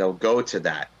they'll go to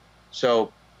that.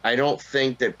 So I don't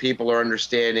think that people are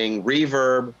understanding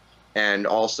reverb and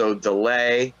also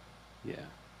delay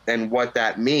and what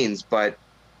that means. But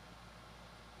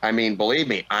I mean, believe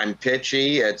me, I'm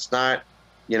pitchy. It's not,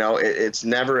 it's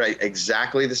never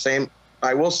exactly the same.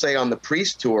 I will say on the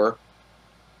Priest tour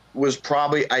was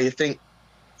probably, I think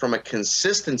from a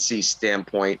consistency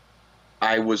standpoint,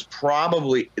 I was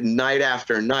probably night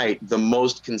after night the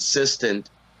most consistent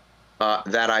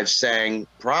that I've sang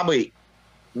probably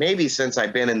maybe since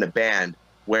I've been in the band,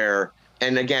 where,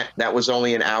 and again, that was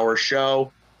only an hour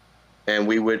show. And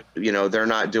we would, they're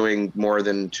not doing more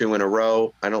than 2 in a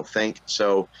row, I don't think.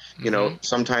 So,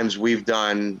 sometimes we've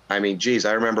done, I mean, geez,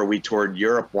 I remember we toured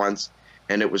Europe once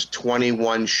and it was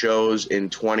 21 shows in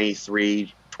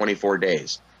 24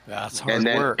 days. That's hard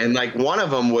work. And like one of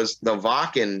them was the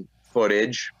Wacken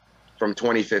footage from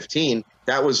 2015.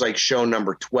 That was like show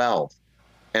number 12.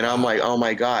 And I'm like, oh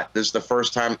my God, this is the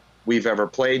first time we've ever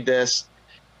played this.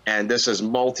 And this is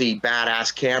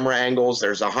multi-badass camera angles.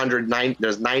 There's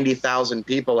 90,000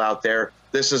 people out there.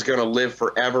 This is going to live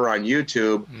forever on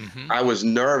YouTube. Mm-hmm. I was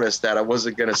nervous that I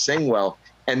wasn't going to sing well.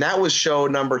 And that was show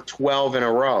number 12 in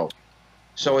a row.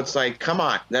 So it's like, come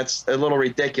on, that's a little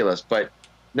ridiculous. But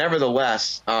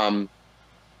nevertheless,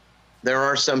 there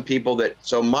are some people that,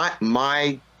 so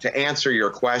to answer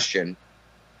your question,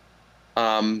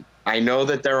 I know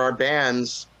that there are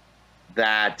bands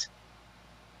that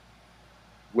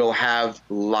will have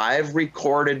live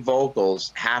recorded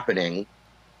vocals happening.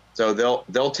 So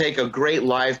they'll take a great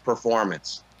live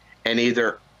performance and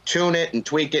either tune it and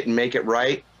tweak it and make it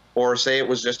right, or say it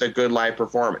was just a good live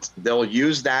performance. They'll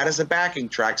use that as a backing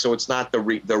track, so it's not the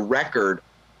record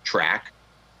track.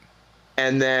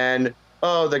 And then,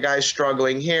 oh, the guy's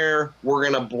struggling here. We're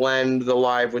going to blend the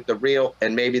live with the real,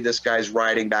 and maybe this guy's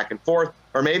riding back and forth,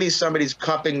 or maybe somebody's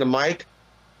cupping the mic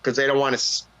because they don't want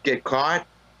to get caught,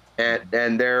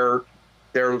 and they're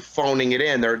phoning it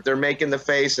in. They're making the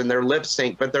face and they're lip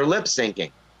sync, but they're lip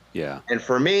syncing. Yeah. And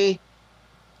for me,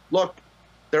 look,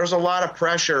 there's a lot of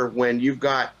pressure when you've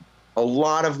got a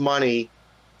lot of money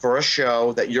for a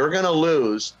show that you're going to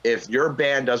lose if your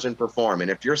band doesn't perform. And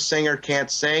if your singer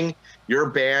can't sing, your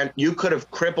band, you could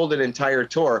have crippled an entire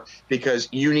tour because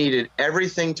you needed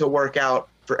everything to work out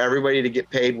for everybody to get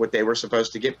paid what they were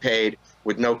supposed to get paid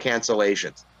with no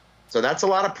cancellations. So that's a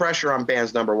lot of pressure on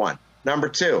bands, number one. Number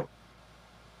two,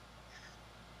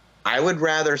 I would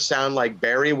rather sound like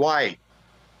Barry White,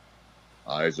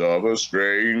 Eyes of a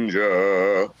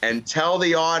Stranger, and tell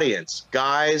the audience,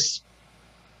 guys,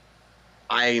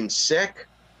 I'm sick.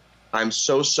 I'm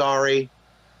so sorry.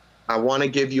 I want to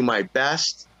give you my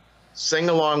best. Sing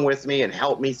along with me and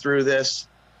help me through this.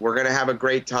 We're going to have a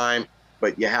great time,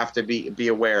 but you have to be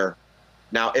aware.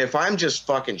 Now, if I'm just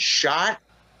fucking shot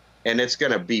and it's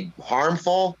going to be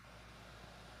harmful,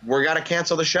 we're got to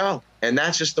cancel the show. And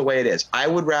that's just the way it is. I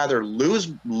would rather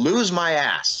lose my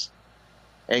ass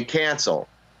and cancel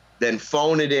than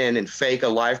phone it in and fake a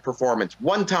live performance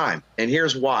one time. And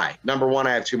here's why. Number one,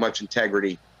 I have too much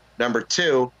integrity. Number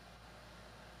two,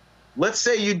 let's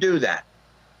say you do that.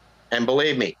 And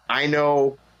believe me, I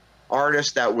know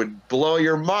artists that would blow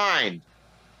your mind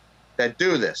that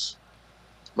do this.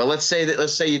 But let's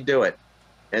say you do it.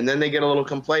 And then they get a little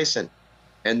complacent.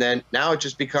 And then now it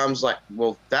just becomes like,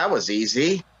 well, that was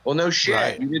easy. Well, no shit.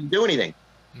 Right. You didn't do anything.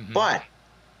 Mm-hmm. But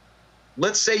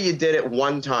let's say you did it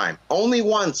one time, only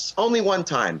once, only one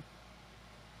time.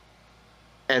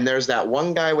 And there's that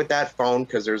one guy with that phone,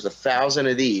 because there's 1,000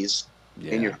 of these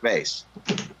in your face.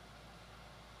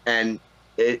 And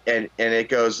it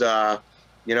goes, I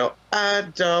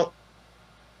don't,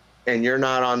 and you're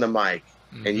not on the mic.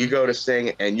 Mm-hmm. And you go to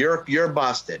sing and you're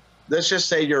busted. Let's just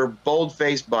say you're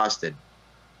bold-faced busted.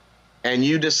 And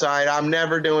you decide, I'm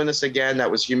never doing this again.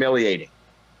 That was humiliating.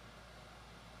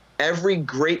 Every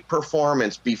great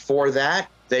performance before that,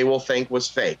 they will think was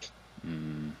fake.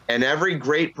 Mm. And every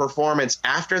great performance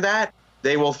after that,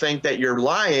 they will think that you're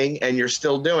lying and you're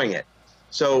still doing it.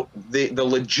 So the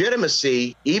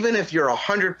legitimacy, even if you're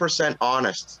 100%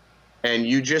 honest and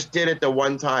you just did it the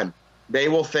one time, they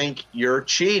will think you're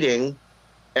cheating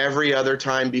every other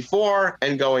time before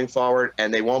and going forward,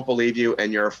 and they won't believe you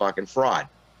and you're a fucking fraud.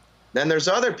 Then there's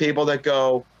other people that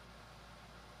go,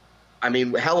 I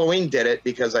mean, Halloween did it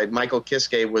because Michael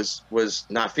Kiske was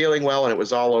not feeling well, and it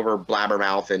was all over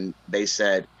Blabbermouth, and they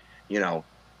said,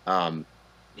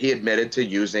 he admitted to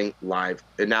using live.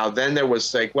 And now then there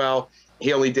was like, well,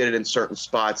 he only did it in certain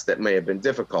spots that may have been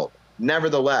difficult.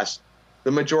 Nevertheless,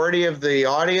 the majority of the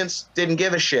audience didn't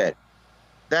give a shit.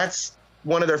 That's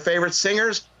one of their favorite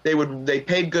singers. They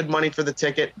paid good money for the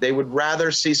ticket. They would rather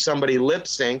see somebody lip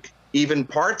sync even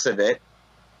parts of it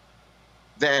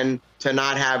than to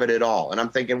not have it at all. And I'm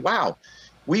thinking, wow,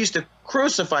 we used to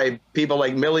crucify people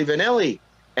like Milli Vanilli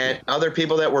and other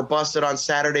people that were busted on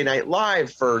Saturday Night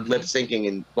Live for lip syncing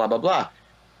and blah, blah, blah.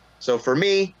 So for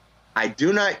me, I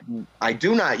do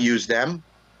not use them.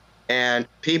 And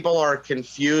people are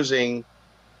confusing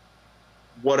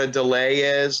what a delay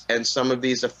is and some of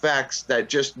these effects that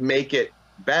just make it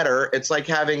better. It's like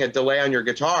having a delay on your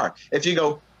guitar. If you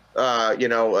go,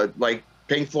 like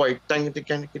Pink Floyd, you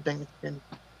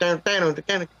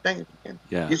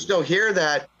still hear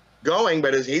that going,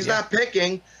 but he's not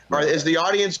picking, or is the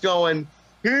audience going,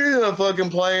 he's not fucking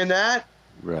playing that?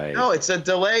 Right. No, it's a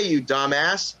delay, you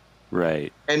dumbass.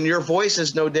 Right. And your voice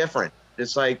is no different.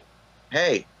 It's like,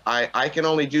 hey, I can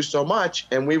only do so much,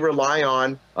 and we rely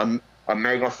on a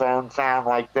megaphone sound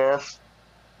like this,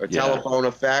 a telephone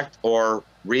effect, or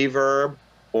reverb,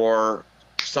 or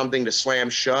something to slam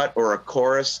shut, or a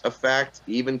chorus effect,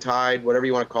 eventide, whatever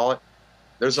you want to call it.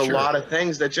 There's a lot of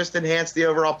things that just enhance the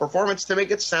overall performance to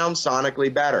make it sound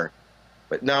sonically better.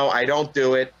 But no, I don't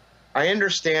do it. I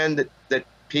understand that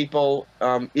people,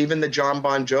 even the John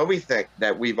Bon Jovi thing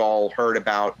that we've all heard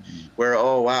about, where,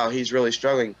 oh, wow, he's really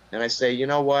struggling. And I say, you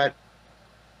know what?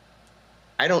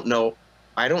 I don't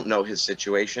know his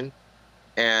situation.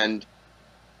 And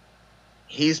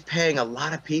he's paying a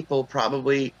lot of people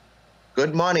probably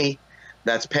good money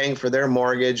that's paying for their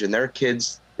mortgage and their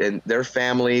kids and their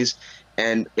families.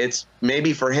 And it's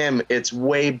maybe for him, it's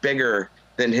way bigger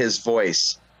than his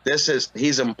voice.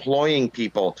 He's employing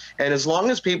people. And as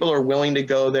long as people are willing to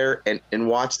go there and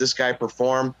watch this guy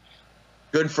perform,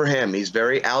 good for him. He's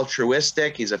very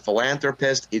altruistic. He's a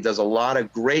philanthropist. He does a lot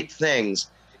of great things.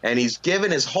 And he's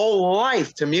given his whole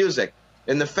life to music.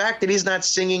 And the fact that he's not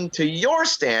singing to your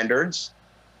standards,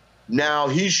 now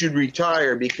he should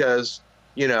retire because,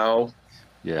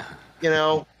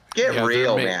 get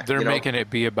real, man. They're making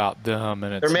it be about them,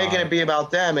 and they're making it be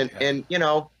about them, and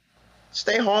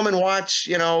stay home and watch,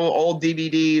 old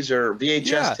DVDs or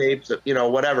VHS tapes,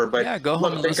 whatever. But go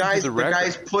home and listen to the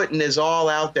guy's putting his all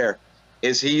out there.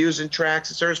 Is he using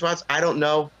tracks at certain spots? I don't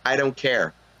know. I don't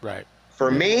care. Right. For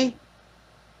me,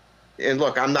 and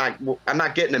look, I'm not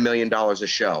getting $1 million a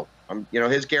show.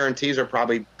 His guarantees are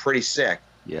probably pretty sick.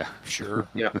 Yeah. Sure.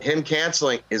 Him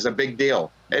canceling is a big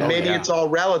deal, and Oh, maybe yeah. it's all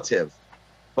relative,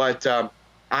 but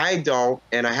I don't,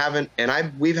 and I haven't,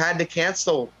 and we've had to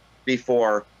cancel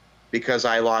before because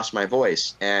I lost my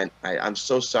voice, and I'm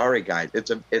so sorry, guys.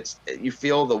 You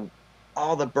feel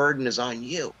all the burden is on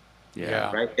you,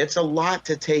 Yeah. right? It's a lot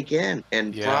to take in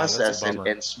and Yeah, that's a process bummer.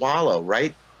 and swallow,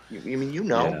 right?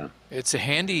 Yeah. It's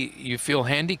you feel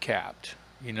handicapped,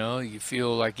 you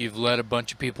feel like you've let a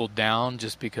bunch of people down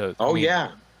just because. Oh,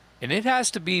 yeah. And it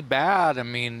has to be bad. I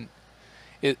mean,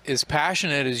 as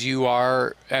passionate as you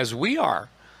are, as we are,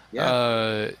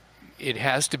 it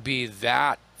has to be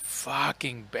that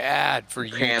fucking bad for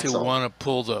you Cancel. to want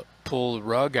to pull the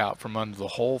rug out from under the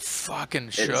whole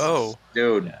fucking show.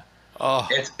 Dude. Yeah. Oh,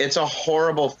 It's a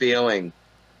horrible feeling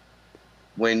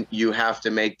when you have to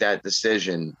make that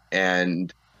decision,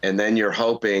 and then you're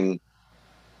hoping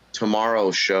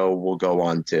tomorrow's show will go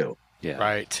on too. Yeah.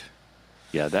 right.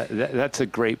 Yeah, that's a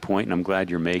great point, and I'm glad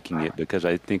you're making it, because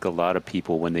I think a lot of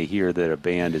people, when they hear that a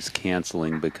band is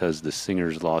canceling because the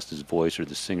singer's lost his voice or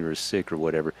the singer is sick or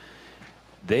whatever,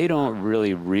 they don't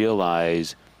really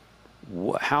realize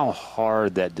how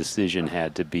hard that decision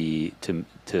had to be to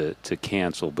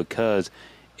cancel, because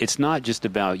it's not just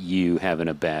about you having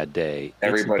a bad day.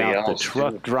 Everybody it's about else, the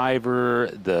truck too.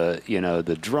 driver,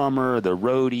 the drummer, the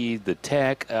roadie, the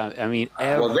tech. Well,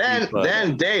 Everybody.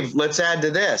 then, Dave, let's add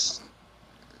to this.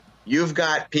 You've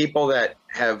got people that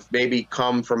have maybe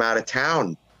come from out of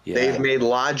town. Yeah. They've made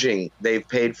lodging. They've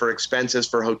paid for expenses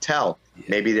for hotel. Yeah.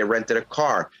 Maybe they rented a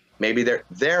car. Maybe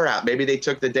they're out. Maybe they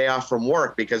took the day off from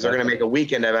work because they're going to make a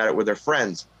weekend about it with their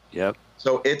friends. Yep.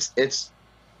 So it's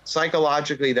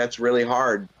psychologically, that's really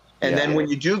hard. And Yeah. then when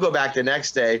you do go back the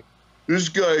next day, this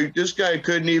guy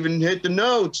couldn't even hit the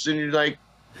notes, and you're like,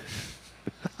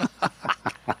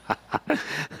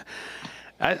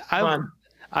 I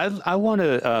want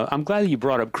to. I'm glad you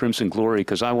brought up Crimson Glory,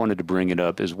 because I wanted to bring it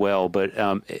up as well. But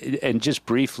and just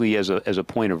briefly as a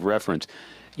point of reference,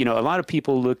 a lot of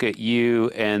people look at you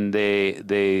and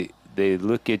they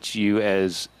look at you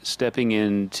as stepping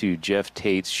into Jeff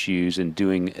Tate's shoes and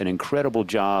doing an incredible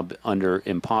job under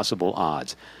impossible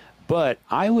odds. But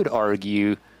I would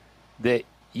argue that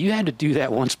you had to do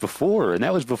that once before, and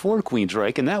that was before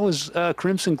Queensryche, and that was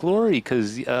Crimson Glory,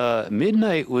 because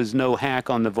Midnight was no hack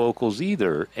on the vocals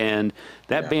either, and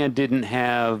that band didn't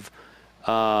have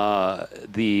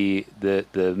the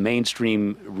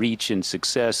mainstream reach and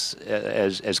success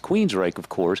as Queensryche, of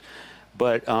course.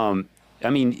 But I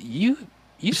mean, you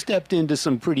stepped into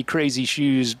some pretty crazy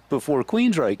shoes before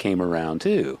Queensryche came around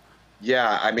too.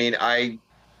 yeah, I mean, I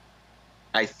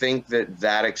think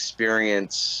that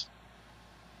experience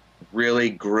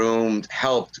really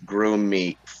helped groom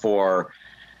me for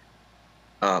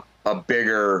a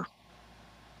bigger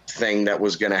thing that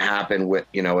was going to happen with,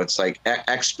 it's like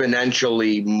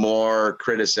exponentially more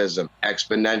criticism,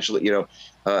 exponentially,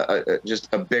 just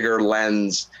a bigger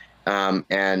lens,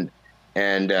 and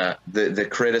the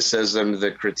criticism,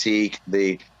 the critique,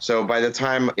 so by the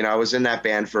time, I was in that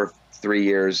band for 3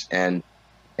 years, and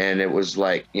it was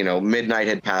like, Midnight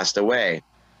had passed away.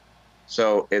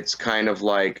 So it's kind of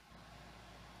like,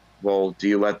 well, do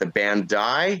you let the band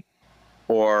die,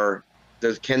 or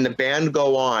can the band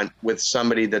go on with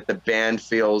somebody that the band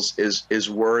feels is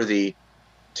worthy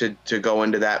to go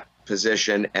into that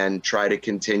position and try to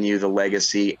continue the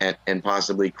legacy and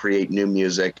possibly create new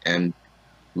music and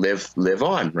live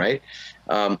on, right?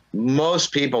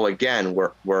 Most people, again,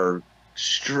 were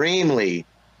extremely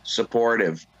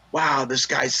supportive. Wow, this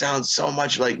guy sounds so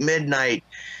much like Midnight.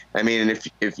 I mean,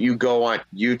 if you go on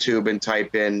YouTube and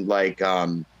type in like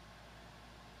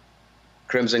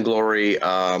Crimson Glory,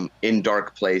 In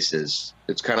Dark Places,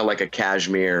 it's kind of like a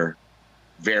Kashmir,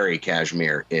 very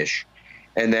Kashmir-ish.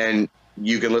 And then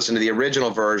you can listen to the original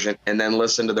version and then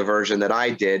listen to the version that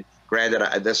I did.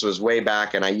 Granted, this was way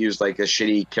back, and I used like a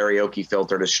shitty karaoke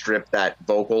filter to strip that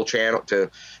vocal channel.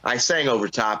 I sang over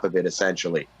top of it,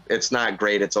 essentially. It's not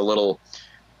great. It's a little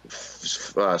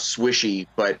swishy,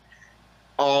 but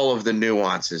all of the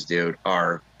nuances, dude,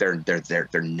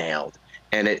 they're nailed,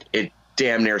 and it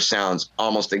damn near sounds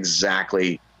almost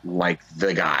exactly like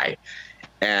the guy,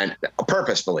 and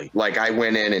purposefully. Like, I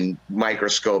went in and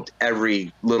microscoped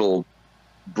every little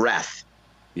breath.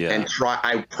 Yeah. And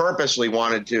I purposely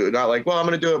wanted to, not like, well, I'm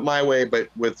going to do it my way, but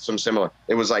with some similar.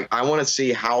 It was like, I want to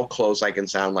see how close I can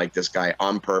sound like this guy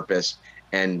on purpose,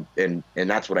 and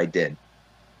that's what I did.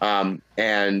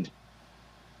 And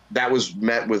that was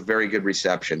met with very good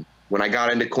reception. when I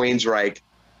got into Queensryche,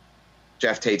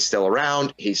 Jeff Tate's still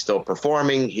around. He's still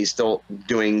performing. He's still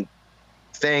doing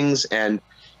things. And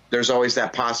there's always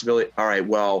that possibility. All right,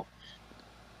 well,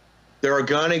 they're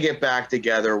going to get back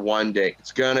together one day.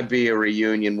 It's going to be a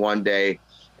reunion one day.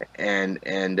 And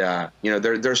you know,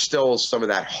 there's still some of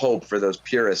that hope for those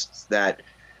purists that,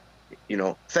 you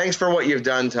know, thanks for what you've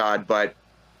done, Todd, but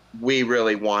we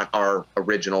really want our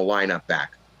original lineup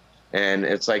back. And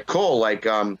it's like, cool. Like,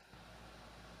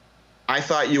 I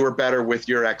thought you were better with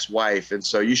your ex-wife, and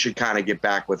so you should kind of get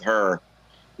back with her,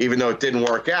 even though it didn't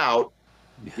work out.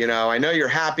 You know, I know you're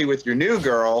happy with your new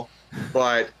girl,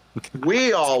 but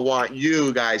we all want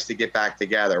you guys to get back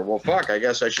together. Well, fuck, I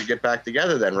guess I should get back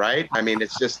together then, right? I mean,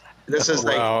 it's just, this is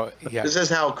like, this is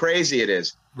how crazy it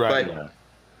is. Right. But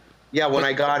yeah, when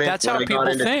I got in, that's how people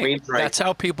think. That's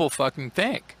how people fucking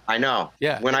think. I know.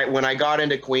 Yeah. When I got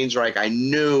into Queensryche, I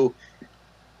knew,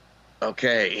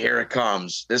 okay, here it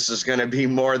comes. This is going to be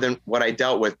more than what I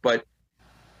dealt with.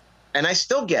 And I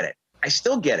still get it. I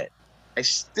still get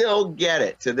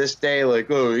it to this day. Like,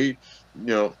 oh, he, you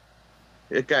know,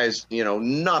 that guy's, you know,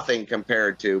 nothing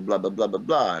compared to blah, blah, blah, blah,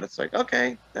 blah. And it's like,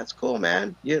 okay, that's cool,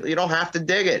 man. You don't have to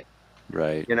dig it.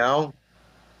 Right. You know?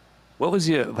 What was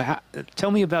tell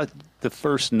me about the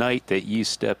first night that you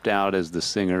stepped out as the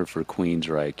singer for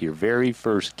Queensryche, your very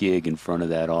first gig in front of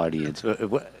that audience.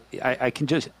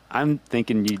 I'm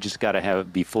thinking you just got to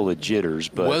be full of jitters,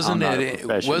 but wasn't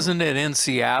it in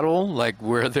Seattle, like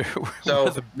where there were?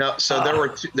 So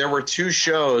there were two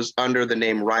shows under the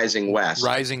name Rising West.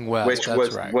 Rising West, which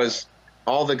was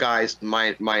all the guys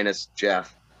minus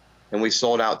Jeff, and we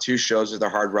sold out 2 shows of the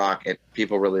Hard Rock, and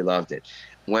people really loved it.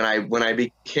 When I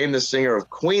became the singer of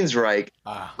Queensryche,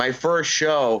 my first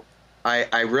show,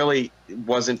 I really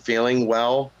wasn't feeling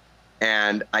well,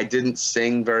 and I didn't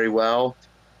sing very well.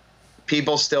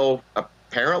 People still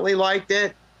apparently liked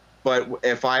it, but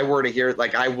if I were to hear it,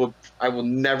 like I will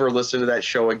never listen to that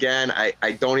show again.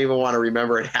 I don't even want to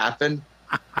remember it happened,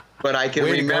 but I can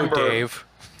remember. Go, Dave.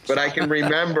 But I can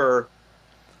remember,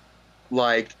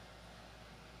 like,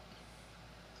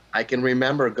 I can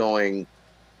remember going,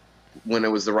 when it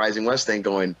was the Rising West thing,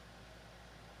 going,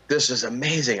 this is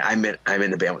amazing. I'm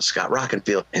in the band with Scott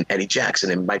Rockenfield and Eddie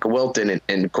Jackson and Michael Wilton,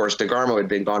 and of course DeGarmo had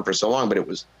been gone for so long, but it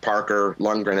was Parker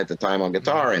Lundgren at the time on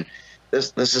guitar, and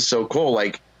this is so cool.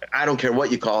 Like, I don't care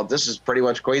what you call it, this is pretty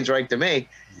much Queensryche to me.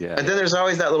 Yeah. And then there's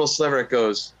always that little sliver that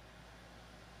goes,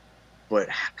 but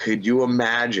could you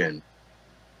imagine,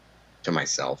 to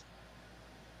myself,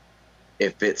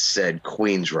 if it said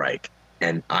Queensryche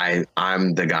and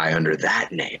I'm the guy under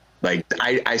that name? Like,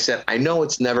 I said, I know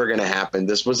it's never going to happen.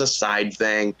 This was a side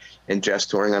thing, and Jeff's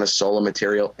touring on a solo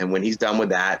material. And when he's done with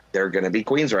that, they're going to be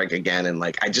Queensryche again. And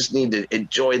like, I just need to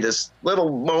enjoy this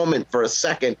little moment for a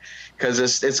second, because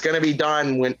it's going to be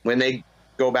done when they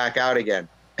go back out again.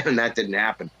 And that didn't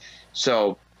happen.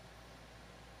 So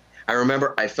I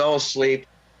remember I fell asleep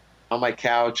on my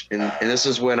couch, and this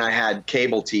is when I had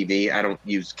cable TV. I don't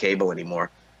use cable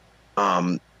anymore.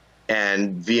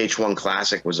 And VH1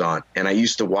 Classic was on, and I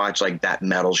used to watch like that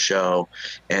metal show,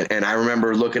 and I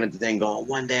remember looking at the thing going,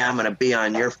 one day I'm gonna be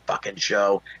on your fucking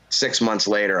show. 6 months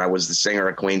later, I was the singer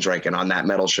of Queensryche and on that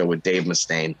metal show with Dave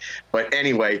Mustaine. But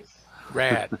anyway,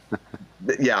 rad.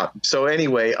 Yeah. So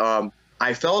anyway,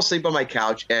 I fell asleep on my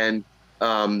couch, and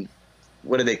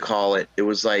what do they call it? It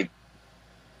was on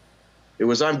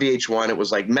VH1. It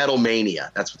was like Metal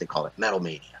Mania. That's what they call it, Metal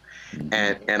Mania.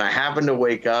 And I happened to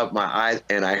wake up, my eyes,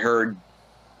 and I heard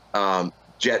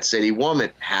Jet City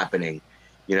Woman happening,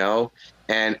 you know,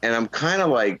 and I'm kind of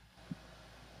like,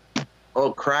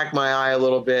 crack my eye a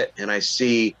little bit, and I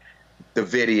see the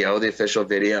video, the official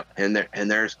video, and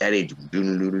there's Eddie,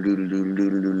 and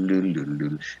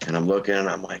I'm looking, and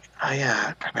I'm like, oh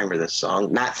yeah, I remember this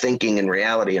song, not thinking in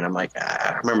reality, and I'm like,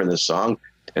 I remember this song,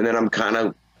 and then I'm kind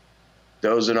of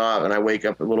dozing off, and I wake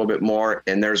up a little bit more,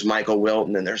 and there's Michael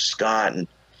Wilton, and there's Scott, and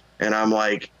I'm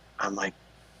like, I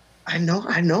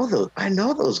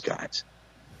know those guys.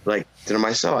 Like, to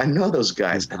myself, I know those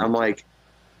guys, and I'm like,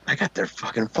 I got their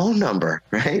fucking phone number,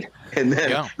 right? And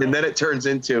then it turns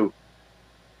into,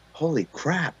 holy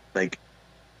crap, like,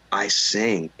 I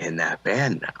sing in that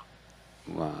band now.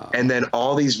 Wow. And then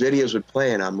all these videos would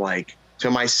play, and I'm like,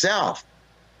 to myself,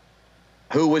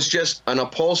 who was just an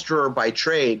upholsterer by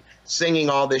trade, singing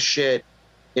all this shit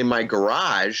in my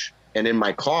garage and in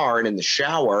my car and in the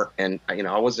shower. And, you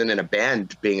know, I wasn't in a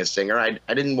band being a singer. I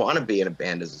didn't want to be in a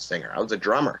band as a singer. I was a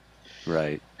drummer.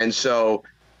 Right. And so,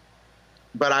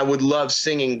 but I would love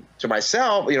singing to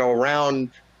myself, you know,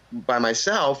 around by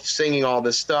myself, singing all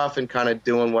this stuff and kind of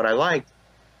doing what I liked.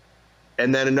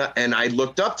 And then, and I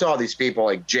looked up to all these people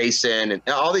like Jason and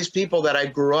all these people that I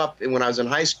grew up in when I was in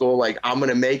high school. Like, I'm going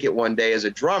to make it one day as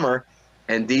a drummer.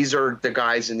 And these are the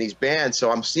guys in these bands. So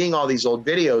I'm seeing all these old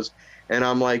videos and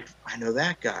I'm like, I know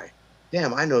that guy.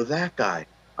 Damn, I know that guy.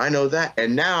 I know that.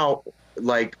 And now,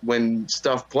 like, when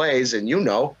stuff plays and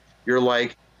you're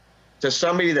like, to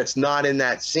somebody that's not in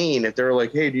that scene, if they're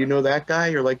like, hey, do you know that guy?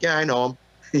 You're like, yeah, I know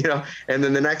him. And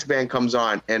then the next band comes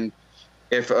on. And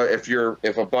if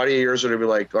a buddy of yours would be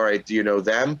like, all right, do you know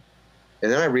them?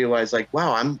 And then I realized, like,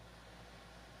 wow, I'm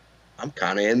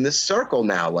kind of in this circle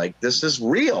now. Like, this is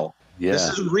real. Yeah.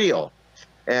 This is real.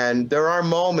 And there are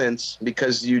moments,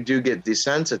 because you do get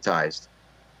desensitized.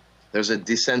 There's a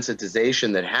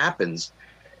desensitization that happens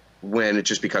when it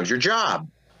just becomes your job,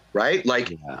 right?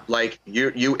 Like, like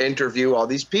you interview all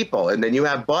these people, and then you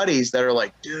have buddies that are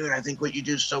like, dude, I think what you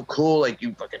do is so cool. Like,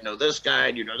 you fucking know this guy,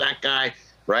 and you know that guy,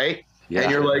 right? Yeah.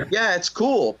 And you're like, yeah, it's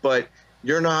cool, but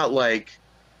you're not like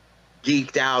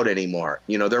geeked out anymore.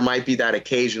 There might be that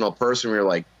occasional person where you're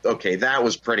like, okay, that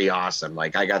was pretty awesome.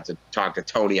 Like, I got to talk to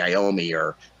Tony Iommi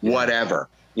or whatever.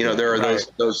 There are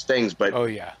those things, but oh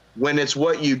yeah, when it's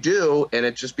what you do and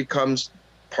it just becomes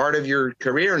part of your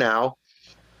career now,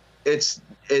 it's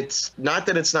not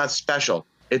that it's not special.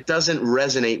 It doesn't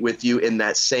resonate with you in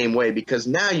that same way because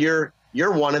now you're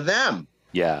one of them.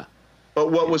 Yeah.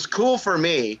 But what was cool for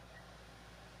me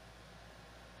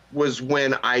was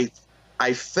when I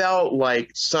felt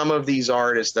like some of these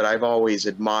artists that I've always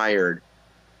admired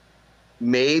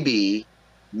maybe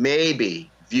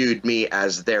viewed me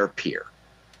as their peer.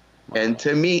 Wow. And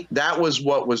to me, that was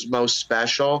what was most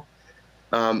special.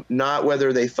 Not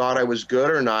whether they thought I was good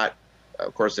or not.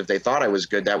 Of course, if they thought I was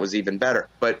good, that was even better.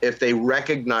 But if they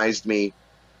recognized me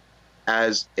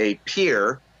as a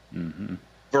peer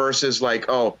versus like,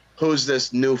 oh, who's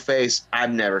this new face?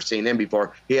 I've never seen him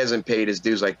before. He hasn't paid his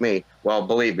dues like me. Well,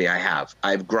 believe me, I have.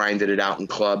 I've grinded it out in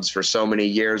clubs for so many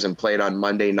years and played on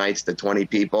Monday nights to 20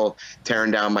 people, tearing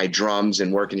down my drums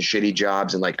and working shitty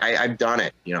jobs. And like, I've done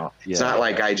it, It's not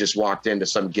like I just walked into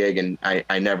some gig and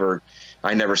I never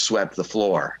swept the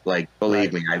floor. Like,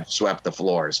 believe me, I've swept the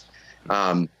floors.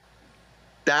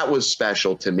 That was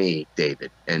special to me, David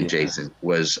and Jason,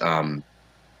 was,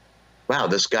 wow,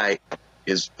 this guy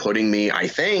is putting me, I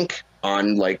think,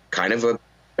 on like kind of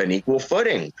an equal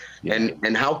footing. Yeah.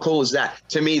 And how cool is that?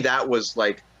 To me, that was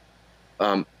like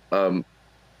a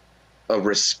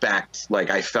respect.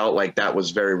 Like, I felt like that was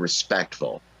very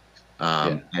respectful.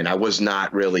 And I was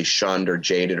not really shunned or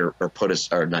jaded or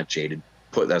not jaded.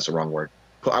 That's the wrong word.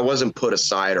 I wasn't put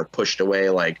aside or pushed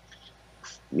away like,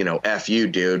 F you,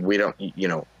 dude. We don't,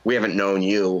 we haven't known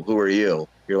you. Who are you?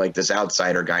 You're like this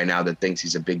outsider guy now that thinks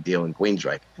he's a big deal in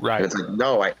Queensryche. Right. And it's like,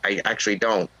 no, I actually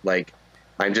don't. Like,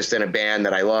 I'm just in a band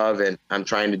that I love and I'm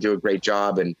trying to do a great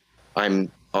job. And I'm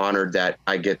honored that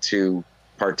I get to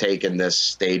partake in this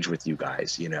stage with you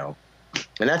guys, And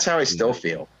that's how I still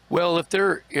feel. Well, if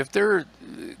they're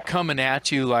coming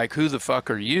at you like, who the fuck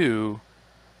are you?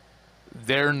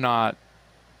 They're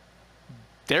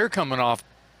coming off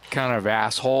kind of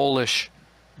asshole-ish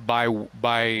by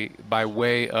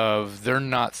way of they're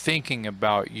not thinking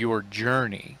about your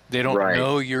journey. They don't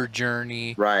know your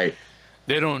journey. Right.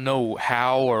 They don't know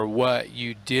how or what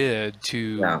you did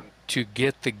to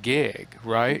get the gig,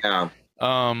 right? Yeah.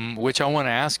 Which I want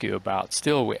to ask you about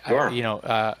still. Sure.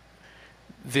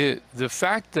 The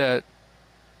fact that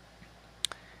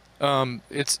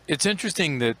it's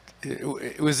interesting that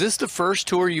was this the first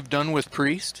tour you've done with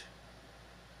Priest?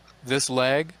 This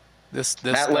leg?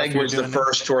 That leg was the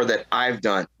first tour that I've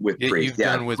done with Priest. You've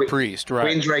done with Priest, right?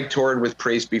 Queensryche toured with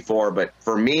Priest before, but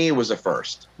for me, it was the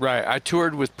first. Right. I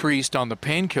toured with Priest on the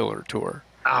Painkiller tour.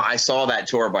 I saw that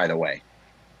tour, by the way.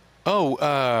 Oh,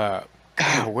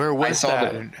 God, where was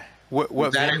that?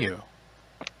 What venue?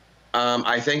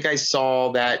 I think I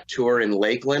saw that tour in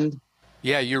Lakeland.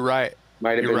 Yeah, you're right.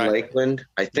 Might have been Lakeland.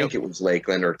 I think it was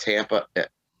Lakeland or Tampa.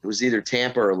 It was either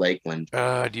Tampa or Lakeland.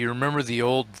 Do you remember the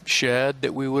old shed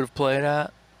that we would have played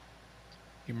at?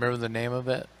 You remember the name of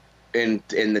it? In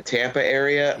the Tampa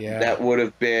area? Yeah. That would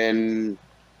have been...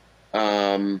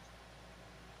 right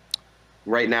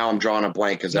now I'm drawing a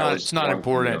blank because it's not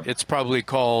important. It's probably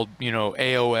called,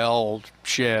 AOL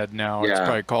shed now. Yeah. It's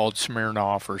probably called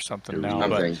Smirnoff or something now.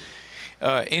 Something.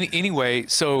 But anyway,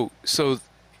 so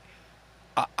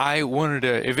I wanted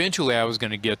to... Eventually I was going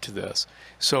to get to this.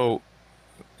 So...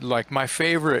 Like, my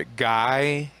favorite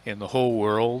guy in the whole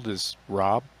world is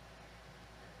Rob.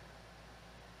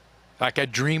 Like, I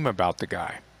dream about the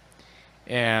guy.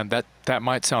 And that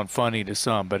might sound funny to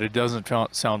some, but it doesn't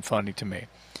sound funny to me.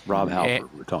 Rob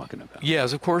Halford we're talking about.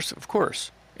 Yes, of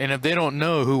course. And if they don't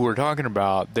know who we're talking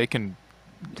about, they can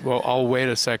Well, I'll wait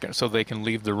a second so they can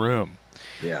leave the room.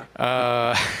 Yeah.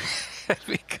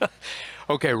 Because,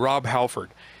 okay, Rob Halford.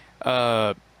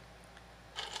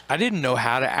 I didn't know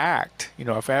how to act. You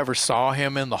know, if I ever saw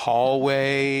him in the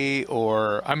hallway,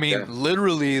 or I mean, Yeah.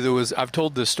 literally, I've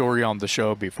told this story on the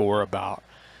show before about,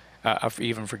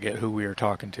 even forget who we were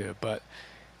talking to, but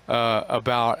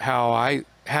about how I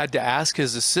had to ask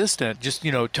his assistant, just,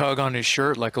 you know, tug on his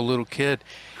shirt like a little kid.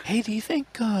 Hey, do you think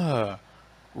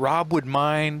Rob would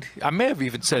mind? I may have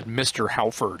even said Mr.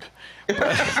 Halford, but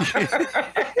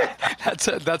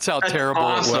that's how terrible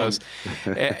awesome. it was.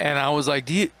 And I was like,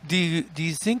 do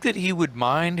you think that he would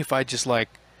mind if I just like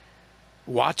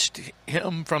watched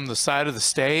him from the side of the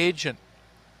stage? And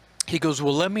he goes,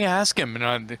 well, let me ask him. And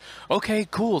I'm, okay,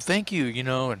 cool, thank you, you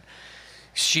know, and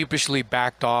sheepishly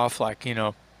backed off like, you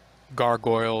know,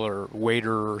 gargoyle or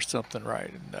waiter or something,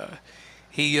 right?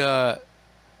 And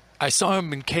I saw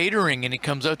him in catering, and he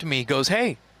comes up to me. He goes,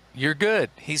 hey, you're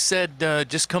good. He said,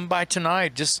 just come by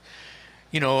tonight. Just,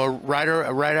 you know, right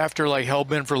after like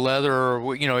Hellbent for Leather,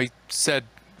 or, you know, he said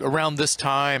around this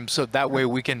time, so that way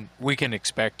we can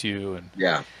expect you. And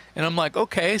Yeah. and I'm like,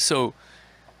 okay. So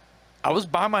I was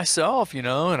by myself, you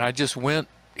know, and I just went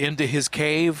into his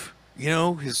cave, you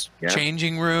know, his Yeah.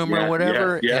 changing room Yeah, or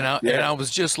whatever. yeah, And I was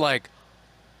just like,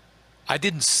 I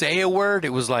didn't say a word. It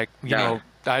was like, you Yeah. know,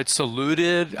 I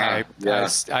saluted. Yeah, yeah.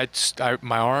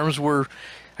 My arms were,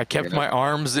 I kept Yeah. my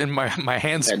arms in my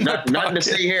hands in my Nothing to pocket.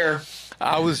 see here.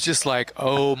 I was just like,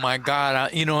 oh my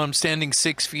God, you know, I'm standing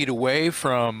 6 feet away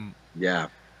from, Yeah.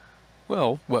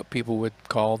 well, what people would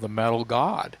call the metal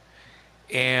god.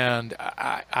 And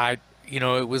I you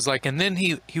know, it was like, and then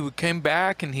he came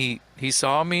back, and he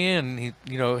saw me, and he,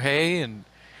 you know, hey, and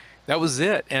that was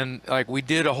it. And like, we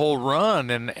did a whole run,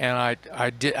 and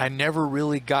I never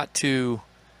really got to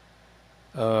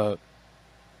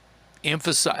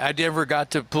emphasize. I never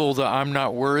got to pull the I'm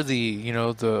not worthy, you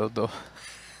know, the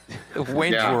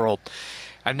Wayne's Yeah. World.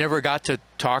 I never got to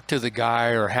talk to the guy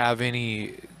or have any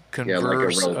Yeah,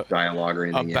 converse like a real dialogue or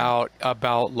anything.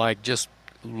 about like just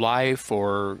life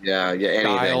or yeah, anything.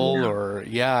 style, Yeah. or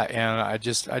and I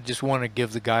just want to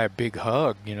give the guy a big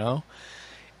hug, you know,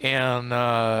 and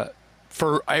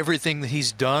for everything that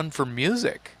he's done for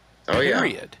music. Oh, yeah.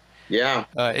 Period. Yeah.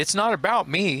 It's not about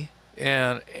me,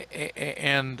 and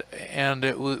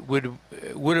it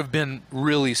would have been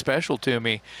really special to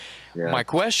me. Yeah. My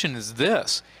question is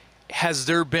this: has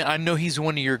there been? I know he's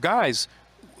one of your guys.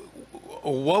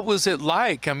 What was it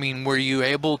like? I mean, were you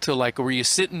able to, like, were you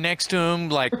sitting next to him,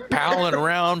 like palling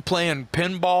around, playing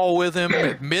pinball with him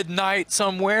at midnight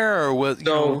somewhere, or was, you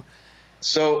know?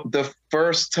 So the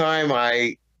first time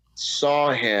I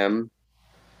saw him,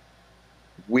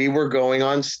 we were going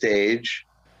on stage,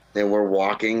 and we're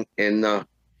walking in the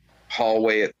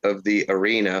hallway of the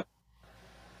arena,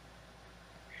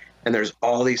 and there's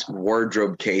all these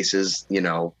wardrobe cases, you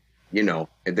know, Yeah.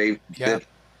 the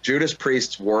Judas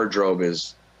Priest's wardrobe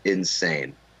is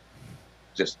insane.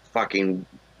 Just fucking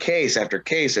case after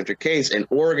case after case, and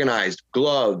organized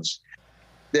gloves,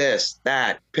 this,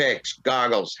 that, picks,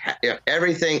 goggles,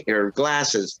 everything, or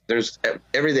glasses. There's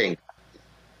everything.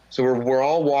 So we're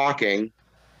all walking,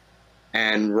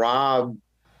 and Rob,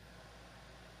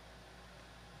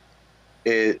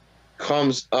 it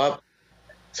comes up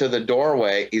to the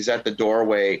doorway. He's at the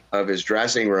doorway of his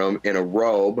dressing room in a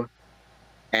robe,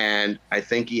 and I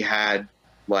think he had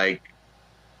like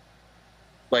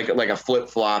a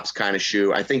flip-flops kind of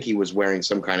shoe. I think he was wearing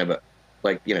some kind of a,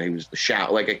 like, you know, he was the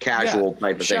shower, like a casual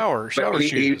type of shower thing.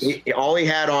 shoes. All he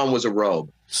had on was a robe,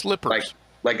 Slippers.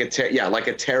 like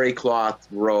a terry cloth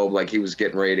robe, like he was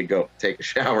getting ready to go take a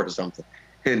shower or something.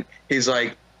 And he's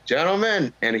like,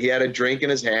 gentlemen, and he had a drink in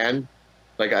his hand,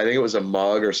 like I think it was a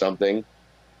mug or something.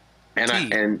 And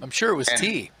tea. I'm sure it was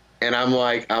tea. And I'm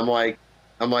like,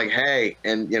 hey,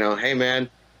 and, you know, hey man,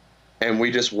 and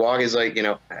we just walk. He's like, you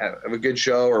know, have a good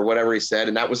show or whatever he said,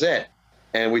 and that was it.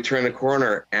 And we turn the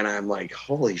corner, and I'm like,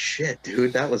 holy shit,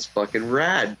 dude, that was fucking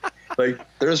rad. Like,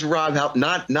 there's Rob Halford,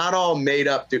 not all made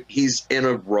up, dude. He's in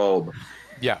a robe,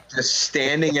 Yeah. just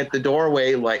standing at the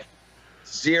doorway, like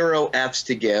zero F's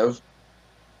to give.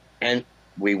 And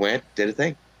we went, did a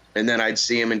thing, and then I'd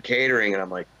see him in catering, and I'm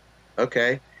like,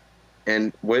 okay.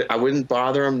 And I wouldn't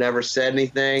bother him. Never said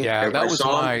anything. Yeah, If that I was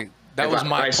saw my him- that if was I-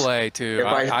 my if I- play too. if I-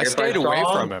 I if I stayed saw away him-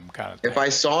 from him, kind of thing. If I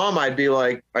saw him, I'd be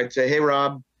like, I'd say, hey,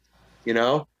 Rob, you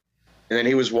know? And then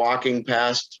he was walking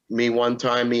past me one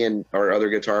time, me and our other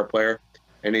guitar player,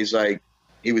 and he's like,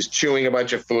 he was chewing a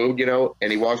bunch of food, you know,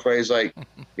 and he walks by, he's like,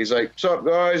 what's up,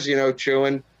 guys, you know,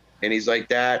 chewing, and he's like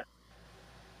that.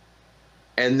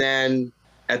 And then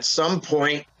at some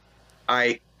point,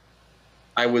 I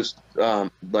was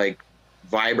like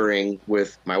vibrating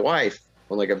with my wife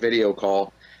on like a video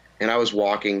call, and I was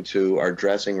walking to our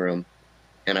dressing room,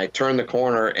 and I turned the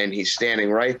corner, and he's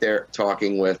standing right there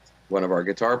talking with one of our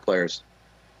guitar players,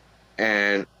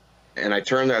 and I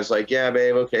turned, I was like, yeah,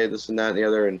 babe, okay, this and that and the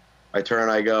other, and I turn,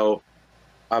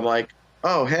 I'm like,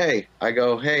 oh, hey, I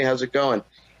go, hey, how's it going?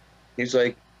 He's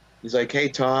like, hey,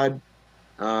 Todd,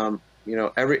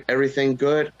 everything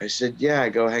good? I said, yeah. I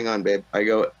go, hang on, babe. I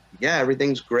go, yeah,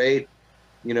 everything's great.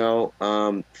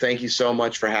 Thank you so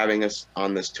much for having us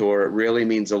on this tour. It really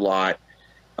means a lot.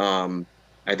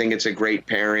 I think it's a great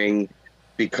pairing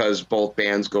because both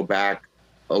bands go back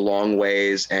a long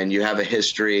ways and you have a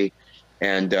history.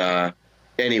 And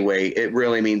anyway, it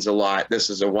really means a lot.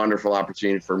 This is a wonderful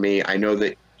opportunity for me. I know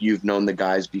that you've known the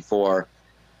guys before,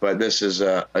 but this is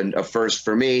a first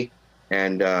for me.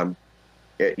 And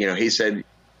he said,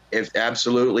 if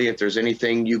there's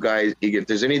anything you guys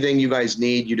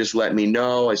need, you just let me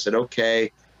know. I said,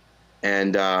 okay.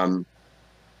 And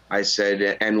I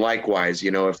said, and likewise,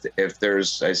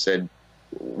 I said,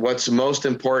 what's most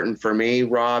important for me,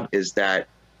 Rob, is that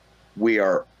we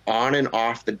are on and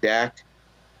off the deck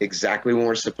exactly when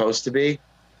we're supposed to be.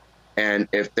 And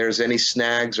if there's any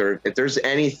snags or if there's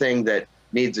anything that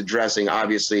needs addressing,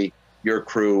 obviously your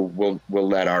crew will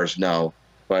let ours know.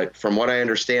 But from what I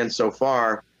understand so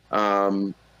far,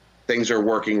 things are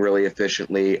working really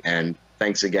efficiently. And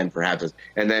thanks again for having us.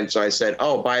 And then so I said,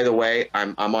 oh, by the way,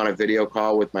 I'm on a video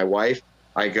call with my wife.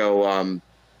 I go,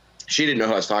 she didn't know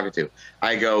who I was talking to.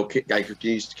 I go, can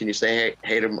you say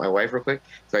hey to my wife real quick?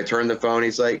 So I turned the phone.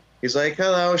 He's like,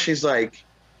 hello. She's like,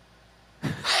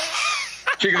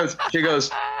 she goes,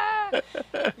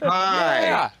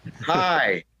 hi,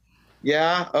 hi.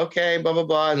 Yeah, okay, blah, blah,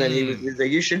 blah. And then he's like,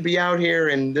 you should be out here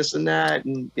and this and that.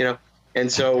 And,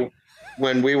 and so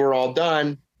when we were all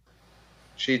done,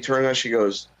 she turned on, she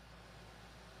goes,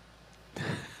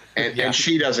 and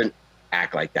she doesn't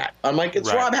act like that. I'm like, it's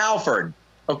right. Rob Halford.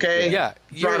 Okay. Yeah.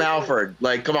 Rob Halford.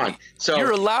 Like, come on. So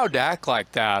you're allowed to act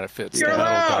like that if it's you're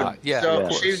allowed. Yeah. So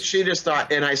she just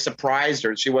thought, and I surprised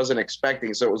her. She wasn't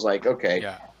expecting. So it was like, okay.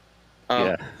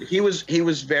 Yeah. He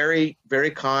was very,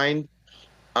 very kind.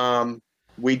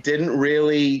 We didn't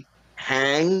really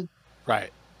hang.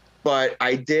 Right. But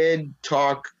I did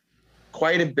talk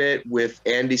quite a bit with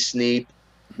Andy Sneap.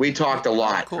 We talked a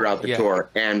lot throughout the tour,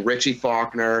 and Richie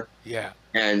Faulkner. Yeah.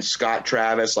 And Scott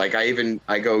Travis. Like I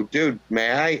go, dude,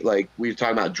 may I? Like we were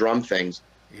talking about drum things.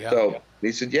 Yeah. So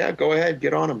he said, yeah, go ahead,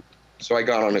 get on him. So I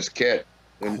got on his kit,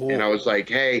 and I was like,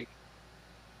 hey.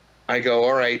 I go,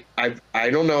 all right. I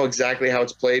don't know exactly how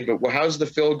it's played, but how's the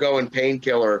fill go in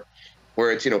Painkiller,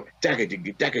 where it's how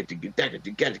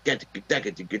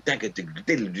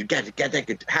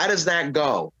does that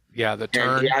go? Yeah, the turn.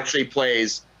 And he actually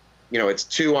plays, it's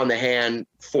 2 on the hand,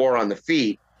 4 on the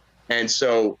feet, and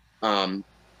so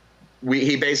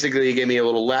he basically gave me a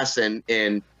little lesson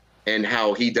in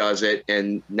how he does it,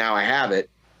 and now I have it.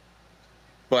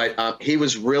 But he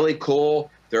was really cool.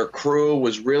 Their crew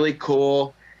was really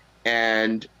cool.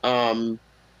 And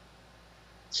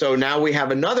so now we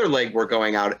have another leg we're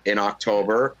going out in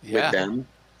October with them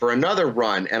for another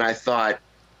run. And I thought,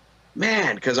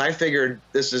 man, because I figured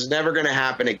this is never going to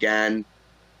happen again.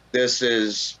 This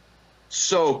is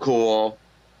so cool.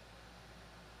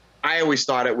 I always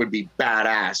thought it would be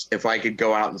badass if I could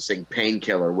go out and sing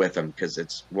Painkiller with them, because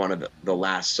it's one of the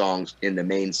last songs in the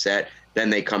main set. Then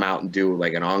they come out and do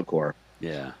like an encore.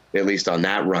 Yeah. At least on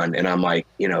that run. And I'm like,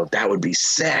 that would be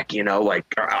sick, like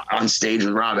on stage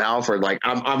with Rob Halford. Like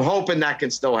I'm hoping that can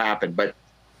still happen. But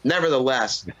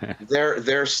nevertheless,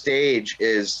 their stage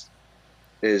has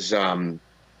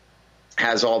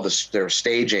all their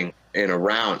staging in a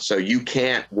round. So you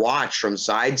can't watch from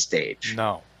side stage.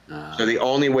 No. So the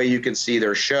only way you can see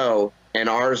their show, and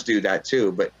ours do that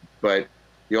too, but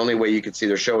the only way you can see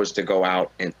their show is to go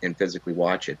out and physically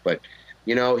watch it. But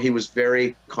he was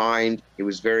very kind. He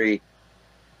was very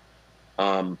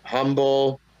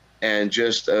humble and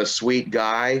just a sweet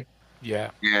guy. Yeah.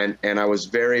 And I was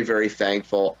very, very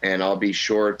thankful, and I'll be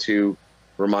sure to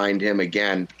remind him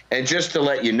again. And just to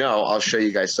let you know, I'll show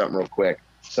you guys something real quick.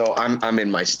 So I'm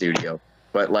in my studio,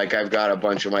 but like I've got a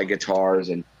bunch of my guitars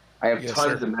and I have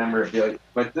tons of memorabilia,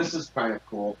 but this is kind of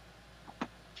cool.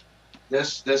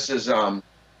 This is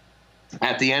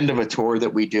at the end of a tour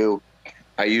that we do,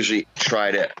 I usually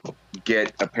try to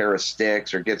get a pair of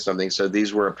sticks or get something. So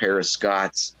these were a pair of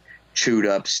Scott's chewed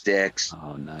up sticks.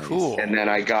 Oh, nice. Cool. And then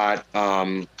I got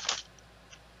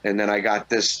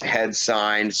this head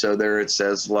sign. So there it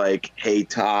says like, hey,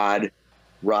 Todd,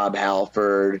 Rob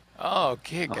Halford. Oh,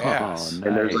 kick ass. Nice.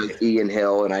 And there's like Ian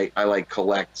Hill, and I like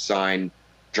collect signed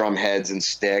drum heads and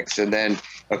sticks. And then,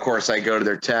 of course, I go to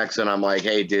their techs and I'm like,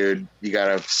 hey, dude, you got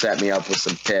to set me up with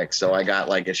some picks. So I got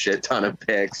like a shit ton of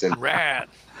picks. And Rad.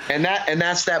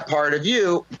 that's that part of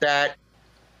you that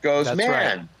goes, That's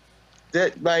man, right.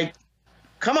 that like,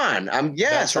 come on. I'm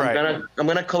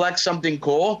gonna collect something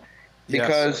cool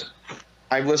because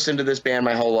I've listened to this band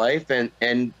my whole life.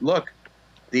 And look,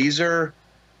 these are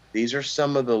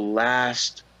some of the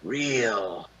last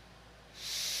real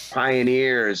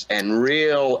pioneers and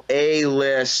real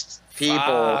A-list people.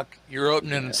 Fuck, you're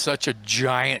opening such a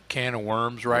giant can of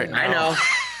worms right now.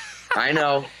 I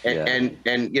know.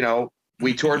 And you know,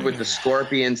 we toured with the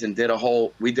Scorpions and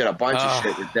we did a bunch of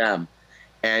shit with them.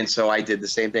 And so I did the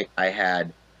same thing. I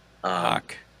had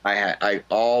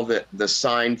all the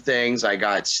signed things. I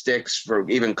got sticks for,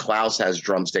 even Klaus has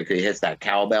drumstick. He hits that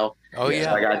cowbell. Oh yeah.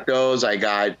 So I got those. I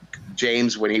got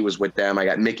James when he was with them. I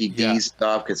got Mickey D's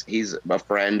stuff because he's a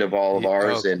friend of all of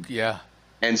ours.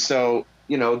 And so,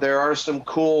 you know, there are some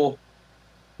cool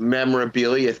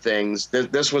memorabilia things.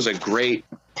 This was a great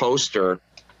poster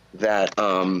that,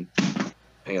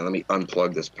 hang on, let me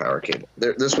unplug this power cable.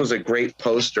 This was a great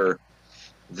poster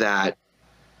that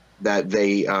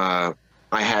they, I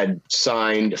had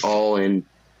signed all in,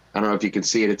 I don't know if you can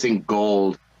see it. It's in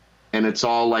gold and it's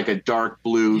all like a dark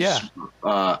blue,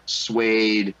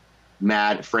 suede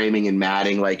matte framing and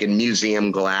matting, like in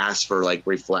museum glass for like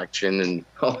reflection and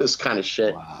all this kind of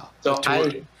shit. Wow. So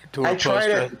I tried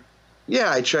it.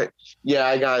 Yeah, I tried. Yeah,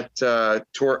 I got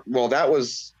tour. Well, that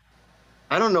was,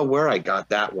 I don't know where I got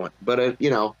that one, but you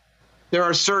know, there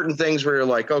are certain things where you're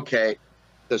like, okay,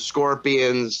 the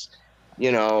Scorpions,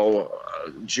 you know,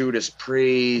 Judas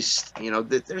Priest, you know,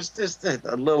 there's just a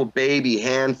little baby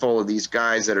handful of these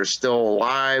guys that are still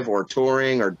alive or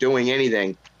touring or doing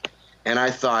anything. And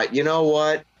I thought, you know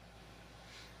what?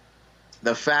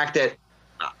 The fact that,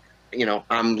 you know,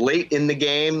 I'm late in the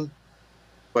game,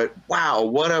 but wow,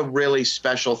 what a really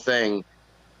special thing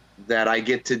that I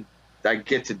get to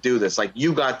do this. Like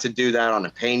you got to do that on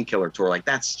a Painkiller tour. Like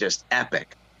that's just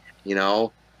epic, you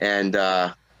know? And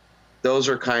those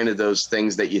are kind of those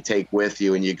things that you take with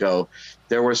you and you go,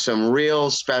 there were some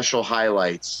real special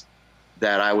highlights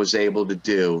that I was able to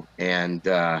do. And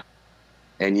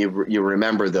you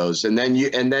remember those. And then you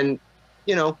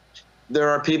know, there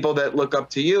are people that look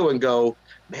up to you and go,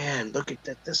 man, look at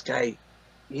that. This guy,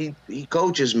 he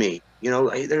coaches me, you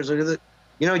know,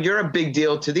 you know, you're a big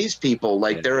deal to these people.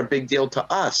 Like they're a big deal to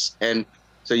us. And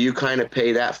so you kind of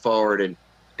pay that forward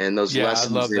and those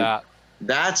lessons. I love that.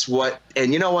 That's what,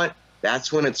 and you know what?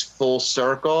 That's when it's full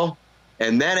circle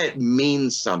and then it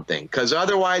means something. Cause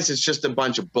otherwise it's just a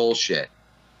bunch of bullshit.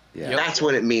 Yeah. That's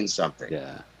when it means something.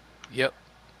 Yeah. Yep.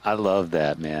 I love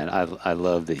that, man. I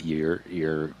love that you're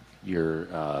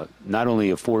not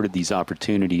only afforded these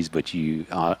opportunities, but you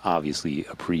obviously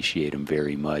appreciate them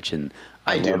very much. And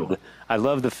I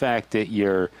love the fact that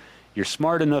you're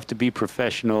smart enough to be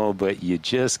professional, but you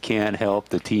just can't help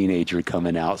the teenager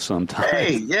coming out sometimes.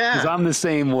 Hey, yeah. 'Cause I'm the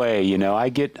same way, you know. I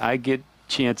get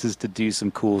chances to do some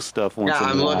cool stuff once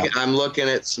in a while. I'm looking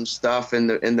at some stuff in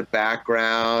the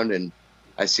background, and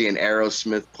I see an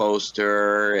Aerosmith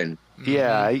poster, and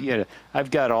yeah,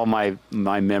 I've got all my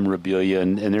memorabilia,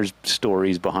 and there's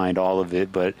stories behind all of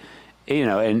it. But you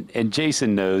know, and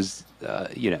Jason knows,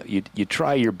 you know, you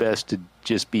try your best to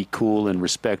just be cool and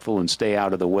respectful and stay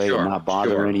out of the way and not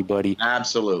bother anybody.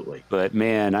 Absolutely. But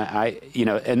man, I you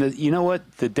know, and you know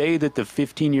what? The day that the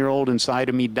 15-year-old inside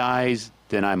of me dies,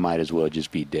 then I might as well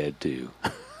just be dead too.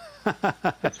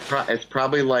 It's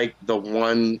probably like the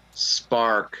one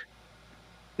spark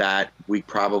that we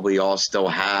probably all still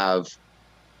have.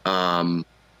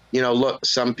 You know, look,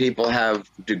 some people have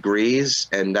degrees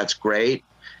and that's great.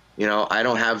 You know, I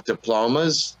don't have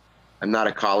diplomas. I'm not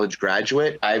a college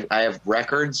graduate. I have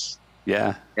records.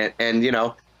 Yeah. And you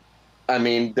know, I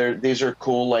mean, these are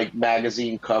cool, like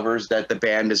magazine covers that the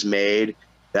band has made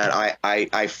that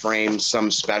I framed some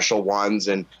special ones.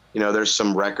 And, you know, there's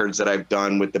some records that I've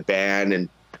done with the band, and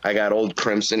I got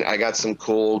I got some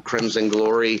cool Crimson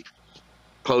Glory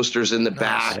posters in the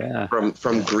back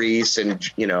from Greece and,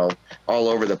 you know, all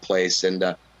over the place.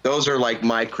 And those are like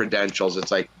my credentials.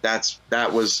 It's like, that's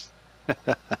all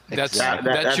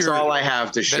I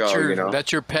have to show, you know.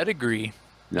 That's your pedigree.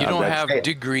 No, you don't have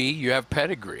degree, you have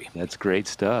pedigree. That's great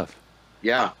stuff.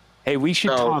 Yeah. Hey, we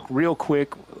should talk real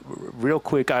quick.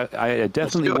 I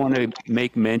definitely want to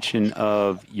make mention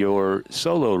of your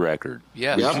solo record.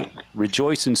 Yes. Yep.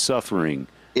 Rejoice in Suffering.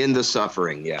 In the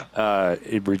Suffering, yeah.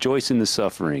 Rejoice in the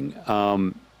Suffering.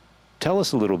 Tell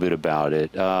us a little bit about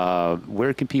it.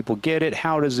 Where can people get it?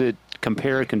 How does it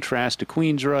compare and contrast to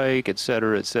Queensryche, et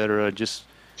cetera, et cetera? Just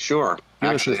Sure. Give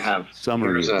us Actually a have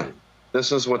summary.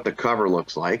 this is what the cover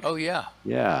looks like, Oh yeah.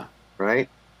 Yeah. right?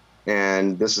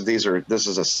 And this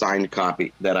is a signed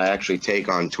copy that I actually take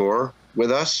on tour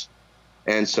with us.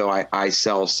 And so I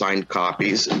sell signed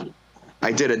copies.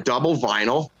 I did a double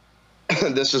vinyl.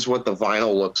 This is what the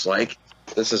vinyl looks like.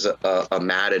 This is a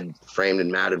matted, framed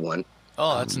and matted one.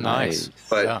 Oh, that's nice.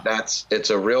 But Yeah. it's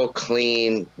a real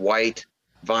clean white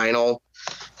vinyl.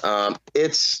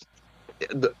 It's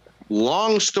the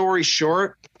long story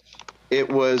short, it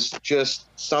was just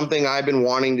something I've been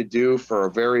wanting to do for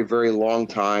a very, very long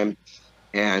time.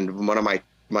 And one of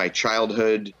my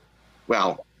childhood,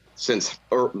 well, since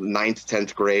ninth,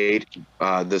 10th grade,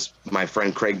 my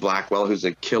friend Craig Blackwell, who's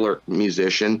a killer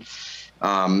musician,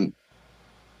 I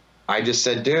just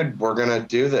said, dude, we're going to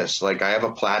do this. Like, I have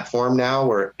a platform now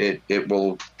where it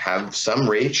will have some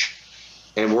reach,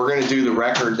 and we're going to do the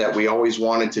record that we always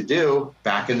wanted to do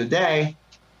back in the day.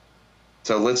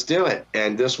 So let's do it.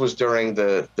 And this was during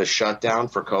the shutdown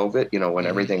for COVID, you know, when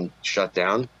everything shut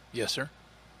down. Yes, sir.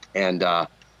 And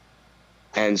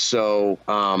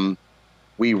so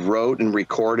we wrote and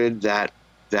recorded that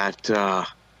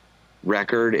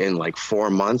record in like 4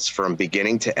 months from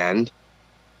beginning to end.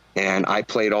 And I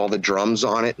played all the drums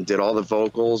on it and did all the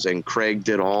vocals, and Craig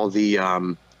did all of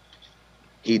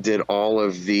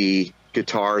the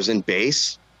guitars and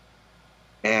bass.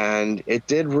 And it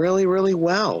did really, really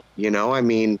well. You know, I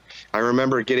mean, I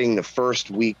remember getting the first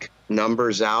week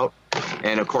numbers out.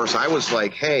 And of course I was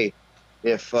like, hey,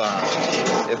 if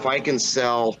I can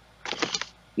sell,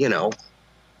 you know,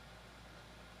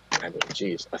 I mean,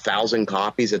 geez, 1,000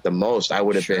 copies at the most, I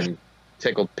would have been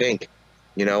tickled pink,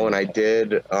 you know. And I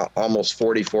did almost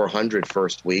 4,400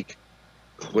 first week,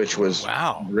 which was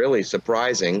really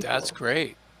surprising. That's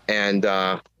great. And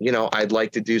you know, I'd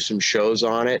like to do some shows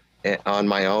on it on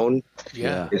my own.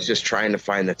 Yeah. It's just trying to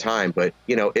find the time. But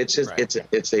you know, it's just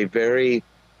it's a very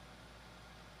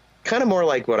kind of more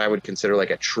like what I would consider like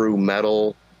a true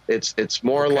metal. It's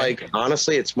more like,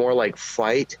 honestly, it's more like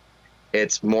Fight.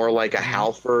 It's more like a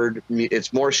Halford.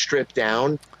 It's more stripped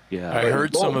down. Yeah. I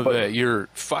heard some of it. You're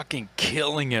fucking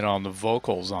killing it on the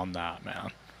vocals on that,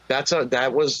 man.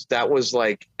 That was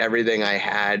like everything I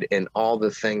had and all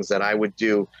the things that I would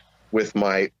do with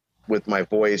my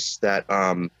voice that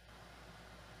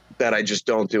I just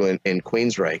don't do in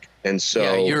Queensryche. And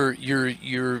so yeah,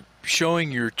 you're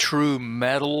showing your true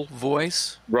metal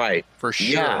voice, right? For sure.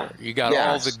 Yeah. You got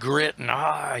all the grit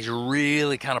and you're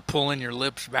really kind of pulling your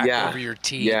lips back over your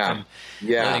teeth and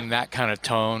letting that kind of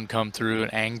tone come through,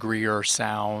 an angrier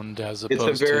sound as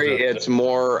opposed to it's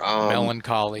more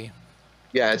melancholy.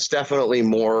 Yeah, it's definitely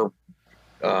more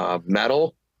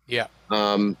metal. Yeah.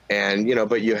 And you know,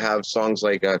 but you have songs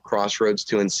like Crossroads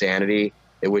to Insanity,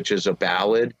 which is a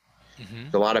ballad.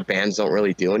 A lot of bands don't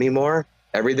really do anymore.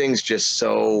 Everything's just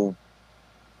so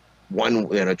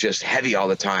just heavy all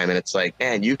the time. And it's like,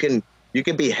 man, you can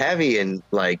be heavy and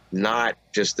like not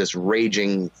just this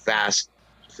raging fast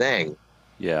thing.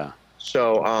 Yeah.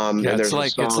 So and it's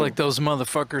like those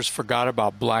motherfuckers forgot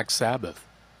about Black Sabbath.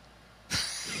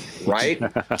 Right?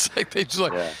 It's like they just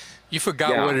you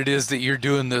forgot what it is that you're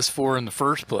doing this for in the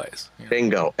first place. You know?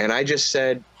 Bingo. And I just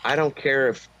said, I don't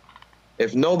care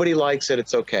if nobody likes it,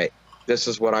 it's okay. This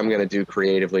is what I'm going to do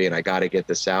creatively, and I got to get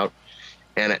this out.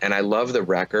 And I love the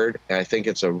record. And I think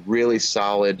it's a really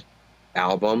solid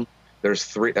album. There's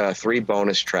three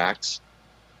bonus tracks,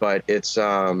 but it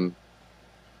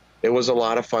was a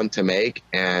lot of fun to make.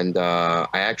 And I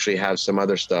actually have some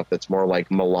other stuff that's more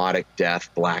like melodic death,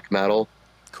 black metal.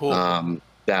 Cool.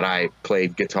 That I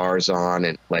played guitars on,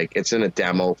 and like it's in a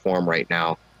demo form right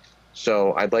now.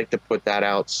 So I'd like to put that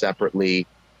out separately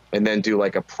and then do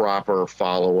like a proper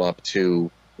follow-up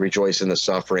to Rejoice in the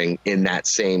Suffering in that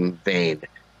same vein.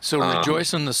 So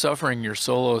Rejoice in the Suffering, your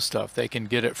solo stuff, they can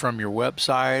get it from your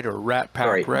website or Rat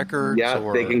Pack Records? Yeah,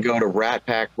 they can go to Rat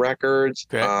Pack Records.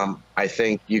 Okay. I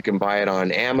think you can buy it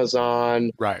on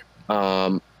Amazon. Right.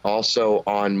 Also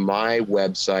on my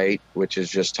website, which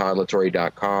is just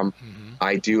toddlatory.com,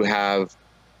 I do have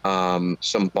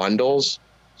some bundles.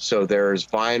 So there's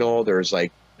vinyl, there's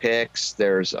like picks,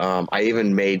 there's I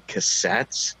even made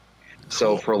cassettes.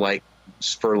 So for like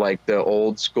the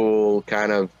old school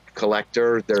kind of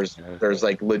collector, there's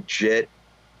like legit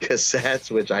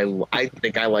cassettes, which I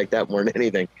think I like that more than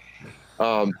anything.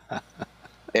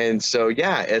 And so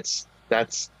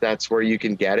that's where you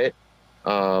can get it.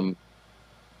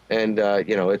 And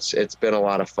you know, it's been a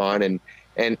lot of fun,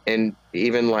 and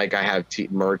even like I have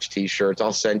merch, t-shirts.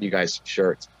 I'll send you guys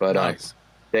shirts, but nice.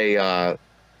 They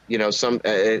you know, some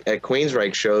at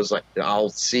Queensryche shows, like I'll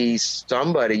see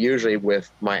somebody usually with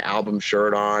my album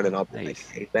shirt on, and I'll be like, Nice.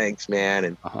 "Hey, thanks,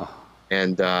 man," Oh,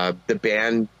 and the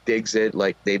band digs it.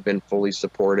 Like they've been fully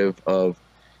supportive of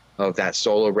that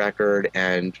solo record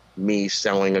and me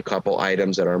selling a couple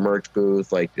items at our merch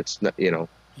booth. Like it's not, you know,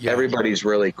 Yeah. everybody's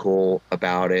really cool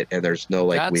about it, and there's no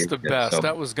like That's weird the shit. best. So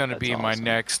that was going to that's be my awesome.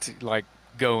 next like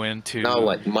go into. no,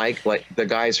 like Mike, like the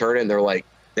guys heard it and they're like,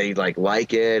 they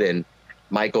like it, and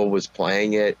Michael was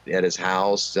playing it at his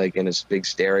house, like in his big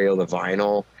stereo, the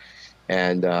vinyl,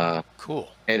 and Cool.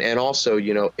 and also,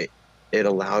 you know, it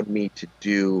allowed me to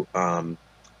do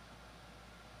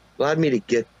allowed me to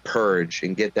get purge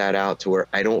and get that out to where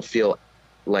I don't feel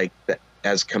like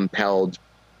as compelled,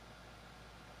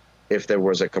 if there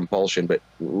was a compulsion, but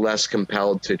less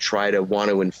compelled to try to want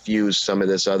to infuse some of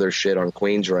this other shit on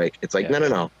Queensryche. It's like, Yeah.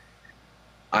 no.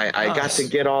 I got Nice. to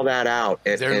get all that out.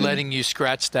 They're and letting you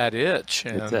scratch that itch.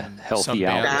 And It's a healthy some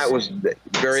bands- outlet. that was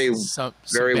very, some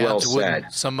very well bands wouldn't.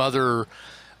 said. Some other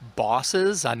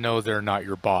bosses, I know they're not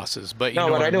your bosses, but you No,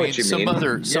 know but what I know mean. what you Some mean.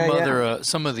 other, Yeah.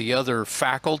 some of the other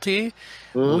faculty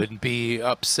Mhm. would be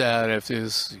upset if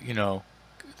there's, you know,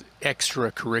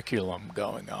 extra curriculum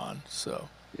going on. So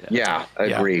Yeah,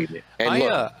 agreed. And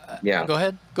look, yeah. Go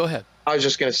ahead. Go ahead. I was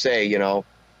just gonna say, you know,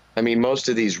 I mean, most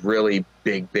of these really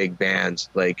big bands,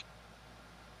 like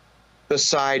the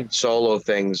side solo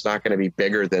thing's not going to be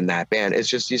bigger than that band. It's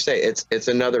just, you say it's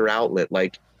another outlet.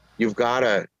 Like you've got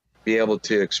to be able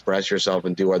to express yourself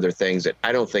and do other things. That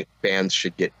I don't think bands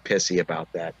should get pissy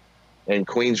about that. And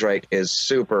Queensryche is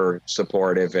super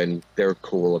supportive, and they're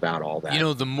cool about all that. You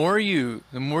know, the more you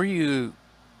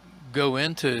go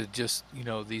into just, you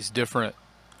know, these different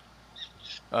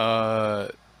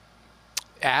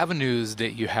avenues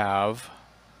that you have,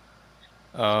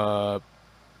 and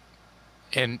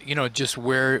you know, just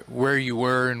where you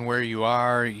were and where you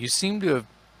are, you seem to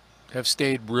have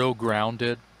stayed real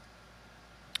grounded,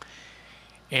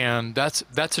 and that's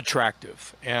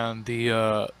attractive. And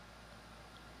the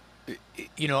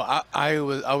you know, I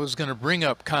was going to bring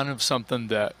up kind of something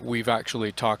that we've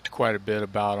actually talked quite a bit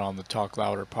about on the Talk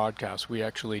Louder podcast. We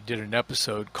actually did an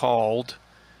episode called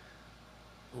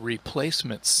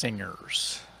Replacement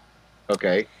Singers.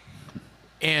 Okay.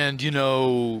 And you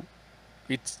know,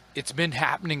 it's been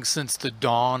happening since the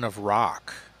dawn of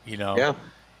rock, you know. Yeah.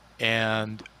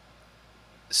 And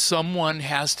someone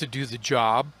has to do the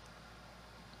job,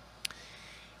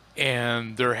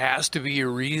 and there has to be a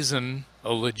reason,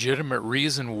 a legitimate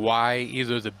reason why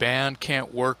either the band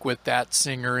can't work with that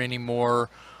singer anymore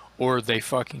or they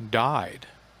fucking died.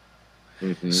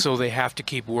 Mhm. So they have to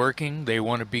keep working. They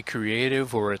want to be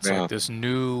creative, or it's Yeah. like this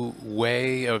new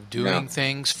way of doing Yeah.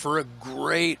 things for a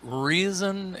great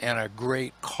reason and a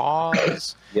great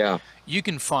cause. Yeah. You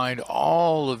can find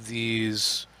all of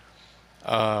these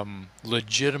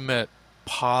legitimate,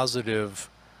 positive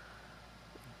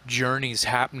journeys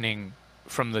happening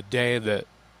from the day that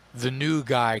the new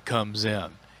guy comes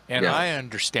in. And Yeah. I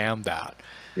understand that.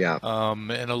 Yeah.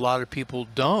 And a lot of people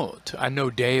don't. I know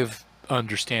Dave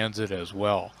understands it as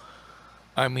well.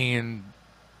 I mean,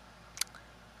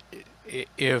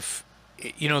 if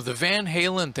you know the Van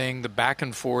Halen thing, the back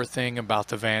and forth thing about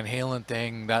the Van Halen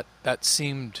thing, that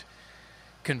seemed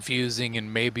confusing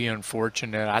and maybe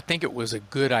unfortunate. I think it was a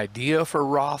good idea for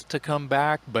Roth to come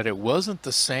back, but it wasn't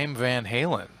the same Van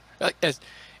Halen.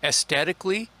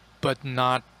 Aesthetically, but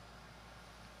not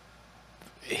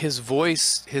his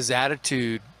voice, his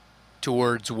attitude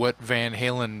towards what Van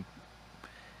Halen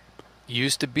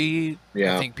used to be.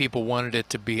 Yeah. I think people wanted it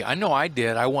to be. I know I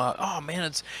did. I want, oh man,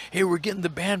 hey, we're getting the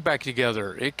band back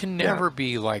together. It can never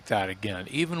be like that again.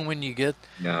 Even when you get,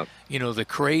 Yeah. you know, the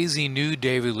crazy new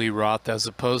David Lee Roth as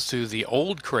opposed to the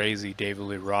old crazy David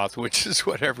Lee Roth, which is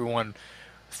what everyone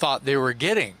thought they were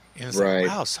getting. And it's Right.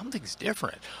 like, wow, something's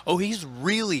different. Oh, he's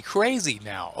really crazy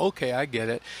now. Okay, I get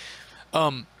it.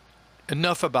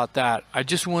 Enough about that. I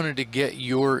just wanted to get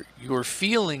your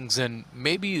feelings, and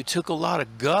maybe you took a lot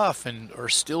of guff and are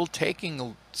still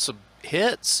taking some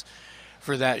hits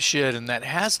for that shit, and that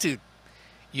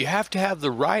you have to have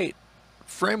the right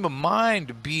frame of mind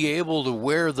to be able to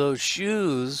wear those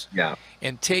shoes Yeah.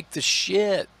 and take the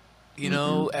shit, you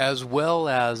know, as well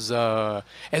as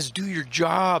do your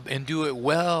job and do it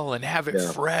well and have it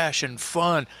Yeah. fresh and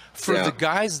fun for Yeah. the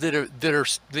guys that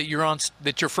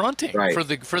you're fronting, Right. for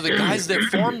the guys that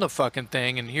form the fucking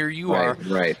thing. And here you are.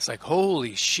 Right. It's like,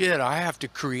 holy shit, I have to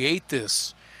create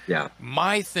this Yeah.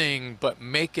 my thing, but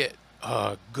make it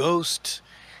ghost.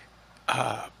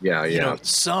 Yeah. You Yeah. know,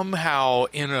 somehow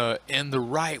in the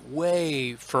right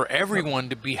way for everyone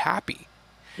to be happy.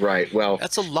 Right. Well,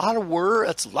 That's a lot of work.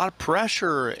 That's a lot of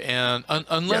pressure, and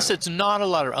unless Yeah. it's not a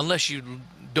lot of, unless you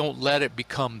don't let it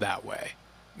become that way,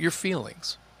 your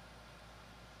feelings.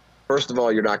 first of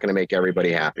all, you're not going to make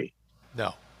everybody happy.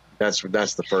 No. That's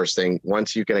the first thing.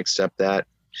 Once you can accept that,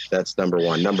 that's number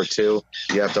one. Number two,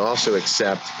 you have to also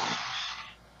accept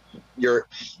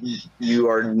you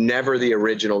are never the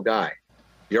original guy.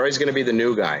 You're always going to be the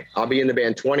new guy. I'll be in the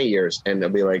band 20 years and they'll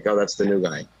be like, oh, that's the new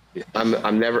guy.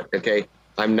 I'm never, okay.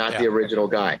 I'm not the original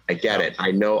guy. I get it.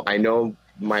 I know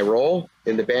my role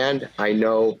in the band. I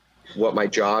know what my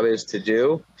job is to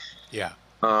do. Yeah.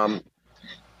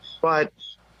 But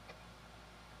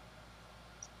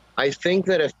I think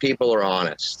that if people are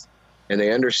honest and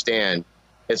they understand,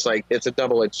 it's like, it's a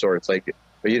double-edged sword. It's like,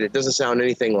 it doesn't sound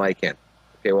anything like him.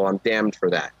 Okay, well, I'm damned for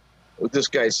that. This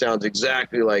guy sounds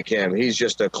exactly like him. He's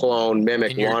just a clone,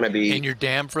 mimic, wannabe. And you're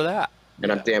damned for that.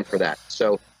 And I'm damned for that.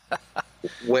 So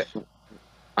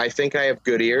I think I have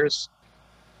good ears.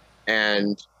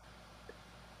 And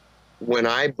when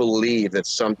I believe that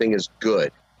something is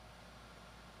good,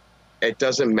 it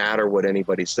doesn't matter what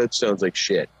anybody says. It sounds like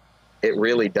shit. It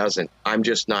really doesn't. I'm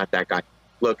just not that guy.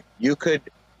 Look,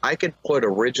 I could put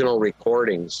original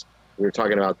recordings. We were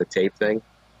talking about the tape thing.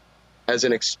 As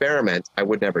an experiment, I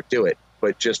would never do it,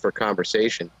 but just for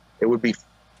conversation, it would be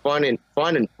fun and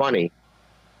funny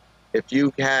if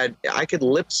I could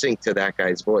lip sync to that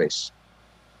guy's voice,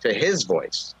 to his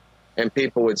voice, and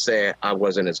people would say I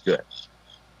wasn't as good.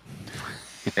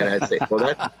 And I'd say,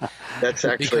 well, that's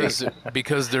actually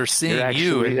because they're seeing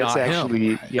you and not him.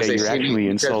 Yeah, you're actually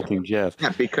insulting Jeff. Yeah,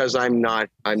 because I'm not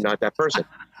that person.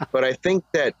 But I think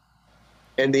that,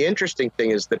 and the interesting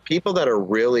thing is the people that are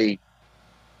really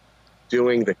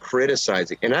doing the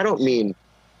criticizing, and I don't mean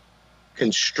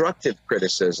constructive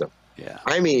criticism. Yeah.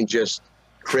 I mean just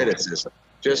criticism,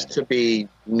 just to be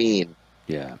mean.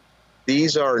 Yeah.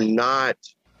 These are not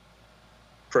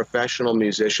professional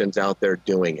musicians out there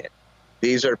doing it.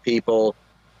 These are people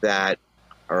that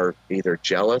are either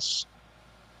jealous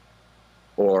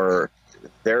or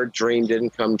their dream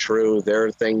didn't come true,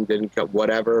 their thing didn't come,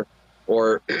 whatever,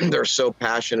 or they're so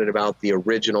passionate about the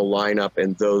original lineup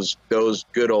and those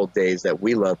good old days that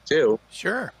we love too.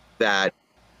 Sure. That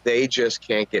they just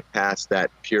can't get past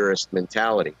that purist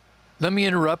mentality. Let me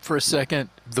interrupt for a second.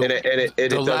 It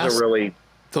doesn't really.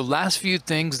 The last few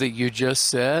things that you just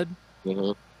said,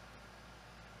 Mm-hmm.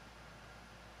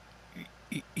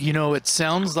 You know, it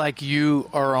sounds like you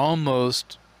are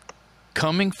almost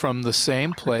coming from the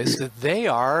same place that they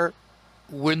are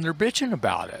when they're bitching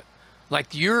about it.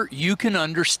 Like you can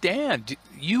understand.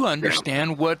 You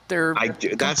understand what they're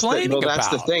complaining about. That's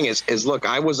the thing is look,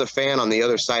 I was a fan on the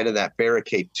other side of that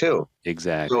barricade too.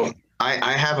 Exactly. So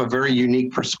I have a very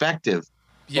unique perspective.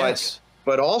 Yes.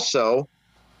 But also,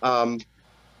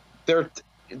 there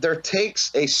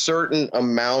takes a certain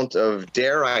amount of,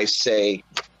 dare I say,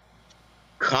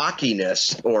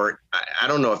 cockiness, or I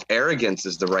don't know if arrogance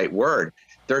is the right word.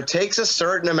 There takes a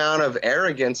certain amount of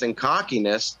arrogance and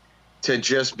cockiness to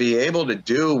just be able to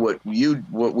do what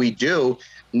we do,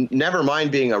 never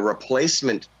mind being a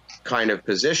replacement kind of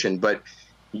position, but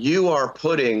you are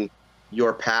putting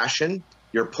your passion,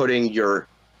 you're putting your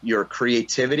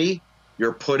creativity,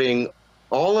 you're putting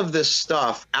all of this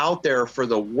stuff out there for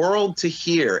the world to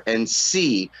hear and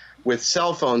see with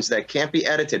cell phones that can't be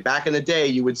edited. Back in the day,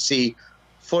 you would see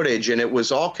footage and it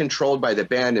was all controlled by the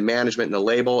band and management and the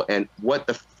label, and what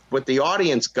the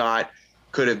audience got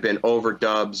could have been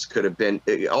overdubs, could have been,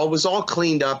 it was all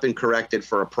cleaned up and corrected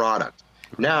for a product.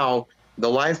 Now, the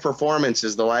live performance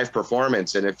is the live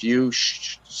performance, and if you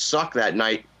suck that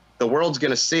night, the world's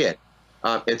going to see it.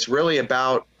 It's really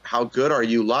about how good are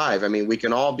you live. I mean, we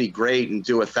can all be great and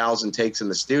do 1,000 takes in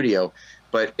the studio,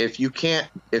 but if you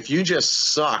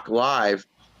just suck live,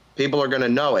 people are going to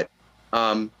know it.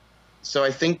 So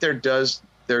I think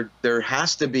there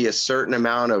has to be a certain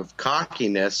amount of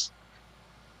cockiness,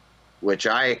 which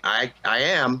I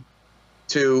am,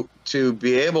 to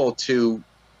be able to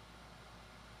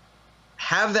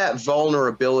have that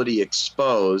vulnerability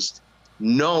exposed,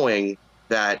 knowing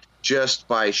that just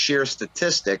by sheer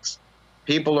statistics,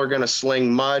 people are going to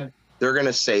sling mud. They're going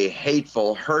to say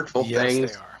hateful, hurtful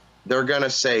things. They are. They're going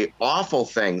to say awful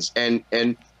things. And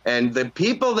the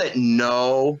people that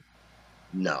know.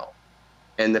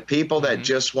 And the people that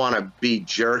just want to be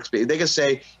jerks, they can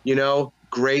say,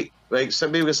 great, like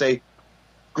some people can say,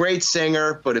 great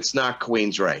singer, but it's not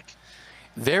Queensryche.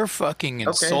 They're fucking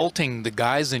insulting the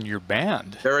guys in your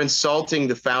band. They're insulting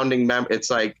the founding member.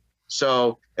 It's like,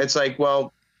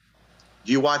 well,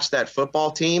 do you watch that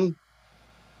football team?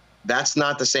 That's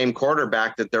not the same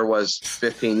quarterback that there was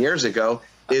 15 years ago.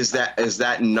 Is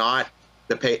that not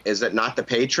is it not the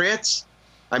Patriots?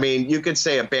 I mean, you could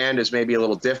say a band is maybe a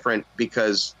little different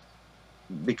because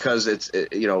it's,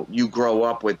 you know, you grow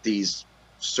up with these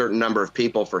certain number of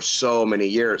people for so many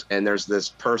years, and there's this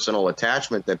personal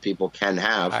attachment that people can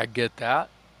have. I get that.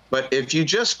 But if you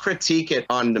just critique it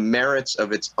on the merits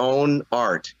of its own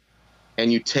art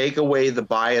and you take away the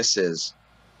biases,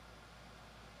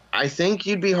 I think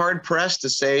you'd be hard pressed to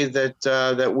say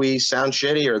that we sound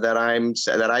shitty, or that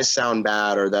I sound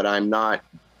bad, or that I'm not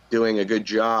doing a good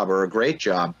job or a great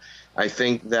job. I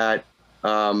think that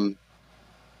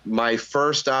my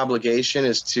first obligation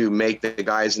is to make the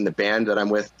guys in the band that I'm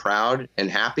with proud and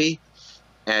happy.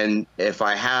 And if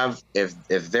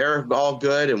they're all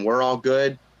good and we're all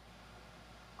good,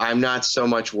 I'm not so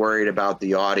much worried about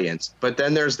the audience. But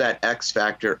then there's that X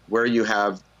factor where you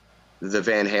have the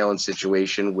Van Halen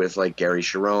situation with like Gary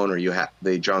Cherone, or you have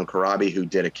the John Corabi, who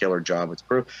did a killer job with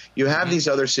Crew. You have these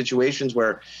other situations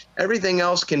where everything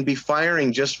else can be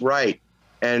firing just right,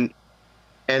 and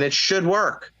it should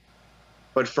work.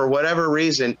 But for whatever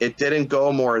reason, it didn't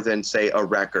go more than, say, a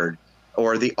record,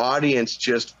 or the audience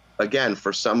just, again,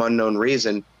 for some unknown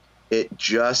reason, it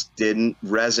just didn't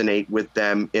resonate with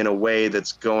them in a way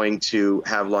that's going to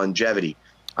have longevity.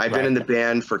 I've been in the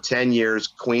band for 10 years.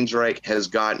 Queensryche has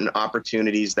gotten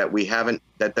opportunities that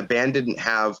the band didn't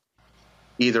have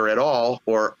either at all,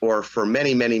 or for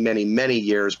many, many, many, many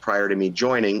years prior to me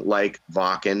joining, like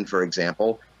Wacken, for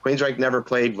example. Queensryche never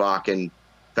played Wacken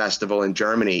Festival in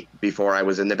Germany before I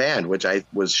was in the band, which I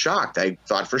was shocked. I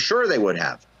thought for sure they would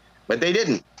have, but they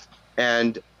didn't.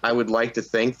 And I would like to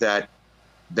think that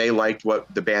they liked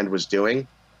what the band was doing.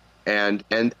 And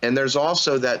there's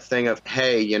also that thing of,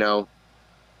 hey, you know,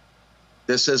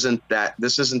 this isn't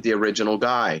the original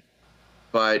guy.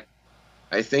 But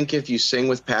I think if you sing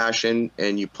with passion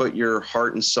and you put your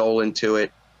heart and soul into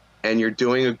it and you're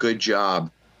doing a good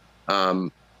job,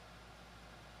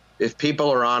 if people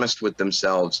are honest with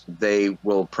themselves, they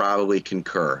will probably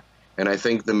concur. And I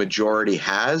think the majority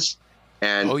has.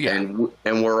 And,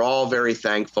 and we're all very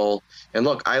thankful. And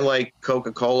look, I like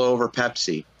Coca-Cola over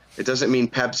Pepsi. It doesn't mean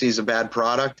Pepsi's a bad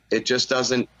product. It just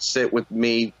doesn't sit with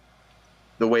me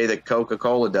the way that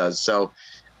Coca-Cola does. So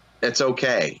it's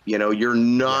okay. You know, you're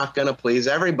not going to please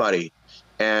everybody.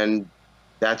 And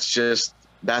that's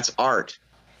art.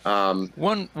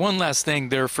 One last thing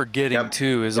they're forgetting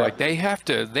too is like they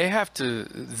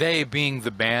being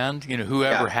the band, you know,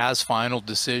 whoever has final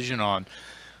decision on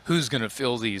who's going to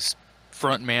fill these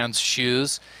front man's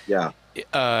shoes.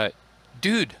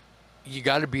 Dude, you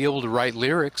got to be able to write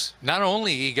lyrics. Not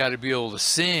only you got to be able to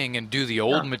sing and do the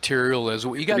old material as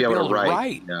well, you got to be able to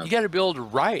write. You got to be able to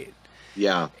write.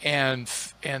 And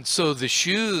so the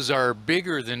shoes are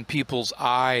bigger than people's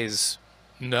eyes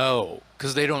know,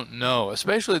 because they don't know,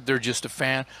 especially if they're just a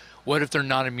fan. What if they're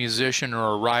not a musician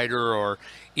or a writer or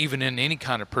even in any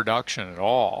kind of production at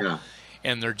all?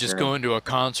 And they're just going to a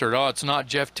concert. Oh, it's not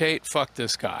Jeff Tate. Fuck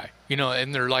this guy. You know,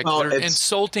 and they're like, they're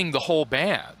insulting the whole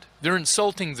band. They're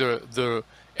insulting the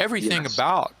everything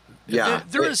about.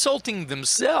 They're insulting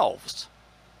themselves.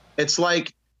 It's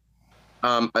like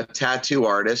a tattoo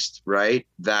artist, right?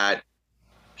 That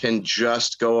can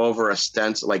just go over a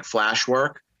stencil, like flash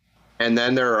work. And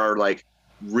then there are like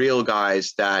real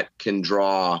guys that can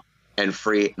draw and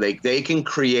they can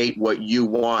create what you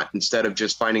want instead of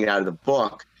just finding it out of the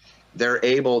book. They're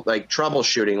able, like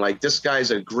troubleshooting, like this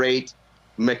guy's a great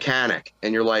mechanic.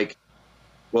 And you're like,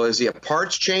 well, is he a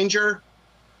parts changer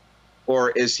or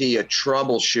is he a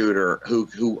troubleshooter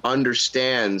who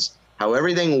understands how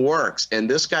everything works? And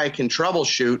this guy can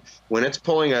troubleshoot when it's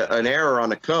pulling an error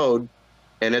on a code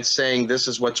and it's saying this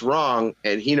is what's wrong,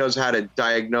 and he knows how to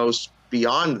diagnose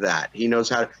beyond that. He knows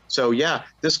how to, so yeah,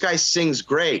 this guy sings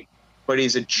great, but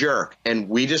he's a jerk, and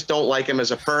we just don't like him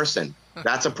as a person.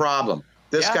 That's a problem.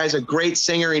 This guy's a great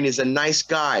singer and he's a nice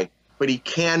guy, but he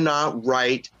cannot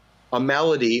write a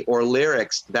melody or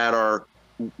lyrics that are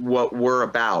what we're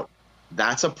about.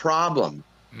 That's a problem.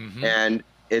 And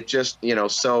it just, you know,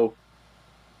 so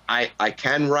I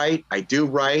can write, I do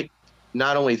write.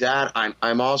 Not only that,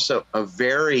 I'm also a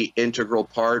very integral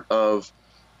part of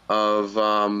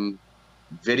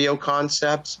video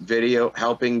concepts,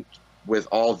 helping with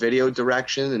all video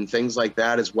direction and things like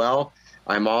that as well.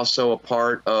 I'm also a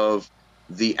part of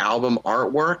the album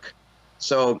artwork.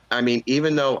 So, I mean,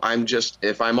 even though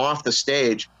if I'm off the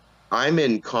stage, I'm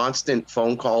in constant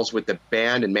phone calls with the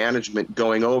band and management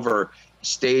going over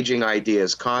staging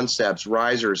ideas, concepts,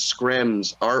 risers,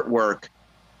 scrims, artwork,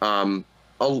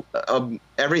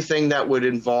 everything that would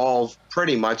involve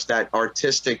pretty much that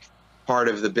artistic part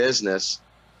of the business.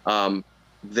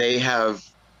 They have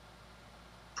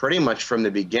pretty much from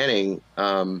the beginning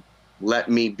let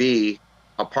me be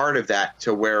a part of that,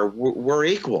 to where we're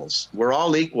equals. We're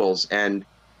all equals, and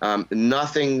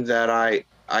nothing that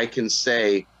I can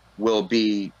say will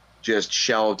be just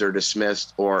shelved or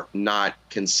dismissed or not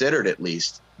considered, at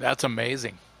least. That's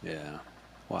amazing. Yeah.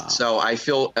 Wow. So I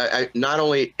feel not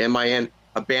only am I in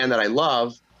a band that I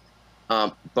love,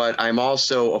 but I'm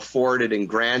also afforded and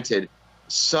granted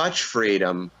such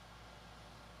freedom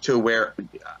to where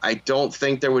I don't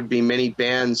think there would be many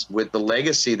bands with the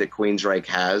legacy that Queensryche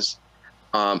has,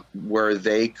 where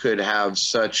they could have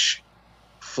such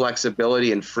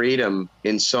flexibility and freedom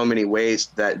in so many ways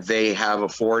that they have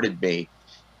afforded me.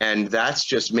 And that's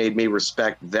just made me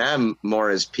respect them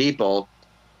more as people,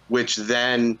 which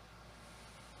then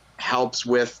helps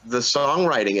with the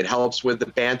songwriting. It helps with the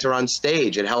banter on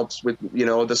stage. It helps with,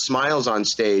 the smiles on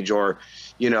stage, or,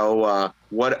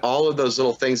 what all of those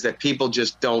little things that people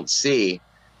just don't see.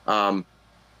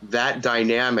 That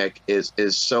dynamic is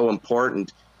so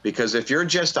important, because if you're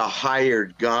just a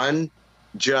hired gun,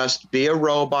 just be a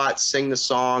robot, sing the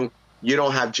song, you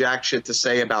don't have jack shit to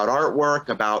say about artwork,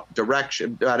 about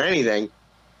direction, about anything,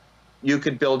 you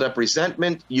could build up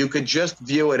resentment. You could just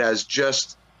view it as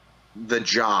just the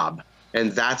job,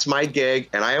 and that's my gig,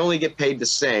 and I only get paid to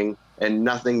sing and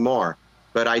nothing more.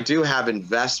 But I do have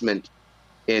investment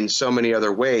in so many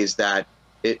other ways that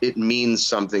it means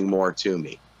something more to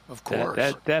me. Of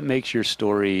course. That makes your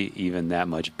story even that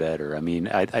much better. I mean,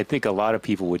 I think a lot of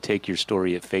people would take your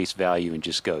story at face value and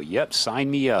just go, yep,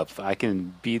 sign me up. I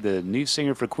can be the new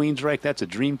singer for Queensryche. That's a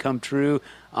dream come true.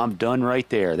 I'm done right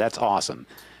there. That's awesome.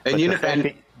 And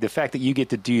but the fact that you get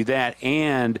to do that,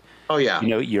 and oh yeah,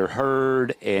 you're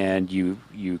heard, and you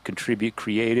contribute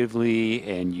creatively,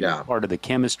 and you're part of the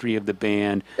chemistry of the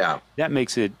band. Yeah, that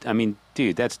makes it. I mean,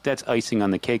 dude, that's icing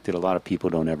on the cake that a lot of people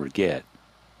don't ever get.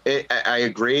 I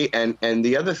agree, and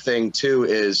the other thing too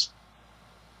is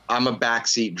I'm a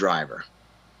backseat driver.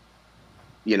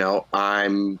 I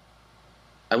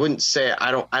wouldn't say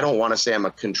I don't want to say I'm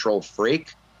a control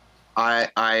freak.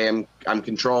 I'm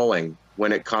controlling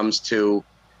when it comes to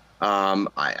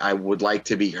I would like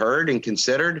to be heard and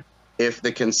considered. If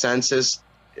the consensus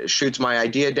shoots my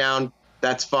idea down,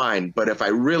 that's fine. But if I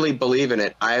really believe in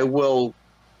it, I will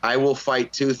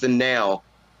fight tooth and nail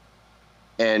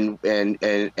and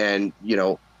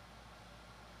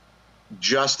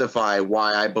justify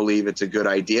why I believe it's a good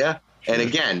idea. Sure. And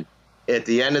again, at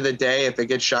the end of the day, if it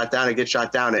gets shot down, it gets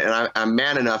shot down. And I'm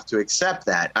man enough to accept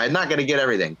that. I'm not going to get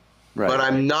everything. Right. But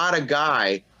I'm not a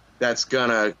guy that's going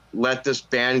to let this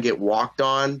band get walked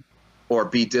on or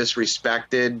be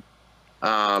disrespected.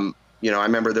 I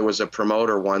remember there was a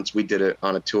promoter once, we did it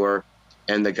on a tour,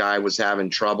 and the guy was having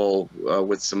trouble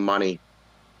with some money.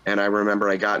 And I remember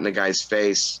I got in the guy's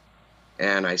face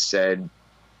and I said,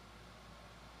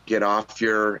 get off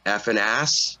your effing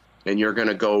ass, and you're going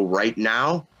to go right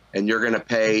now, and you're going to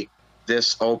pay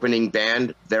this opening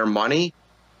band their money.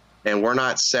 And we're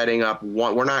not setting up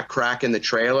we're not cracking the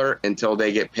trailer until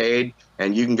they get paid,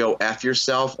 and you can go F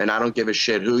yourself. And I don't give a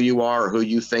shit who you are or who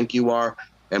you think you are,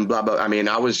 and blah, blah. I mean,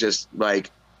 I was just like,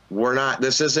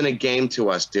 this isn't a game to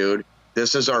us, dude.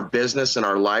 This is our business and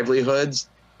our livelihoods.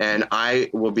 And I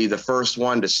will be the first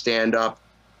one to stand up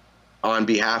on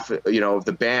behalf of, of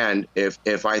the band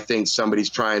if I think somebody's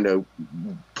trying to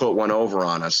put one over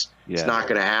on us. Yeah. It's not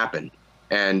going to happen.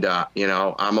 And,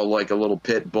 I'm like a little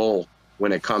pit bull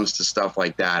when it comes to stuff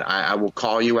like that. I will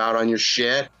call you out on your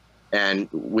shit, and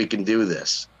we can do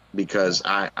this, because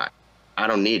I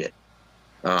don't need it.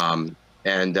 Man,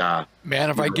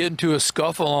 if I get into a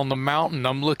scuffle on the mountain,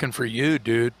 I'm looking for you,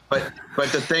 dude. But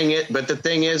the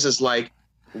thing is like,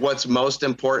 what's most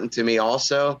important to me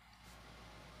also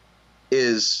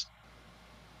is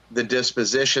the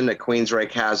disposition that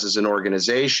Queensryche has as an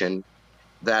organization,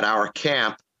 that our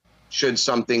camp, should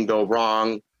something go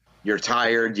wrong, you're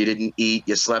tired, you didn't eat,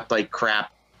 you slept like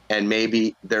crap, and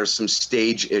maybe there's some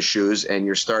stage issues and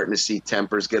you're starting to see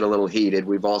tempers get a little heated.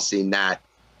 We've all seen that.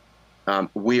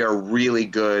 We are really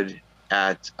good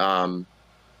at,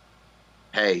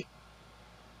 hey,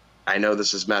 I know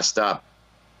this is messed up,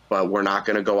 but we're not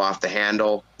going to go off the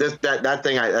handle. That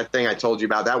thing I told you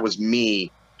about, that was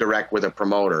me direct with a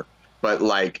promoter, but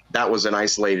like, that was an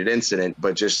isolated incident.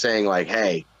 But just saying like,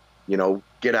 hey,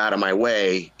 get out of my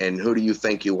way, and who do you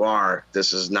think you are?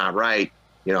 This is not right.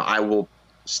 I will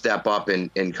step up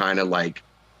and kind of like,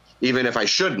 even if I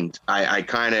shouldn't, I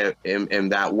kind of am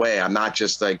that way. I'm not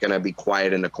just like going to be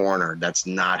quiet in the corner. That's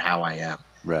not how I am.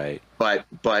 Right. But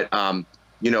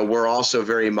we're also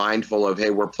very mindful of, hey,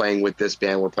 we're playing with this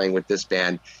band, we're playing with this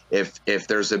band. If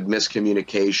there's a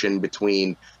miscommunication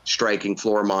between striking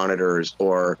floor monitors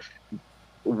or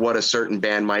what a certain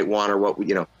band might want, or what,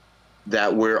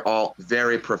 that we're all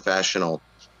very professional.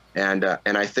 And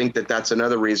I think that that's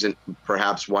another reason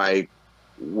perhaps why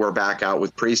we're back out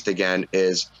with Priest again,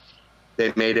 is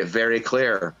they've made it very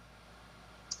clear.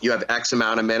 You have X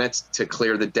amount of minutes to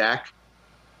clear the deck,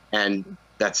 and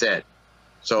that's it.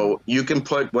 So you can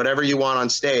put whatever you want on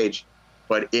stage,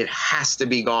 but it has to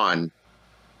be gone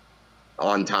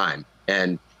on time.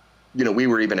 And, you know, we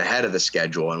were even ahead of the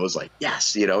schedule and was like,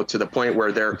 yes, you know, to the point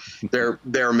where their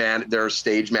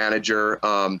stage manager,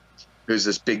 who's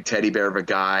this big teddy bear of a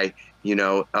guy, you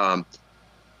know,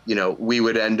 we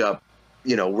would end up,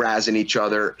 you know, razzing each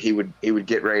other. He would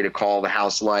get ready to call the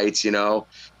house lights, you know,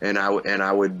 and I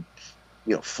would,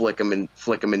 you know, flick him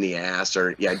in the ass,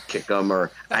 or I'd kick him,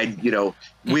 or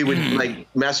we would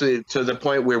like mess with it to the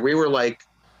point where we were like,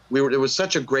 there was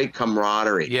such a great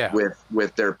camaraderie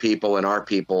with their people and our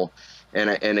people.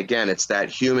 And again, it's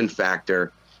that human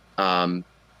factor. And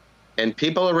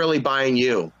people are really buying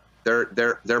you.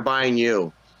 They're buying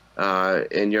you,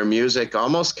 and your music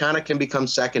almost kind of can become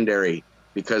secondary,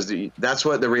 because that's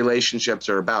what the relationships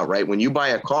are about, right? When you buy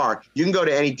a car, you can go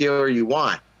to any dealer you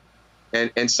want.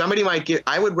 And somebody might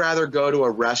I would rather go to a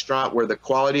restaurant where the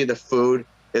quality of the food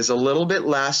is a little bit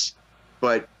less,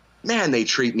 but man, they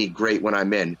treat me great when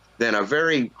I'm in, than a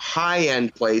very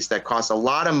high-end place that costs a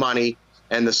lot of money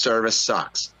and the service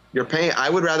sucks. I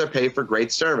would rather pay for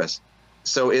great service.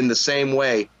 So in the same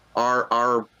way,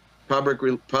 our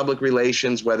public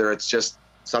relations, whether it's just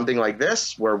something like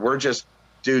this, where we're just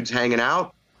dudes hanging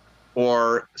out,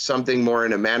 or something more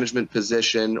in a management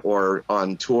position or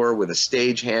on tour with a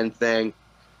stagehand thing,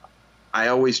 I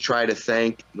always try to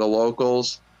thank the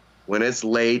locals when it's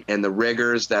late and the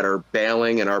riggers that are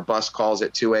bailing and our bus calls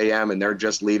at 2 a.m. and they're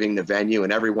just leaving the venue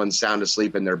and everyone's sound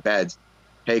asleep in their beds.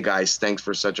 Hey guys, thanks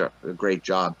for such a great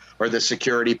job. Or the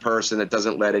security person that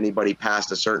doesn't let anybody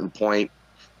past a certain point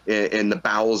in the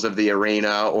bowels of the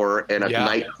arena, or in a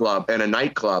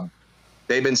nightclub.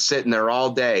 They've been sitting there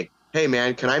all day. Hey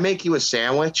man, can I make you a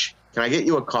sandwich? Can I get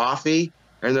you a coffee?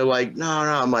 And they're like, no.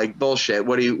 I'm like, bullshit.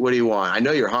 What do you want? I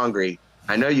know you're hungry.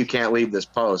 I know you can't leave this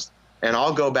post. And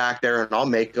I'll go back there and I'll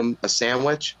make them a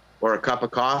sandwich or a cup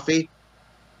of coffee.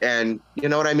 And you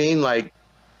know what I mean? Like,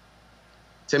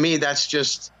 to me, that's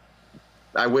just,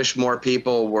 I wish more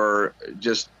people were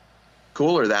just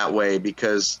cooler that way,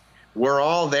 because we're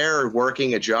all there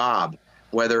working a job,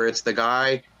 whether it's the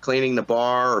guy cleaning the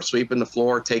bar or sweeping the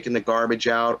floor, taking the garbage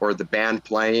out, or the band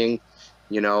playing.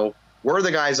 You know, we're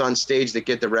the guys on stage that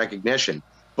get the recognition,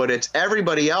 but it's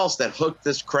everybody else that hooked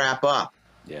this crap up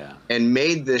and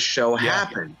made this show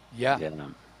happen. Yeah.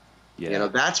 You know,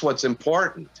 that's what's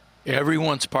important.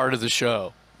 Everyone's part of the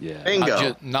show. Yeah.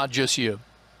 Bingo. Not just you.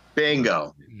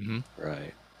 Bingo. Mm-hmm.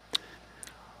 Right.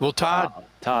 Well, Todd,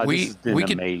 Todd, this has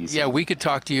been amazing. Yeah, we could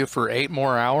talk to you for 8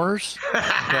 more hours,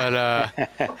 but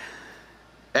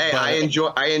hey,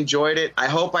 I enjoyed it. I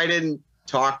hope I didn't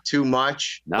talk too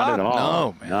much. Not at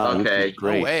all. No, man. No, okay.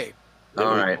 great. No way.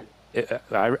 All right.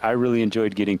 I really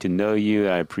enjoyed getting to know you.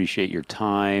 I appreciate your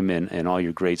time and all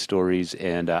your great stories.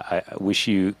 And I wish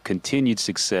you continued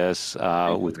success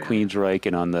with Queensryche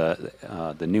and on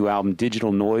the new album,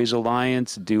 Digital Noise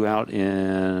Alliance, due out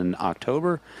in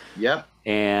October. Yep.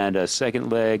 And a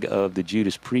second leg of the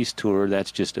Judas Priest tour.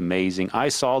 That's just amazing. I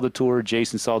saw the tour.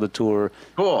 Jason saw the tour.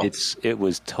 Cool. It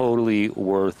was totally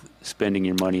worth spending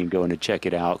your money and going to check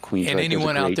it out. Queensryche And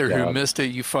anyone out there job. who missed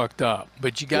it, you fucked up.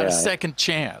 But you got a second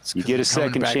chance. You get a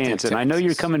second chance. And I know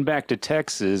you're coming back to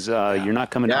Texas. You're not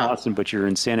coming to Austin, but you're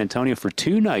in San Antonio for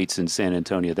 2 nights in San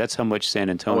Antonio. That's how much San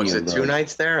Antonio is it loves. 2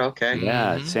 nights there? Okay.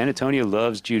 Yeah, San Antonio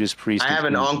loves Judas Priest. I have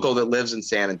an uncle that lives in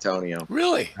San Antonio.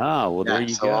 Really? Oh, well, there you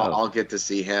so go. I'll get to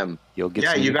see him. You'll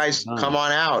get you guys come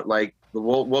on out. Like,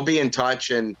 we'll be in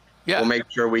touch, and we'll make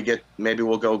sure maybe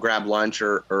we'll go grab lunch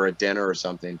or a dinner or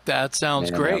something. That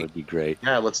sounds great. That would be great.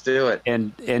 Yeah, let's do it.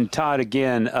 And Todd,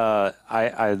 again,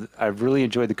 I've really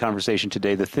enjoyed the conversation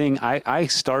today. The thing, I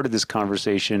started this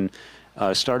conversation,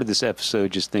 started this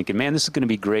episode just thinking, man, this is going to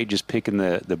be great, just picking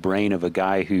the brain of a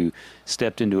guy who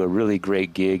stepped into a really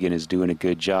great gig and is doing a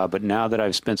good job. But now that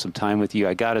I've spent some time with you,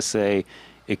 I got to say,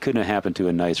 it couldn't have happened to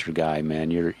a nicer guy, man.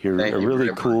 You're a really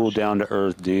cool, down to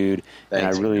earth dude, and I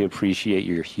really appreciate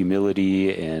your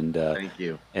humility and thank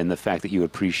you, and the fact that you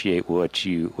appreciate what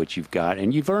you've got,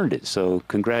 and you've earned it. So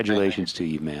congratulations to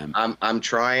you, man. I'm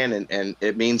trying, and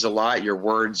it means a lot. Your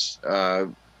words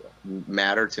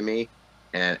matter to me,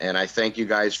 and I thank you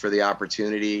guys for the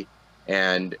opportunity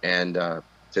and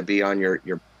to be on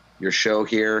your show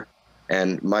here,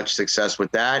 and much success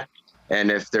with that. And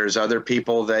if there's other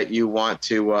people that you want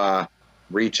to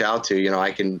reach out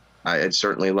to, I'd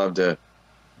certainly love to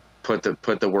put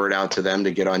the word out to them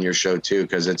to get on your show too,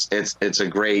 because it's a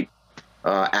great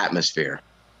atmosphere.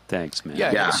 Thanks, man.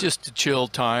 Yeah, Yeah. it's just a chill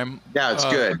time. Yeah, it's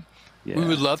good. Yeah. We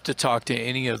would love to talk to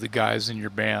any of the guys in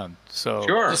your band. So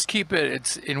Sure. just keep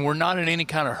it. And we're not in any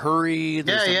kind of hurry.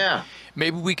 Yeah.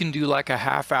 Maybe we can do like a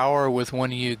half hour with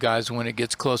one of you guys when it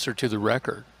gets closer to the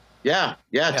record. Yeah,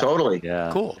 totally. Yeah.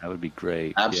 Cool. That would be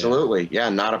great. Yeah. Absolutely. Yeah,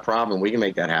 not a problem. We can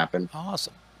make that happen.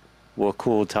 Awesome. Well,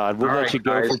 cool, Todd. We'll All let right, you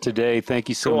go guys. for today. Thank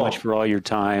you so Cool. much for all your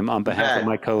time. On behalf bet. of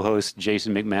my co-host,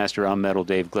 Jason McMaster, I'm Metal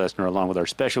Dave Glessner, along with our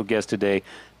special guest today,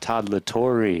 Todd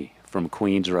Latore from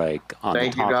Queensryche on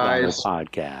Thank the you, Talk Vinyl guys.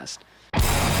 podcast.